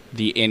than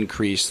the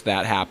increase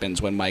that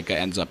happens when Micah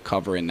ends up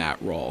covering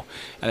that role.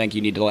 I think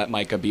you need to let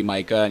Micah be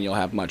Micah, and you'll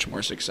have much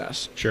more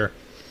success. Sure.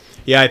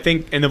 Yeah, I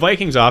think, and the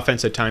Vikings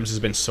offense at times has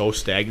been so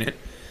stagnant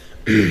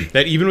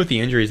that even with the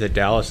injuries that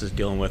Dallas is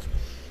dealing with,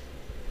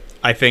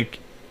 I think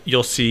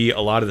you'll see a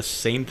lot of the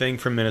same thing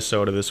from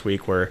Minnesota this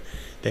week, where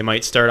they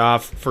might start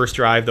off first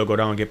drive, they'll go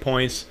down and get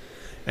points,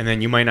 and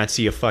then you might not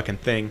see a fucking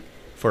thing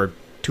for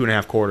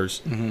 2.5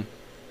 quarters. Mm-hmm.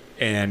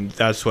 And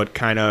that's what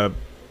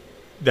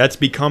that's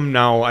become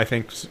now, I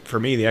think, for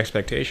me, the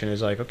expectation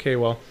is like, okay,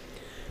 well,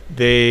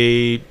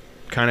 they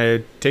kind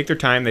of take their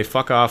time, they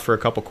fuck off for a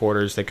couple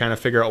quarters, they kind of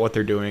figure out what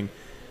they're doing,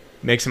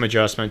 make some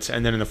adjustments,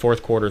 and then in the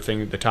fourth quarter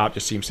the top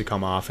just seems to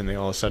come off, and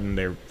all of a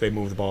sudden they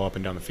move the ball up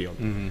and down the field.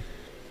 Mm-hmm.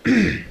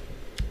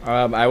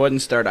 I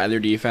wouldn't start either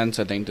defense.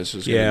 I think this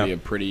is going to be a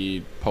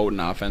pretty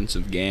potent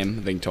offensive game.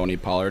 I think Tony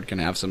Pollard can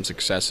have some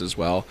success as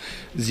well.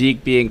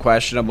 Zeke being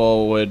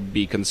questionable would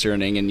be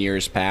concerning in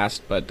years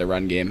past, but the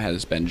run game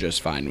has been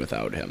just fine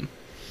without him.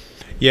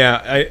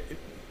 Yeah,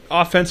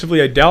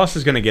 offensively, Dallas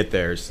is going to get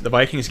theirs. The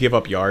Vikings give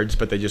up yards,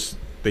 but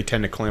they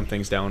tend to clamp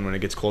things down when it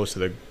gets close to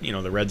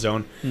the red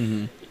zone.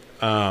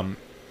 Mm-hmm.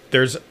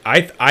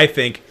 I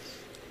think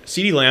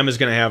CeeDee Lamb is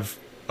going to have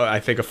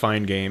a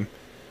fine game.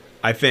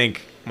 I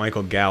think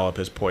Michael Gallup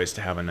is poised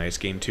to have a nice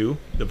game too.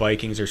 The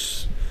Vikings are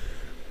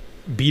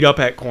beat up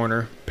at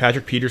corner.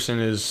 Patrick Peterson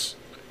is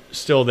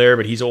still there,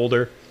 but he's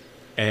older.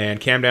 And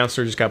Cam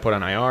Downster just got put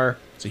on IR,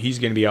 so he's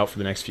going to be out for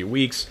the next few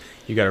weeks.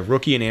 You got a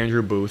rookie in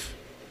Andrew Booth,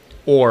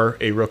 or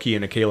a rookie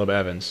in a Caleb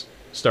Evans,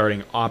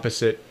 starting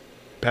opposite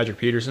Patrick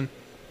Peterson.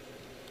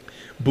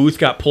 Booth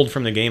got pulled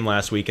from the game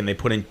last week, and they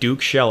put in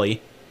Duke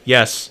Shelley.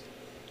 Yes,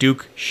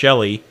 Duke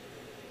Shelley.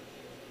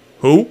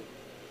 Who?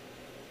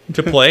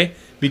 To play.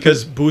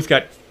 Because Booth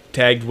got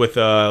tagged with,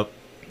 I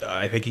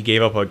think he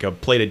gave up like a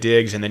plate of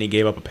Diggs, and then he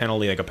gave up a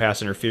penalty, like a pass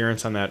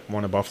interference on that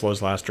one of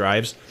Buffalo's last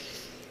drives.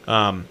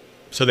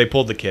 So they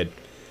pulled the kid.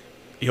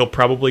 He'll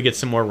probably get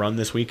some more run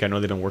this week. I know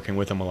they've been working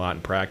with him a lot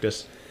in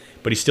practice.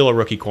 But he's still a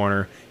rookie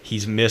corner.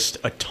 He's missed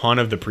a ton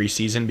of the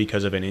preseason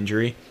because of an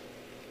injury.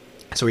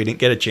 So he didn't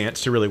get a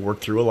chance to really work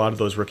through a lot of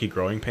those rookie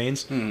growing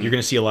pains. You're going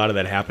to see a lot of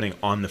that happening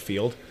on the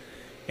field.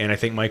 And I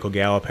think Michael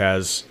Gallup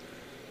has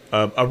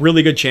a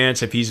really good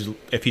chance, if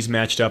he's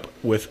matched up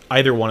with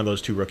either one of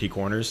those two rookie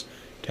corners,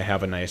 to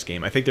have a nice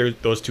game. I think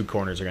those two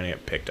corners are going to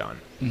get picked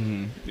on.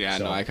 Mm-hmm. Yeah,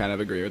 so. No, I kind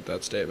of agree with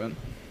that statement.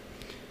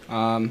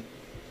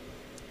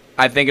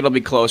 I think it'll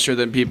be closer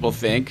than people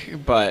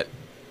think, but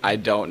I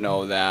don't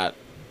know that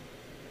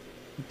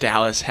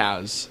Dallas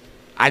has...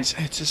 It's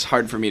just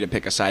hard for me to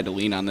pick a side to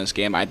lean on this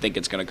game. I think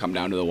it's going to come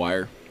down to the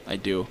wire. I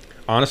do.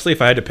 Honestly,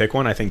 if I had to pick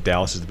one, I think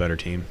Dallas is the better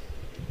team.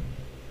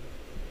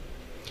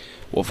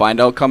 We'll find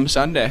out come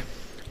Sunday.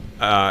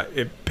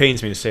 It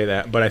pains me to say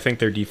that, but I think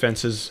their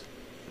defense is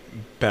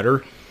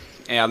better.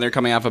 Yeah, they're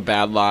coming off a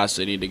bad loss.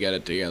 They need to get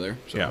it together.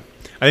 So. Yeah.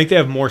 I think they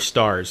have more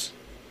stars,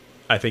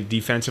 I think,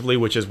 defensively,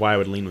 which is why I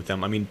would lean with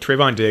them. I mean,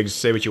 Trayvon Diggs,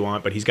 say what you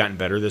want, but he's gotten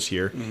better this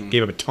year. Mm-hmm.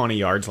 Gave up a ton of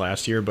yards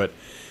last year, but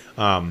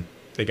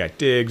they got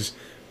Diggs,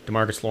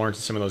 DeMarcus Lawrence,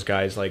 and some of those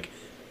guys. Like,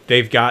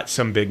 they've got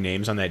some big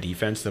names on that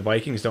defense. The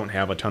Vikings don't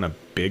have a ton of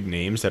big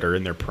names that are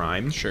in their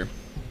prime. Sure.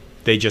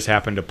 They just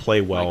happen to play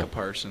well. Micah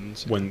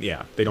Parsons.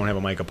 They don't have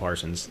a Micah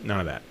Parsons. None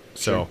of that.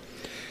 So,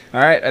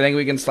 all right, I think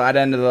we can slide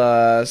into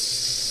the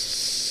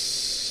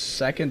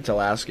second to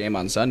last game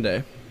on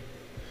Sunday.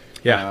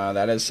 Yeah.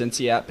 That is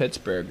Cincy at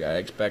Pittsburgh. I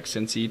expect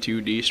Cincy to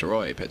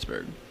destroy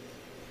Pittsburgh.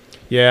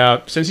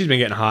 Yeah, Cincy's been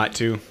getting hot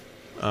too.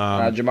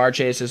 Jamar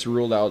Chase is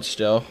ruled out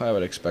still. I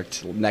would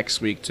expect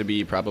next week to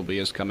be probably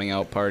his coming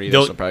out party.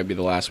 This will probably be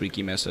the last week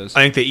he misses.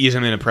 I think they ease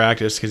him into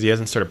practice because he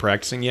hasn't started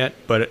practicing yet,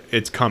 but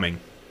it's coming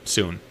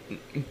soon.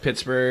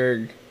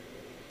 Pittsburgh,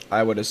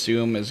 I would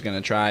assume, is going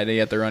to try to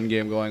get the run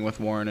game going with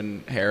Warren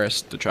and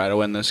Harris to try to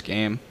win this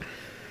game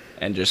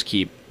and just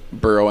keep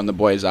Burrow and the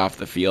boys off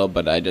the field,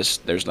 but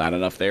there's not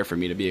enough there for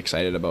me to be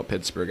excited about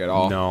Pittsburgh at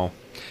all. No.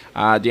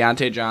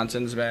 Deontay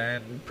Johnson's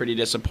been pretty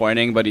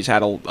disappointing, but he's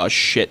had a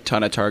shit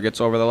ton of targets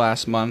over the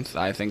last month.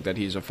 I think that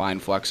he's a fine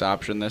flex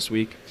option this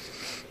week.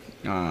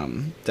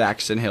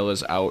 Daxton Hill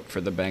is out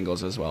for the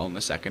Bengals as well in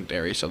the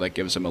secondary, so that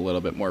gives him a little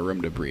bit more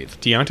room to breathe.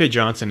 Deontay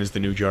Johnson is the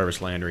new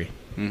Jarvis Landry.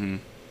 Mm-hmm.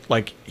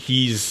 Like,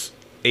 he's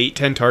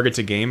 8-10 targets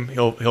a game.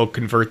 He'll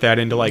convert that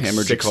into like him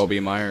or Jacoby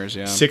Myers,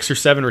 6 or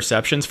 7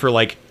 receptions for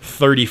like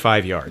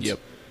 35 yards. Yep.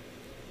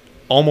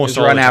 almost His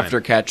all run the time.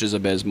 after catch is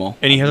abysmal.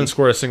 And he hasn't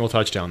scored a single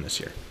touchdown this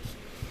year.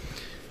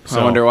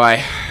 I wonder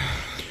why.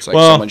 It's like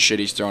someone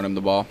shitty's throwing him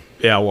the ball.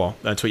 Yeah, well,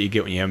 that's what you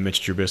get when you have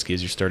Mitch Trubisky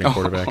as your starting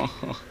quarterback.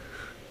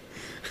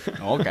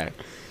 Okay.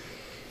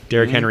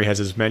 Derrick Henry has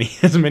as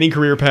many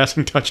career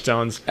passing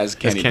touchdowns as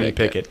Kenny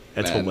Pickett.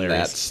 That's and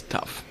hilarious.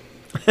 That's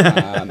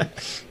tough.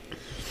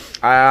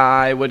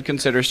 I would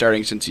consider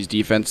starting Cincy's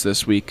defense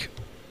this week.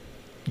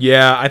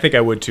 Yeah, I think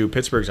I would too.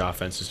 Pittsburgh's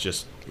offense is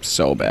just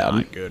so bad.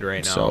 not good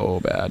right now.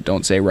 So bad.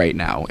 Don't say right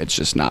now. It's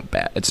just not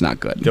bad. It's not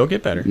good. They'll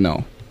get better.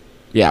 No.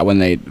 Yeah, when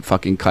they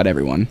fucking cut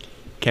everyone.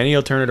 Kenny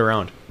will turn it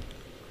around.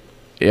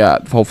 Yeah,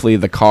 hopefully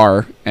the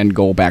car and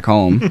go back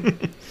home.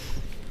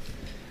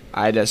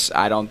 I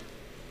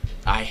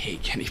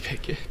hate Kenny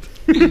Pickett.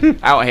 I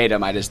don't hate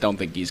him. I just don't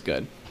think he's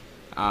good.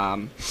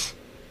 I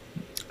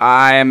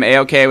am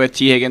A-okay with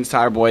T. Higgins,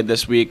 Tyler Boyd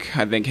this week.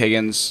 I think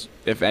Higgins,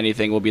 if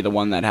anything, will be the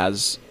one that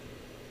has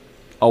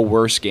a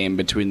worse game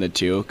between the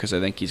two because I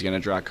think he's going to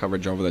draw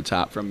coverage over the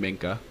top from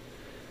Minka.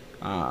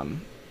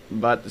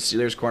 But the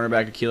Steelers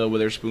cornerback Ahkello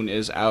Witherspoon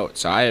is out,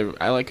 so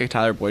I like a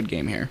Tyler Boyd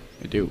game here.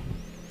 I do.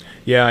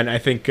 Yeah, and I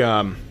think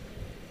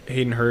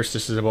Hayden Hurst,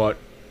 this is about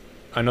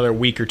another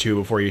week or two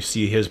before you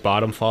see his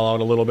bottom fall out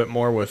a little bit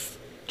more with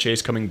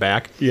Chase coming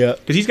back. Yeah.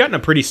 Because he's gotten a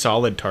pretty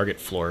solid target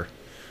floor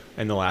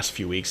in the last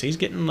few weeks. He's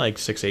getting like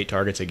 6-8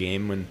 targets a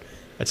game, and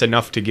that's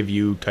enough to give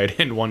you tight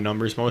end 1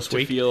 numbers most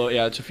week. To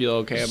feel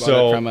okay about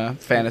it from a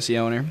fantasy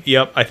owner.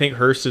 Yep, I think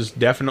Hurst is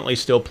definitely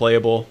still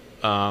playable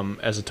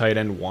as a tight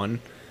end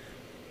 1.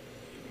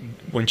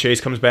 When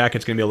Chase comes back,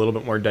 it's going to be a little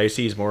bit more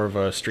dicey. He's more of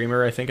a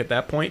streamer, I think, at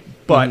that point.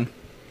 But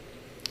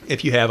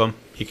if you have him,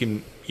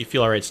 you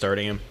feel all right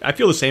starting him. I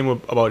feel the same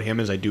about him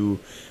as I do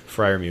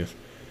Freiermuth.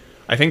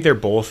 I think they're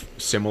both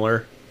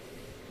similar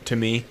to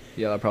me.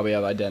 Yeah, they'll probably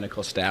have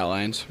identical stat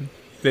lines.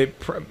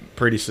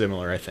 Pretty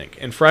similar, I think.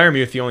 And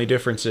Freiermuth, the only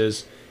difference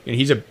is,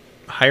 he's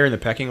higher in the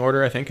pecking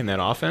order, I think, in that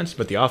offense,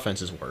 but the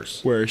offense is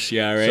worse. Worse,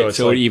 yeah, right.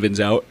 So it evens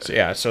out.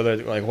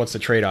 So what's the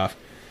trade-off?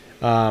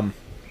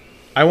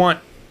 I want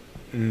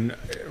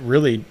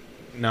really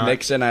not...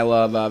 Mixon I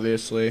love,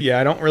 obviously. Yeah,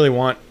 I don't really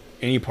want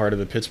any part of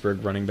the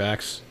Pittsburgh running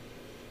backs.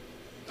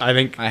 I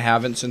think... I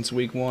haven't since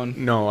week 1.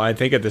 No, I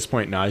think at this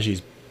point,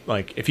 Najee's,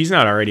 if he's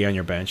not already on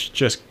your bench,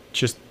 just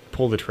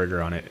pull the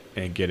trigger on it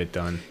and get it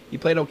done. He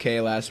played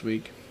okay last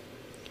week.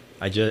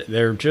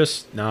 They're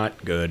just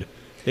not good.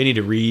 They need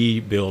to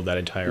rebuild that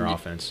entire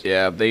offense.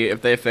 Yeah,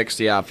 if they fix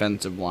the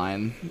offensive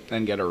line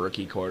and get a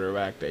rookie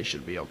quarterback, they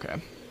should be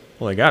okay.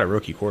 Well, they got a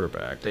rookie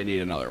quarterback. They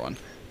need another one.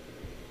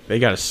 They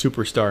got a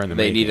superstar in the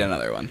making. They need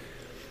another one.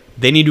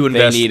 They need to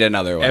invest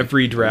another one.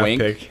 Every draft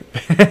Wink. pick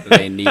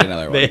They need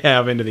another one. they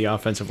have into the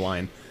offensive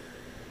line.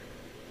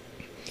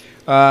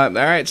 All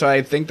right, so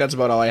I think that's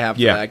about all I have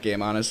for that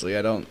game, honestly.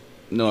 I don't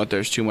know if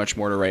there's too much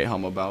more to write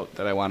home about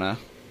that I want to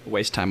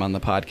waste time on the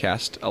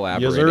podcast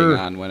elaborating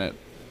on when it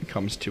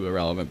comes to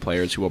irrelevant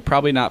players who will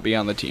probably not be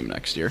on the team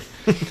next year,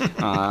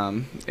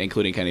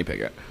 including Kenny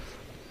Pickett.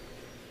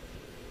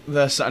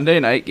 The Sunday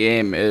night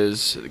game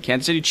is the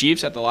Kansas City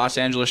Chiefs at the Los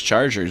Angeles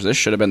Chargers. This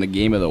should have been the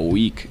game of the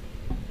week.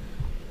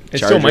 It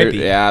still might be.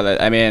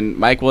 Yeah,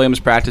 Mike Williams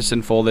practiced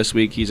in full this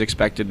week. He's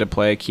expected to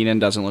play. Keenan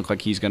doesn't look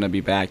like he's going to be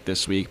back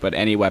this week, but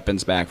any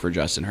weapons back for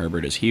Justin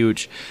Herbert is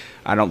huge.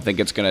 I don't think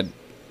it's going to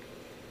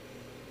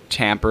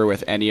tamper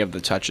with any of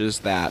the touches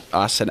that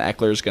Austin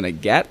Eckler is going to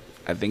get.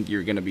 I think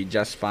you're going to be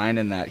just fine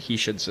in that he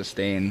should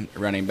sustain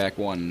running back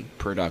 1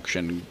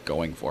 production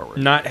going forward.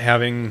 Not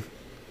having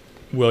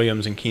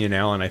Williams and Keenan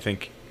Allen, I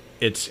think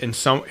it's in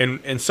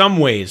some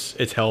ways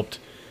it's helped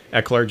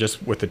Eckler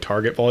just with the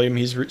target volume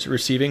he's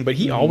receiving, but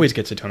he always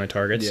gets a ton of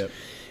targets. Yep.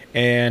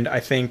 And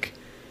I think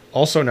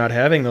also not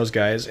having those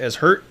guys has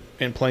hurt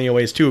in plenty of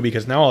ways too,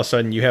 because now all of a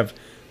sudden you have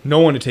no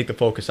one to take the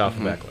focus off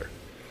of Eckler.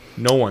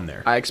 No one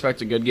there. I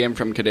expect a good game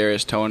from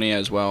Kadarius Toney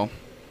as well.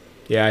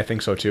 Yeah, I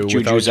think so too.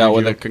 Juju's out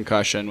with a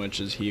concussion, which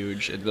is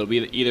huge. It'll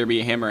either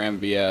be him or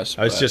MVS.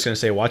 I was just going to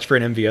say, watch for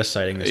an MVS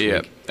sighting this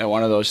week. And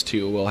one of those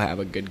two will have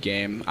a good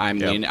game. I'm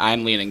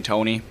leaning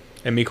Toney.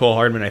 And Mecole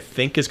Hardman, I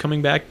think, is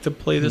coming back to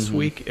play this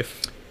week.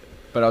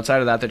 But outside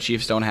of that, the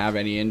Chiefs don't have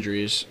any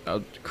injuries.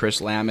 Chris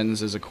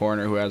Lamons is a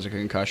corner who has a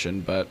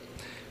concussion, but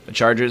the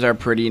Chargers are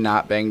pretty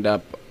not banged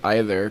up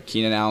either.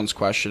 Keenan Allen's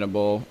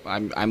questionable.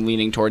 I'm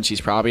leaning towards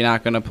he's probably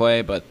not going to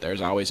play, but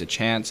there's always a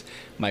chance.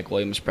 Mike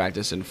Williams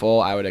practiced in full.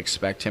 I would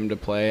expect him to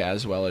play,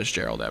 as well as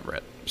Gerald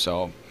Everett.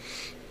 So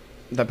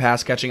the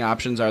pass-catching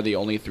options are the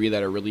only 3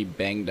 that are really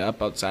banged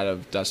up outside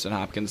of Dustin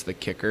Hopkins, the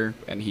kicker,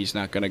 and he's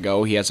not going to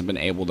go. He hasn't been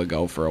able to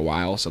go for a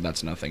while, so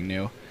that's nothing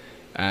new.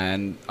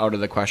 And out of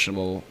the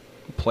questionable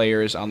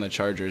players on the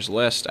Chargers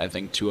list, I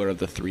think 2 out of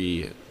the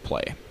 3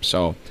 play.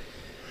 So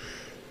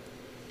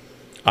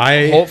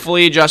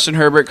hopefully Justin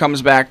Herbert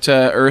comes back to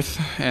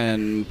earth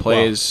and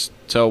plays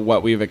to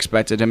what we've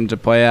expected him to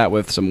play at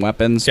with some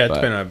weapons. Yeah, it's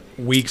been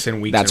weeks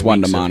and weeks. That's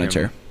one to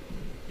monitor.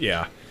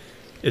 Yeah.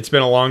 It's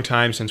been a long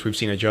time since we've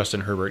seen a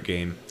Justin Herbert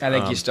game. I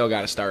think you still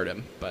got to start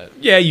him, but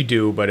yeah, you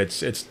do. But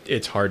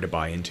it's hard to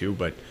buy into.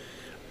 But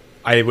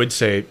I would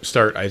say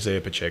start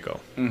Isaiah Pacheco.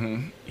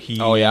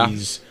 Oh, yeah?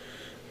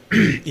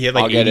 He had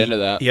like I'll get into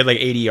that. He had like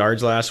 80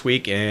 yards last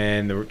week,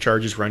 and the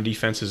Chargers' run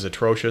defense is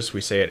atrocious.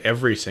 We say it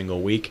every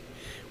single week.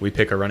 We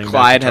pick a running back.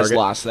 Clyde to has target,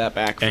 lost that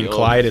backfield. and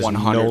Clyde is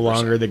 100%. no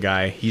longer the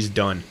guy. He's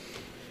done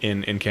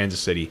in Kansas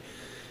City.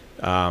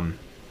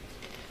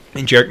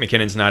 And Jerick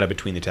McKinnon's not a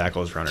between the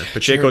tackles runner.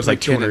 Pacheco's like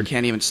 200.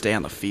 Can't even stay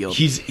on the field.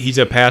 He's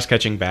a pass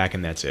catching back,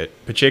 and that's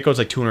it. Pacheco's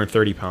like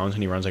 230 pounds,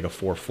 and he runs like a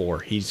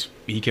 4.4. He's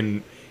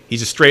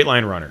a straight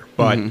line runner,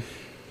 but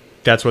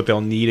that's what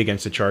they'll need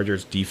against the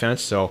Chargers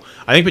defense. So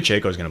I think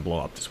Pacheco's going to blow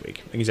up this week.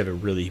 I think he's having a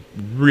really,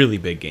 really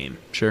big game.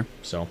 Sure.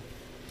 So,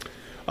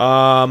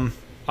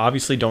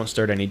 obviously, don't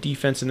start any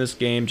defense in this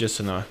game. Just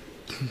in the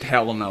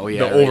Hell no.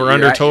 Yeah. the over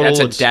under total. That's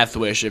a it's- death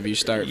wish if you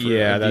start for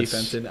that's-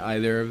 defense in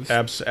either of.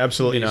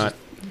 Absolutely not.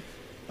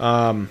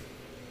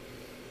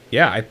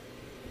 Yeah, I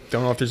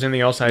don't know if there's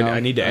anything else I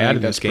need to add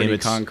in this game. Pretty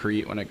It's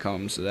concrete when it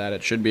comes to that.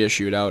 It should be a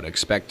shootout.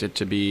 Expect it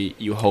to be.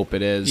 You hope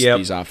it is. Yep.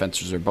 These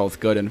offenses are both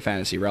good and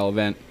fantasy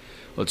relevant.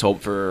 Let's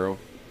hope for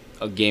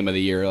a game of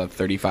the year, like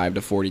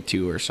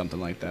 35-42 or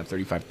something like that.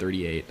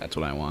 35-38. That's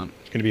what I want.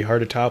 going to be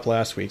hard to top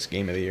last week's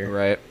game of the year.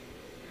 Right.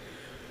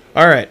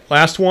 All right,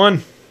 last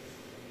one.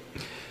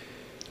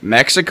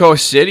 Mexico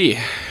City.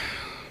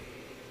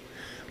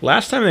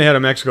 Last time they had a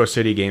Mexico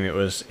City game, it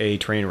was a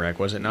train wreck,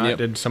 was it not?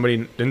 Yep.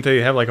 Didn't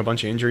they have like a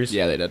bunch of injuries?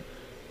 Yeah, they did.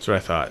 That's what I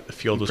thought. The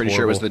field was Pretty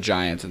horrible. sure it was the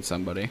Giants and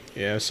somebody.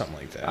 Yeah, something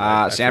like that.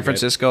 I San forget.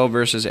 Francisco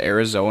versus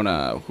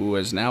Arizona, who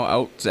is now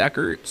out Zach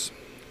Ertz.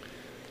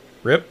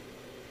 Rip.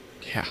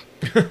 Yeah.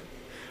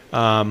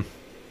 I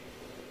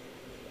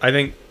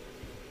think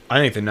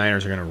the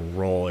Niners are going to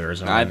roll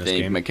Arizona I in this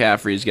think game.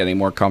 McCaffrey's getting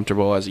more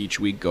comfortable as each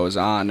week goes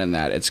on, and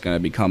that it's going to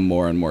become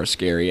more and more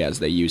scary as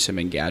they use him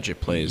in gadget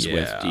plays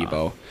with Yeah.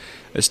 Debo.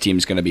 This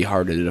team's going to be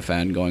harder to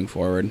defend going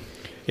forward.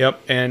 Yep,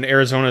 and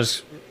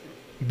Arizona's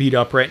beat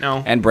up right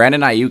now. And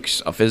Brandon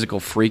Ayuk's a physical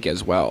freak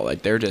as well.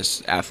 Like, they're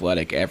just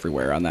athletic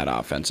everywhere on that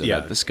offensive Yeah.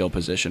 at the skill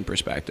position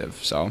perspective.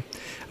 So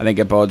I think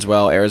it bodes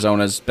well.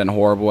 Arizona's been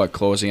horrible at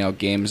closing out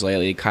games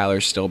lately.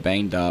 Kyler's still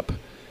banged up.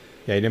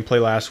 Yeah, he didn't play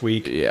last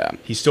week. Yeah.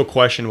 He's still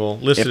questionable.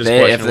 Listed If as they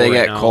questionable right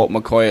get now. Colt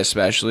McCoy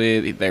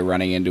especially, they're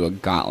running into a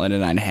gauntlet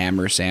and I'd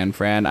hammer San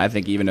Fran. I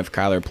think even if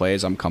Kyler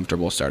plays, I'm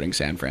comfortable starting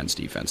San Fran's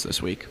defense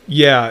this week.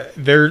 Yeah,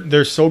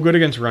 they're so good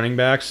against running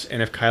backs,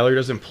 and if Kyler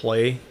doesn't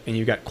play and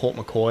you got Colt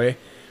McCoy,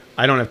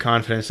 I don't have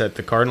confidence that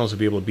the Cardinals will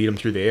be able to beat him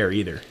through the air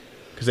either,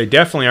 because they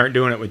definitely aren't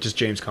doing it with just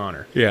James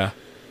Conner. Yeah.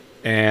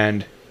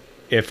 And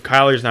if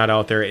Kyler's not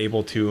out there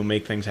able to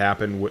make things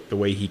happen the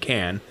way he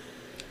can,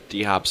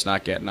 D-Hop's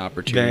not getting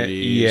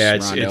opportunities.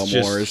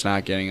 Rondale Moore's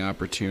not getting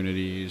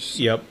opportunities.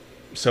 Yep.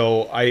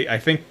 So I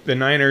think the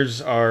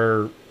Niners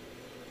are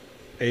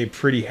a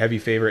pretty heavy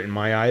favorite in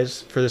my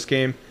eyes for this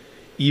game,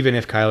 even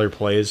if Kyler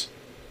plays.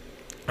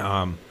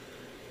 I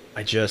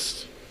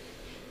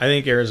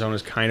think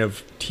Arizona's kind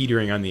of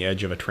teetering on the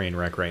edge of a train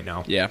wreck right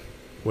now. Yeah.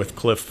 With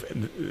Cliff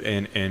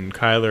and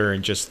Kyler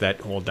and just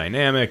that whole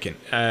dynamic.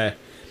 And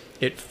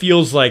it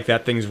feels like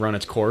that thing's run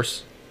its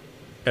course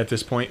at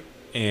this point.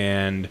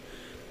 And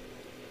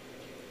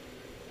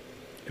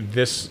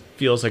this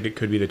feels like it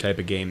could be the type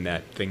of game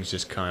that things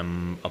just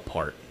come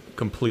apart,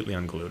 completely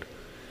unglued.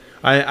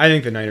 I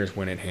think the Niners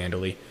win it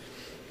handily.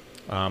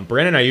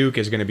 Brandon Ayuk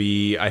is going to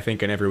be, I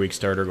think, an every week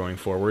starter going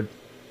forward.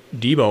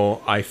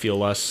 Debo, I feel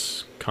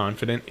less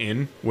confident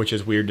in, which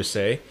is weird to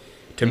say.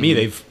 To me,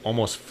 they've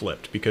almost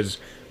flipped because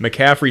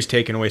McCaffrey's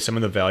taken away some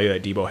of the value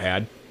that Debo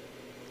had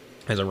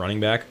as a running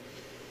back.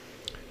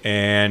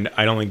 And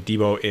I don't think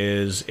Debo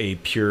is I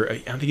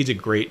don't think he's a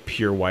great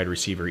pure wide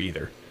receiver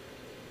either.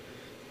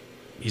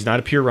 He's not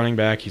a pure running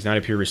back. He's not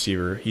a pure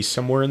receiver. He's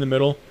somewhere in the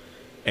middle.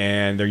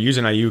 And they're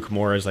using Ayuk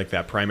more as like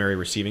that primary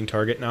receiving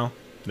target now.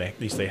 At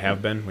least they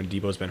have been when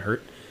Debo's been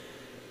hurt.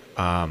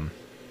 I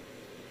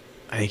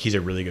think he's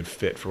a really good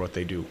fit for what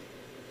they do.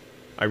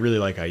 I really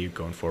like Ayuk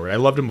going forward. I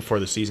loved him before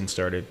the season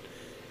started.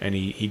 And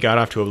he got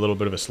off to a little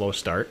bit of a slow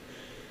start.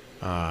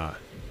 But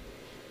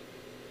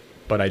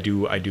I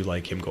do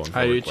like him going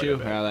forward. I do quite a too.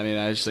 bit. Well, I mean,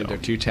 I just think they're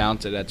too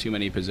talented at too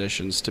many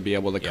positions to be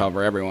able to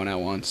cover everyone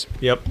at once.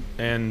 Yep,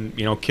 and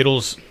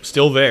Kittle's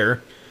still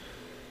there,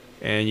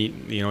 and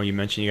you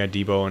mentioned you got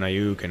Debo and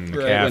Ayuk and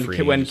McCaffrey.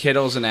 Right. When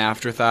Kittle's an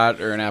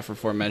afterthought or an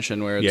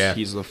aforementioned where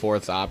he's the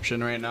fourth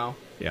option right now,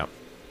 Yep.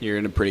 you're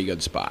in a pretty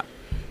good spot.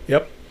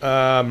 Yep.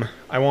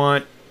 I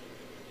want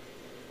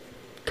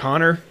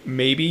Connor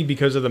maybe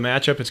because of the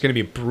matchup. It's going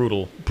to be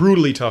a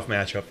brutally tough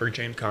matchup for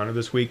James Conner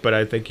this week, but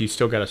I think you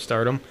still got to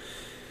start him.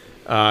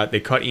 They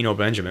cut Eno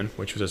Benjamin,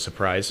 which was a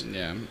surprise.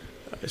 Yeah.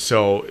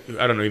 So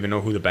I don't even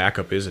know who the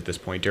backup is at this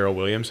point. Darrell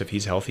Williams, if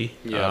he's healthy.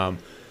 Yeah.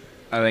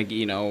 I think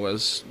Eno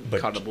was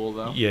cuttable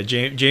though. Yeah,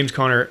 James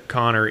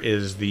Conner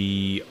is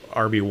the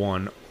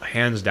RB1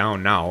 hands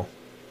down now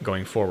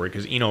going forward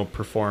because Eno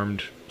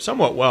performed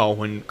somewhat well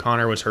when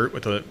Connor was hurt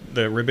with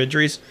the rib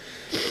injuries.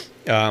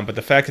 But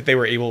the fact that they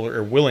were able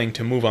or willing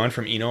to move on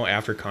from Eno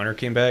after Connor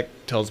came back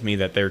tells me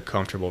that they're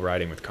comfortable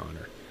riding with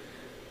Connor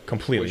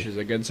completely. Which is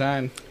a good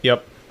sign.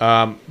 Yep.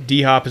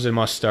 D-Hop is a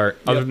must start.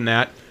 Other than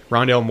that,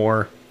 Rondale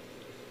Moore,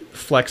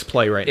 flex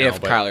play right now. If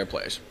Kyler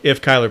plays.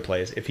 If Kyler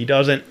plays. If he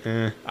doesn't,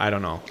 I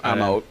don't know.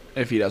 I'm out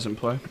if he doesn't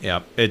play.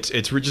 Yeah, it's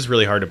just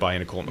really hard to buy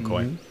into Colt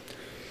McCoy. Mm-hmm.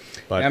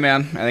 But Yeah,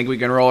 man. I think we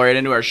can roll right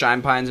into our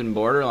Shine Pines and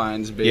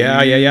Borderlines, baby.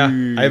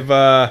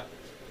 yeah.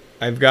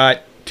 I've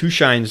got 2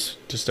 shines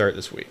to start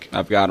this week.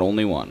 I've got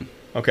only one.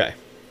 Okay.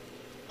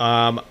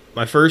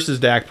 My first is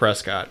Dak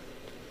Prescott.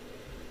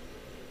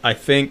 I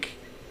think,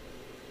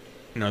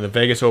 the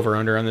Vegas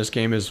over-under on this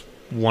game is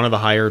one of the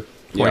higher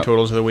point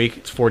totals of the week.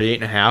 It's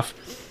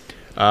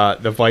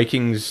 48.5. The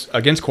Vikings,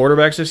 against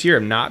quarterbacks this year,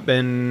 have not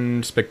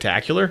been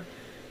spectacular.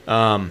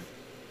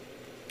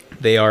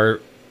 They are,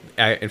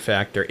 in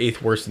fact, they're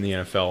 8th worst in the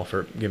NFL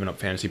for giving up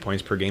fantasy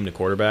points per game to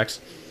quarterbacks.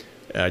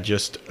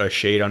 Just a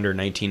shade under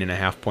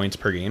 19.5 points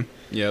per game.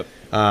 Yep.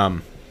 I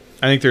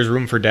think there's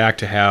room for Dak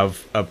to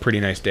have a pretty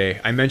nice day.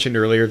 I mentioned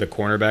earlier the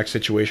cornerback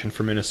situation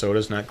for Minnesota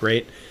is not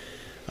great.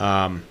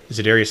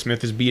 Zadarius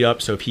Smith is beat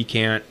up, so if he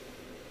can't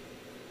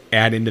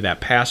add into that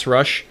pass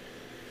rush,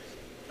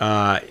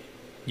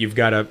 you've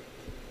got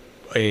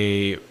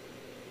a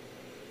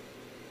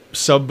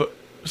sub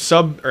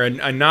or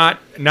a not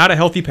a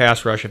healthy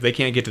pass rush if they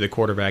can't get to the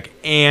quarterback,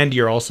 and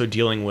you're also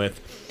dealing with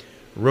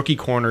rookie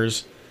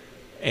corners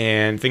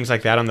and things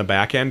like that on the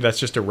back end. That's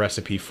just a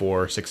recipe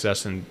for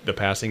success in the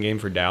passing game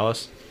for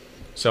Dallas.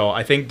 So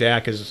I think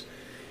Dak is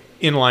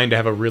in line to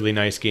have a really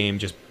nice game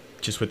just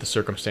with the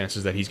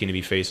circumstances that he's going to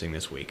be facing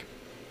this week.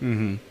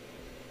 Mm-hmm.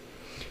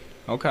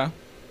 Okay.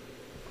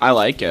 I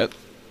like it.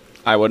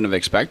 I wouldn't have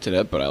expected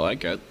it, but I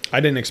like it.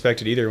 I didn't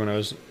expect it either when I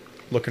was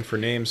looking for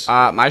names.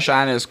 My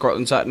shine is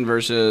Cortland Sutton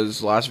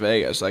versus Las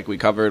Vegas. Like we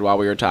covered while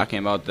we were talking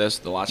about this,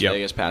 the Las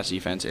Vegas pass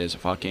defense is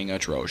fucking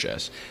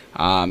atrocious.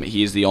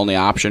 He's the only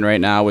option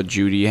right now with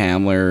Judy,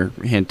 Hamler,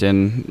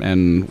 Hinton,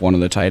 and one of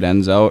the tight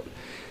ends out.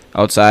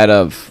 Outside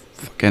of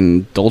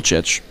fucking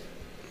Dulcich,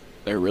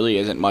 there really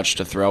isn't much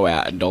to throw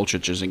at, and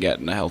Dulcich isn't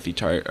getting a healthy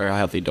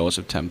dose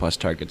of 10-plus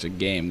targets a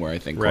game, where I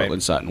think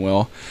Cortland Sutton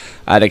will.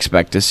 I'd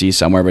expect to see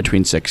somewhere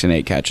between 6 and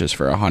 8 catches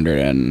for 100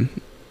 and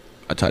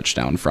a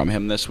touchdown from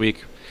him this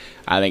week.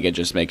 I think it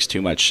just makes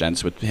too much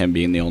sense with him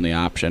being the only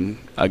option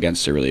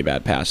against a really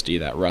bad pass D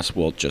that Russ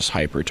will just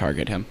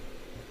hyper-target him.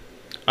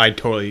 I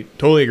totally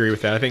agree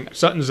with that. I think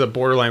Sutton's a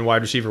borderline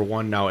wide receiver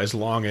 1 now as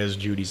long as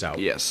Judy's out.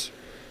 Yes.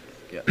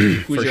 Yeah.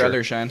 Who's your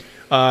other shine?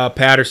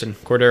 Patterson,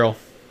 Cordero,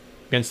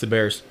 against the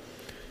Bears.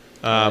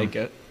 I like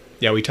it.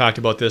 Yeah, we talked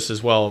about this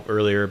as well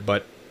earlier,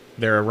 but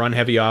they're a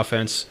run-heavy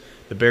offense.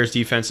 The Bears'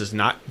 defense is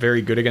not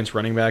very good against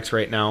running backs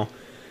right now.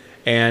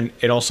 And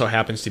it also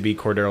happens to be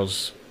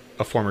Cordero's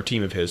a former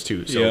team of his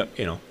too, so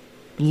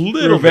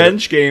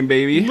revenge game,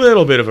 baby.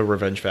 Little bit of a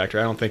revenge factor.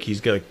 I don't think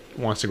he's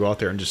wants to go out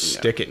there and just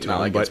stick it to not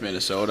him. Like but it's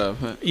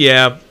Minnesota.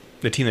 Yeah,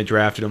 the team that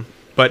drafted him.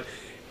 But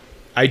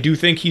I do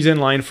think he's in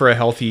line for a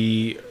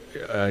healthy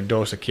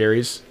dose of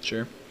carries.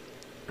 Sure.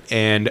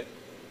 And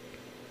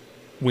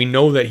we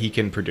know that he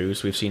can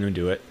produce. We've seen him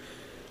do it.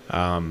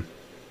 I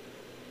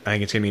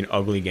think it's going to be an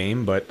ugly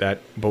game, but that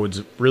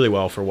bodes really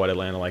well for what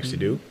Atlanta likes to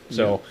do.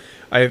 So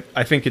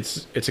I think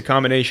it's a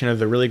combination of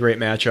the really great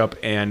matchup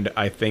and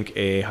I think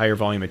a higher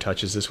volume of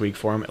touches this week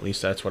for him. At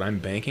least that's what I'm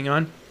banking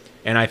on.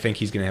 And I think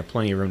he's going to have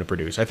plenty of room to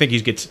produce. I think he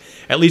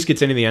at least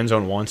gets into the end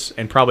zone once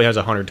and probably has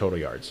 100 total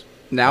yards.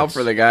 Now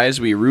for the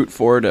guys we root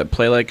for to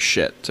play like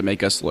shit to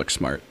make us look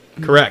smart.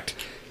 Correct.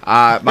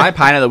 My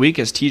pine of the week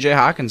is TJ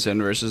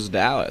Hawkinson versus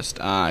Dallas.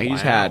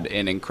 He's had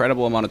an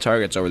incredible amount of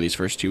targets over these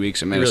first 2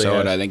 weeks in Minnesota.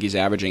 Really I think he's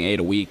averaging 8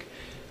 a week,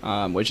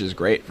 which is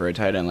great for a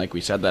tight end. Like we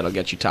said, that'll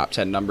get you top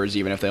 10 numbers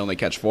even if they only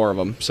catch 4 of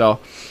them. So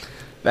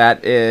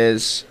that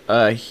is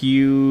a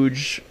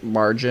huge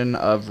margin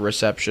of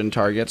reception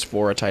targets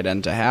for a tight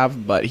end to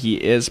have, but he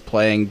is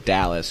playing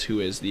Dallas, who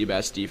is the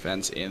best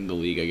defense in the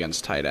league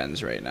against tight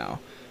ends right now.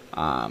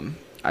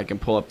 I can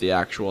pull up the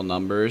actual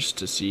numbers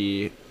to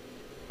see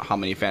how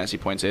many fantasy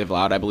points they've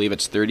allowed. I believe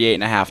it's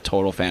 38.5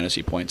 total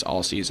fantasy points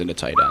all season to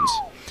tight ends.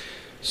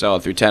 So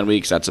through 10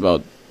 weeks, that's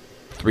about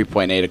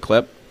 3.8 a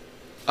clip.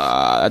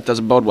 That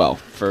doesn't bode well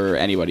for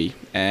anybody.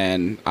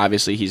 And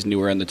obviously he's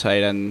newer in the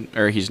tight end,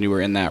 or he's newer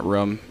in that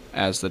room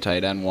as the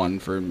tight end 1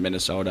 for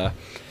Minnesota.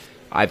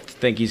 I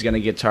think he's going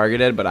to get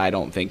targeted, but I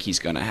don't think he's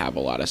going to have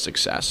a lot of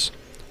success.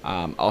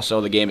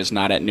 Also, the game is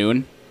not at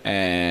noon,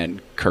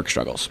 and Kirk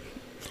struggles.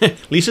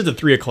 At least it's a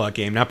 3 o'clock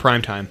game, not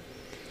prime time.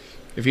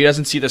 If he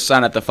doesn't see the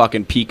sun at the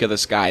fucking peak of the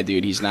sky,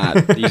 dude, he's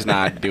not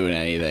doing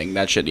anything.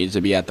 That shit needs to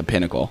be at the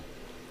pinnacle.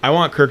 I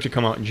want Kirk to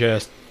come out and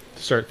just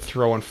start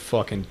throwing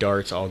fucking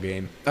darts all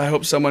game. I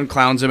hope someone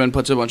clowns him and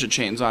puts a bunch of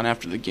chains on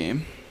after the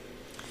game.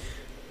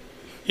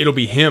 It'll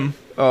be him.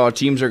 Oh,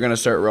 teams are going to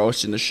start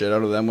roasting the shit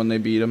out of them when they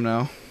beat him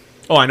now.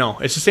 Oh, I know.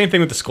 It's the same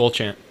thing with the skull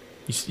chant.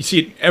 You see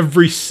it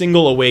every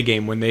single away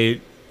game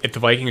if the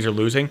Vikings are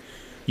losing.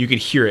 You could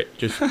hear it.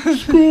 Just,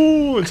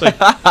 school. It's like,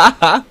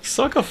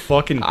 suck a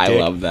fucking dick. I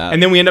love that.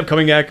 And then we end up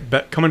coming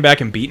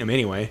back and beating them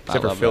anyway,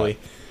 except for Philly.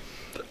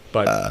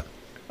 That.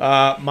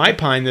 But my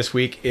pine this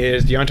week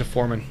is Deonta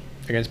Foreman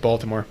against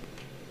Baltimore.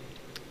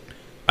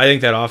 I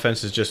think that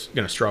offense is just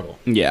going to struggle.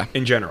 Yeah.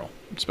 In general.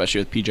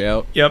 especially with PJ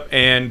out. Yep,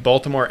 and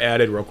Baltimore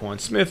added Roquan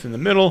Smith in the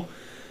middle.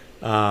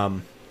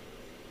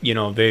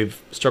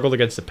 They've struggled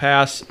against the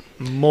pass,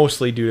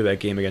 mostly due to that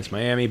game against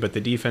Miami, but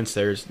the defense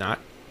there is not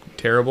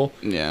terrible.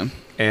 Yeah.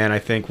 And I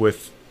think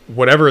with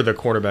whatever the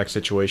quarterback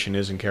situation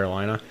is in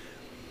Carolina,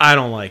 I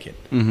don't like it.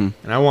 Mm-hmm.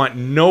 And I want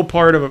no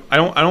part of it. I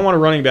don't want a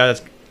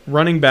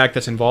running back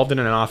that's involved in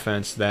an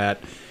offense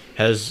that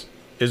is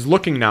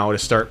looking now to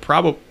start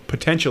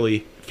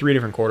potentially 3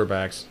 different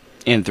quarterbacks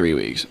In 3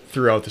 weeks.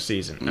 throughout the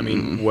season. I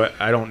mean,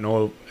 I don't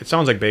know. It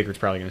sounds like Baker's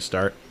probably going to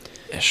start.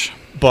 Ish.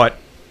 But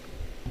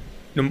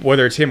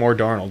whether it's him or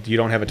Darnold, you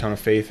don't have a ton of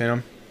faith in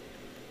him.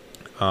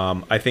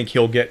 I think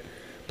he'll get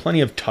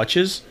plenty of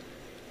touches.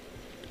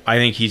 I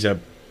think he's at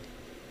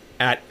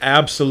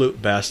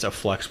absolute best a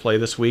flex play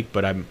this week,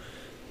 but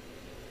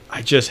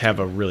I just have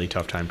a really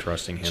tough time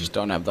trusting him. Just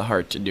don't have the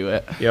heart to do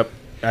it. Yep.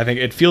 I think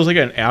it feels like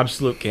an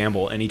absolute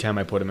gamble anytime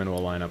I put him into a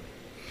lineup.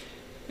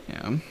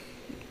 Yeah,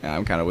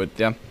 I'm kind of with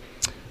you.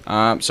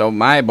 So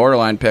my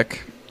borderline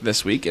pick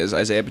this week is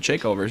Isaiah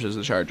Pacheco versus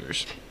the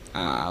Chargers.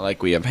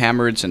 Like we have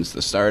hammered since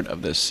the start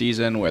of this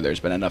season, where there's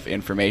been enough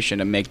information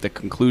to make the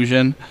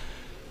conclusion,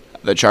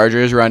 the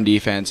Chargers' run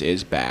defense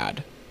is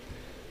bad.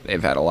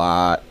 They've had a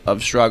lot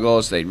of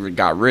struggles. They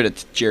got rid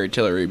of Jerry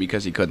Tillery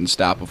because he couldn't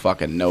stop a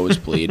fucking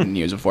nosebleed, and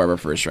he was a former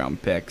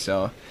first-round pick.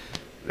 So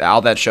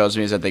all that shows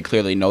me is that they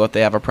clearly know that they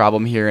have a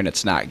problem here, and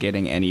it's not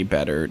getting any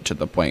better to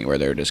the point where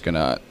they're just going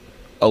to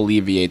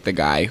alleviate the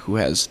guy who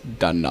has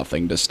done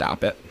nothing to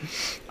stop it.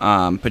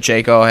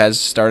 Pacheco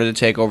has started to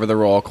take over the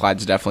role.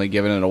 Clyde's definitely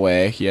given it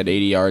away. He had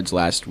 80 yards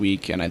last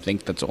week, and I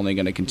think that's only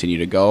going to continue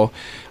to go.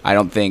 I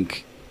don't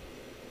think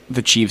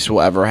the Chiefs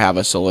will ever have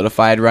a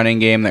solidified running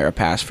game. They're a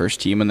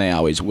pass-first team, and they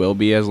always will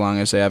be as long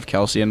as they have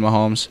Kelsey and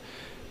Mahomes.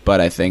 But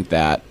I think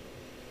that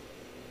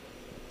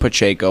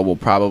Pacheco will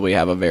probably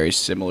have a very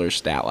similar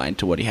stat line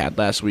to what he had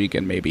last week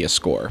and maybe a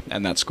score.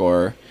 And that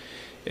score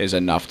is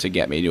enough to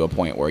get me to a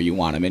point where you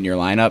want him in your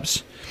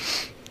lineups.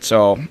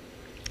 So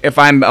if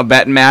I'm a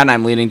betting man,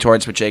 I'm leaning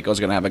towards Pacheco's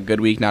going to have a good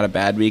week, not a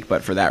bad week.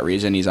 But for that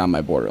reason, he's on my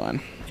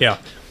borderline. Yeah.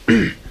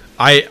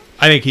 I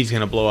think he's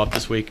going to blow up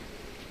this week.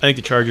 I think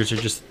the Chargers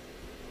are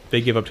they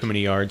give up too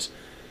many yards.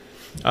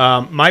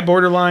 My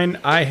borderline,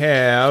 I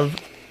have,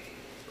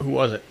 who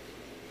was it?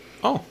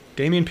 Oh,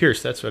 Dameon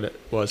Pierce. That's what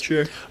it was.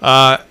 Sure.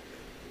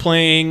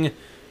 Playing,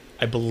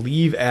 I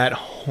believe, at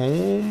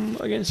home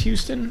against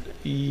Houston.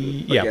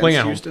 Playing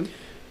at Houston?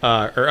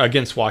 home. Or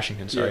against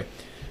Washington, sorry.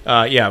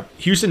 Yeah.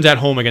 Houston's at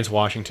home against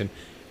Washington.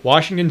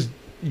 Washington's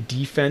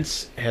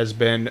defense has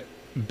been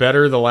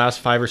better the last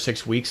 5 or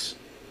 6 weeks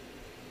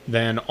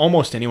than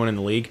almost anyone in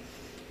the league.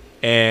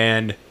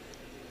 And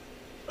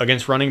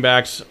against running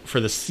backs for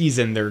the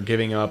season, they're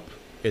giving up,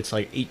 it's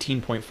like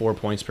 18.4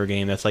 points per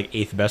game. That's like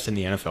 8th best in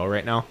the NFL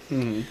right now.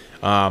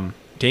 Mm-hmm.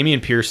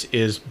 Dameon Pierce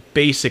is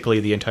basically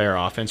the entire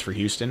offense for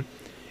Houston,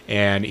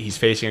 and he's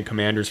facing a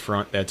Commanders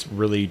front that's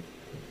really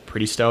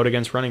pretty stout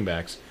against running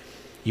backs.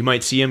 You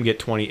might see him get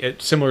 20,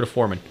 similar to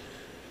Foreman.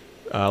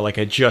 Like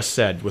I just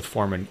said with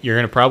Foreman, you're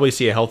going to probably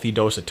see a healthy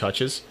dose of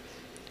touches.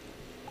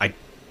 I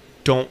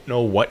don't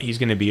know what he's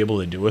going to be able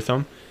to do with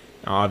them.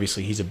 Now,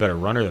 obviously, he's a better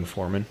runner than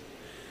Foreman.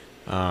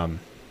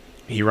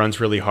 He runs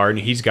really hard,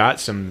 and he's got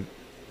some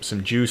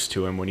juice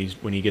to him when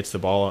he gets the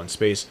ball out in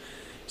space.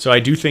 So I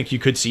do think you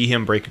could see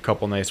him break a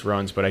couple nice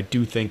runs, but I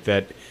do think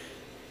that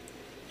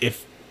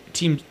if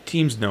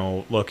teams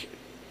know, look,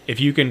 if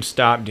you can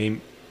stop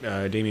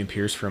Dameon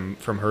Pierce from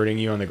hurting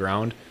you on the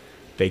ground,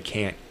 they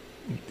can't.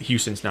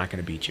 Houston's not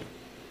going to beat you.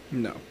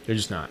 No, they're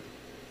just not.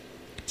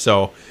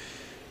 So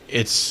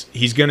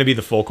he's going to be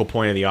the focal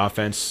point of the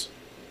offense,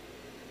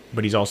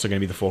 but he's also going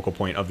to be the focal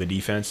point of the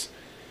defense.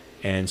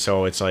 And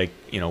so it's like,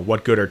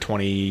 what good are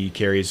 20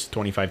 carries,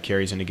 25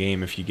 carries in a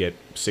game if you get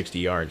 60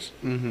 yards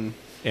and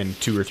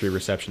 2 or 3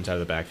 receptions out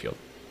of the backfield?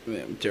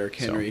 Yeah, Derrick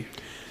Henry.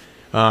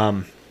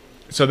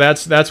 So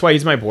that's why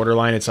he's my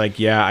borderline. It's like,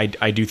 yeah,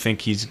 I do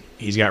think he's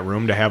got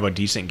room to have a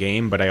decent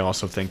game, but I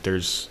also think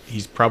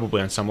he's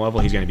probably on some level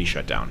he's going to be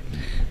shut down.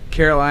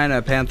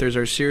 Carolina Panthers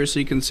are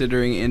seriously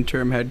considering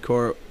interim head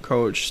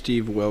coach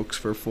Steve Wilkes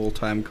for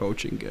full-time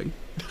coaching gig.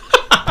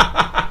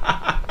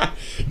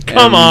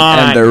 Come on.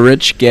 And the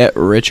rich get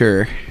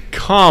richer.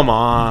 Come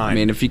on. I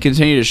mean, if you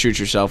continue to shoot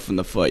yourself in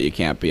the foot, you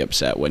can't be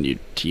upset when your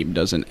team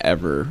doesn't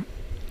ever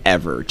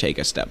take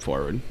a step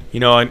forward.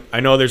 I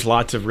know there's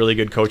lots of really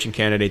good coaching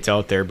candidates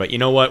out there, but you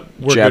know what?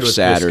 We're Jeff good with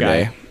Saturday.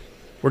 this guy.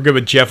 We're good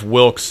with Jeff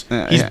Wilkes.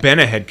 He's been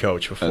a head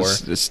coach before.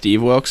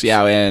 Steve Wilkes?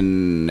 Yeah,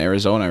 in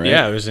Arizona, right?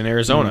 Yeah, it was in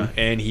Arizona.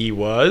 And he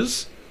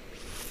was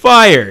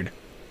fired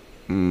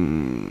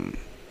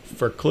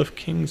for Cliff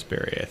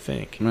Kingsbury, I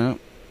think. No.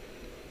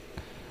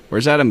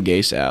 Where's Adam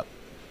Gase at?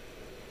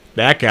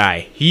 That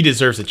guy, he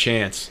deserves a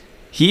chance.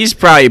 He's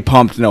probably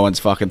pumped no one's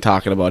fucking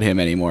talking about him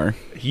anymore.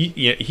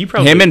 He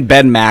probably... Him and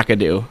Ben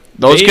McAdoo.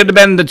 Those could have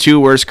been the 2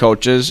 worst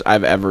coaches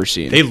I've ever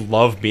seen. They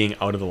love being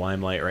out of the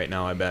limelight right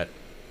now, I bet.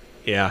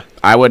 Yeah.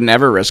 I would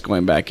never risk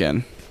going back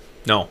in.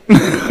 No.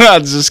 I'll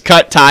just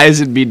cut ties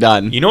and be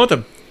done. You know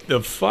what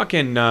the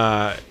fucking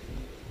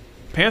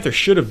Panthers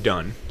should have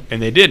done?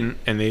 and they didn't,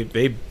 and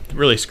they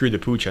really screwed the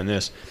pooch on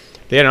this.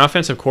 They had an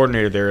offensive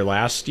coordinator there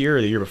last year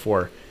or the year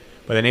before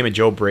by the name of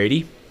Joe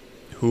Brady,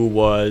 who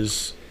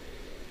was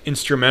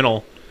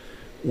instrumental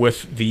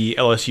with the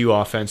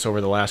LSU offense over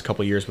the last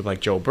couple of years with like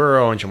Joe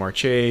Burrow and Jamar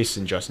Chase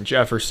and Justin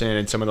Jefferson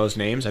and some of those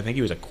names. I think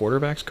he was a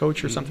quarterbacks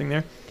coach or something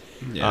there.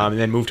 Yeah. And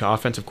then moved to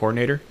offensive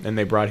coordinator. Then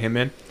they brought him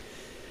in.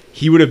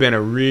 He would have been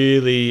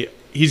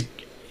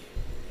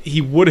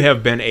he would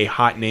have been a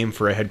hot name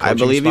for a head coaching I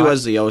believe spot. he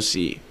was the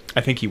OC.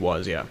 I think he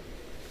was, yeah.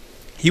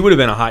 He would have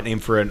been a hot name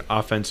for an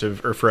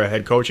offensive or for a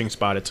head coaching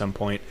spot at some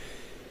point.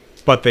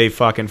 But they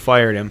fucking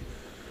fired him.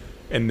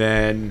 And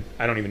then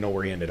I don't even know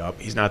where he ended up.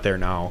 He's not there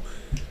now.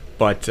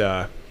 But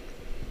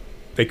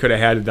they could have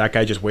had that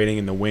guy just waiting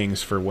in the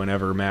wings for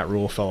whenever Matt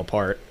Rule fell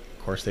apart.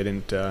 Of course, they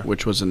didn't.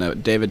 Which was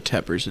David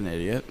Tepper's an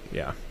idiot.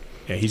 Yeah.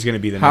 Yeah, he's going to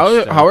be the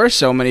next. How are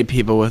so many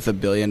people with $1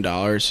 billion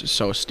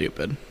so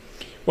stupid?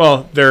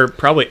 Well, they're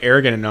probably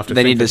arrogant enough to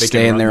They think need to that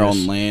stay can in their run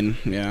this. own lane.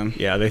 Yeah.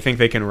 Yeah, they think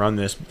they can run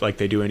this like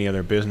they do any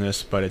other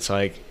business, but it's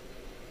like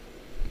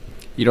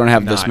You don't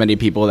have this Not. many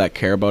people that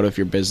care about if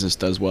your business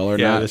does well or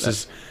yeah, not.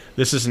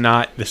 this is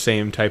not the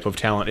same type of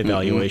talent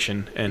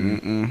evaluation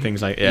and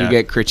things like You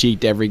get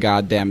critiqued every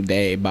goddamn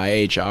day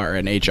by HR,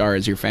 and HR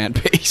is your fan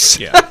base.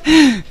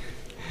 yeah.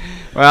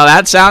 Well,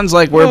 that sounds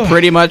like we're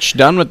pretty much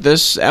done with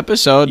this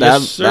episode.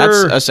 Yes, That's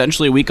sir.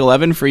 essentially week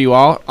 11 for you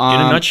all. In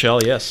a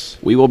nutshell, yes.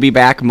 We will be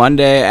back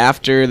Monday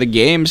after the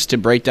games to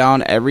break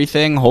down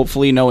everything,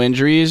 hopefully no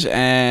injuries,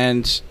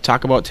 and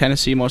talk about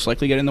Tennessee most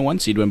likely getting the 1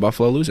 seed when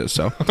Buffalo loses.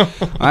 So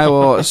I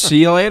will see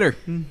you later.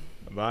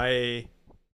 Bye.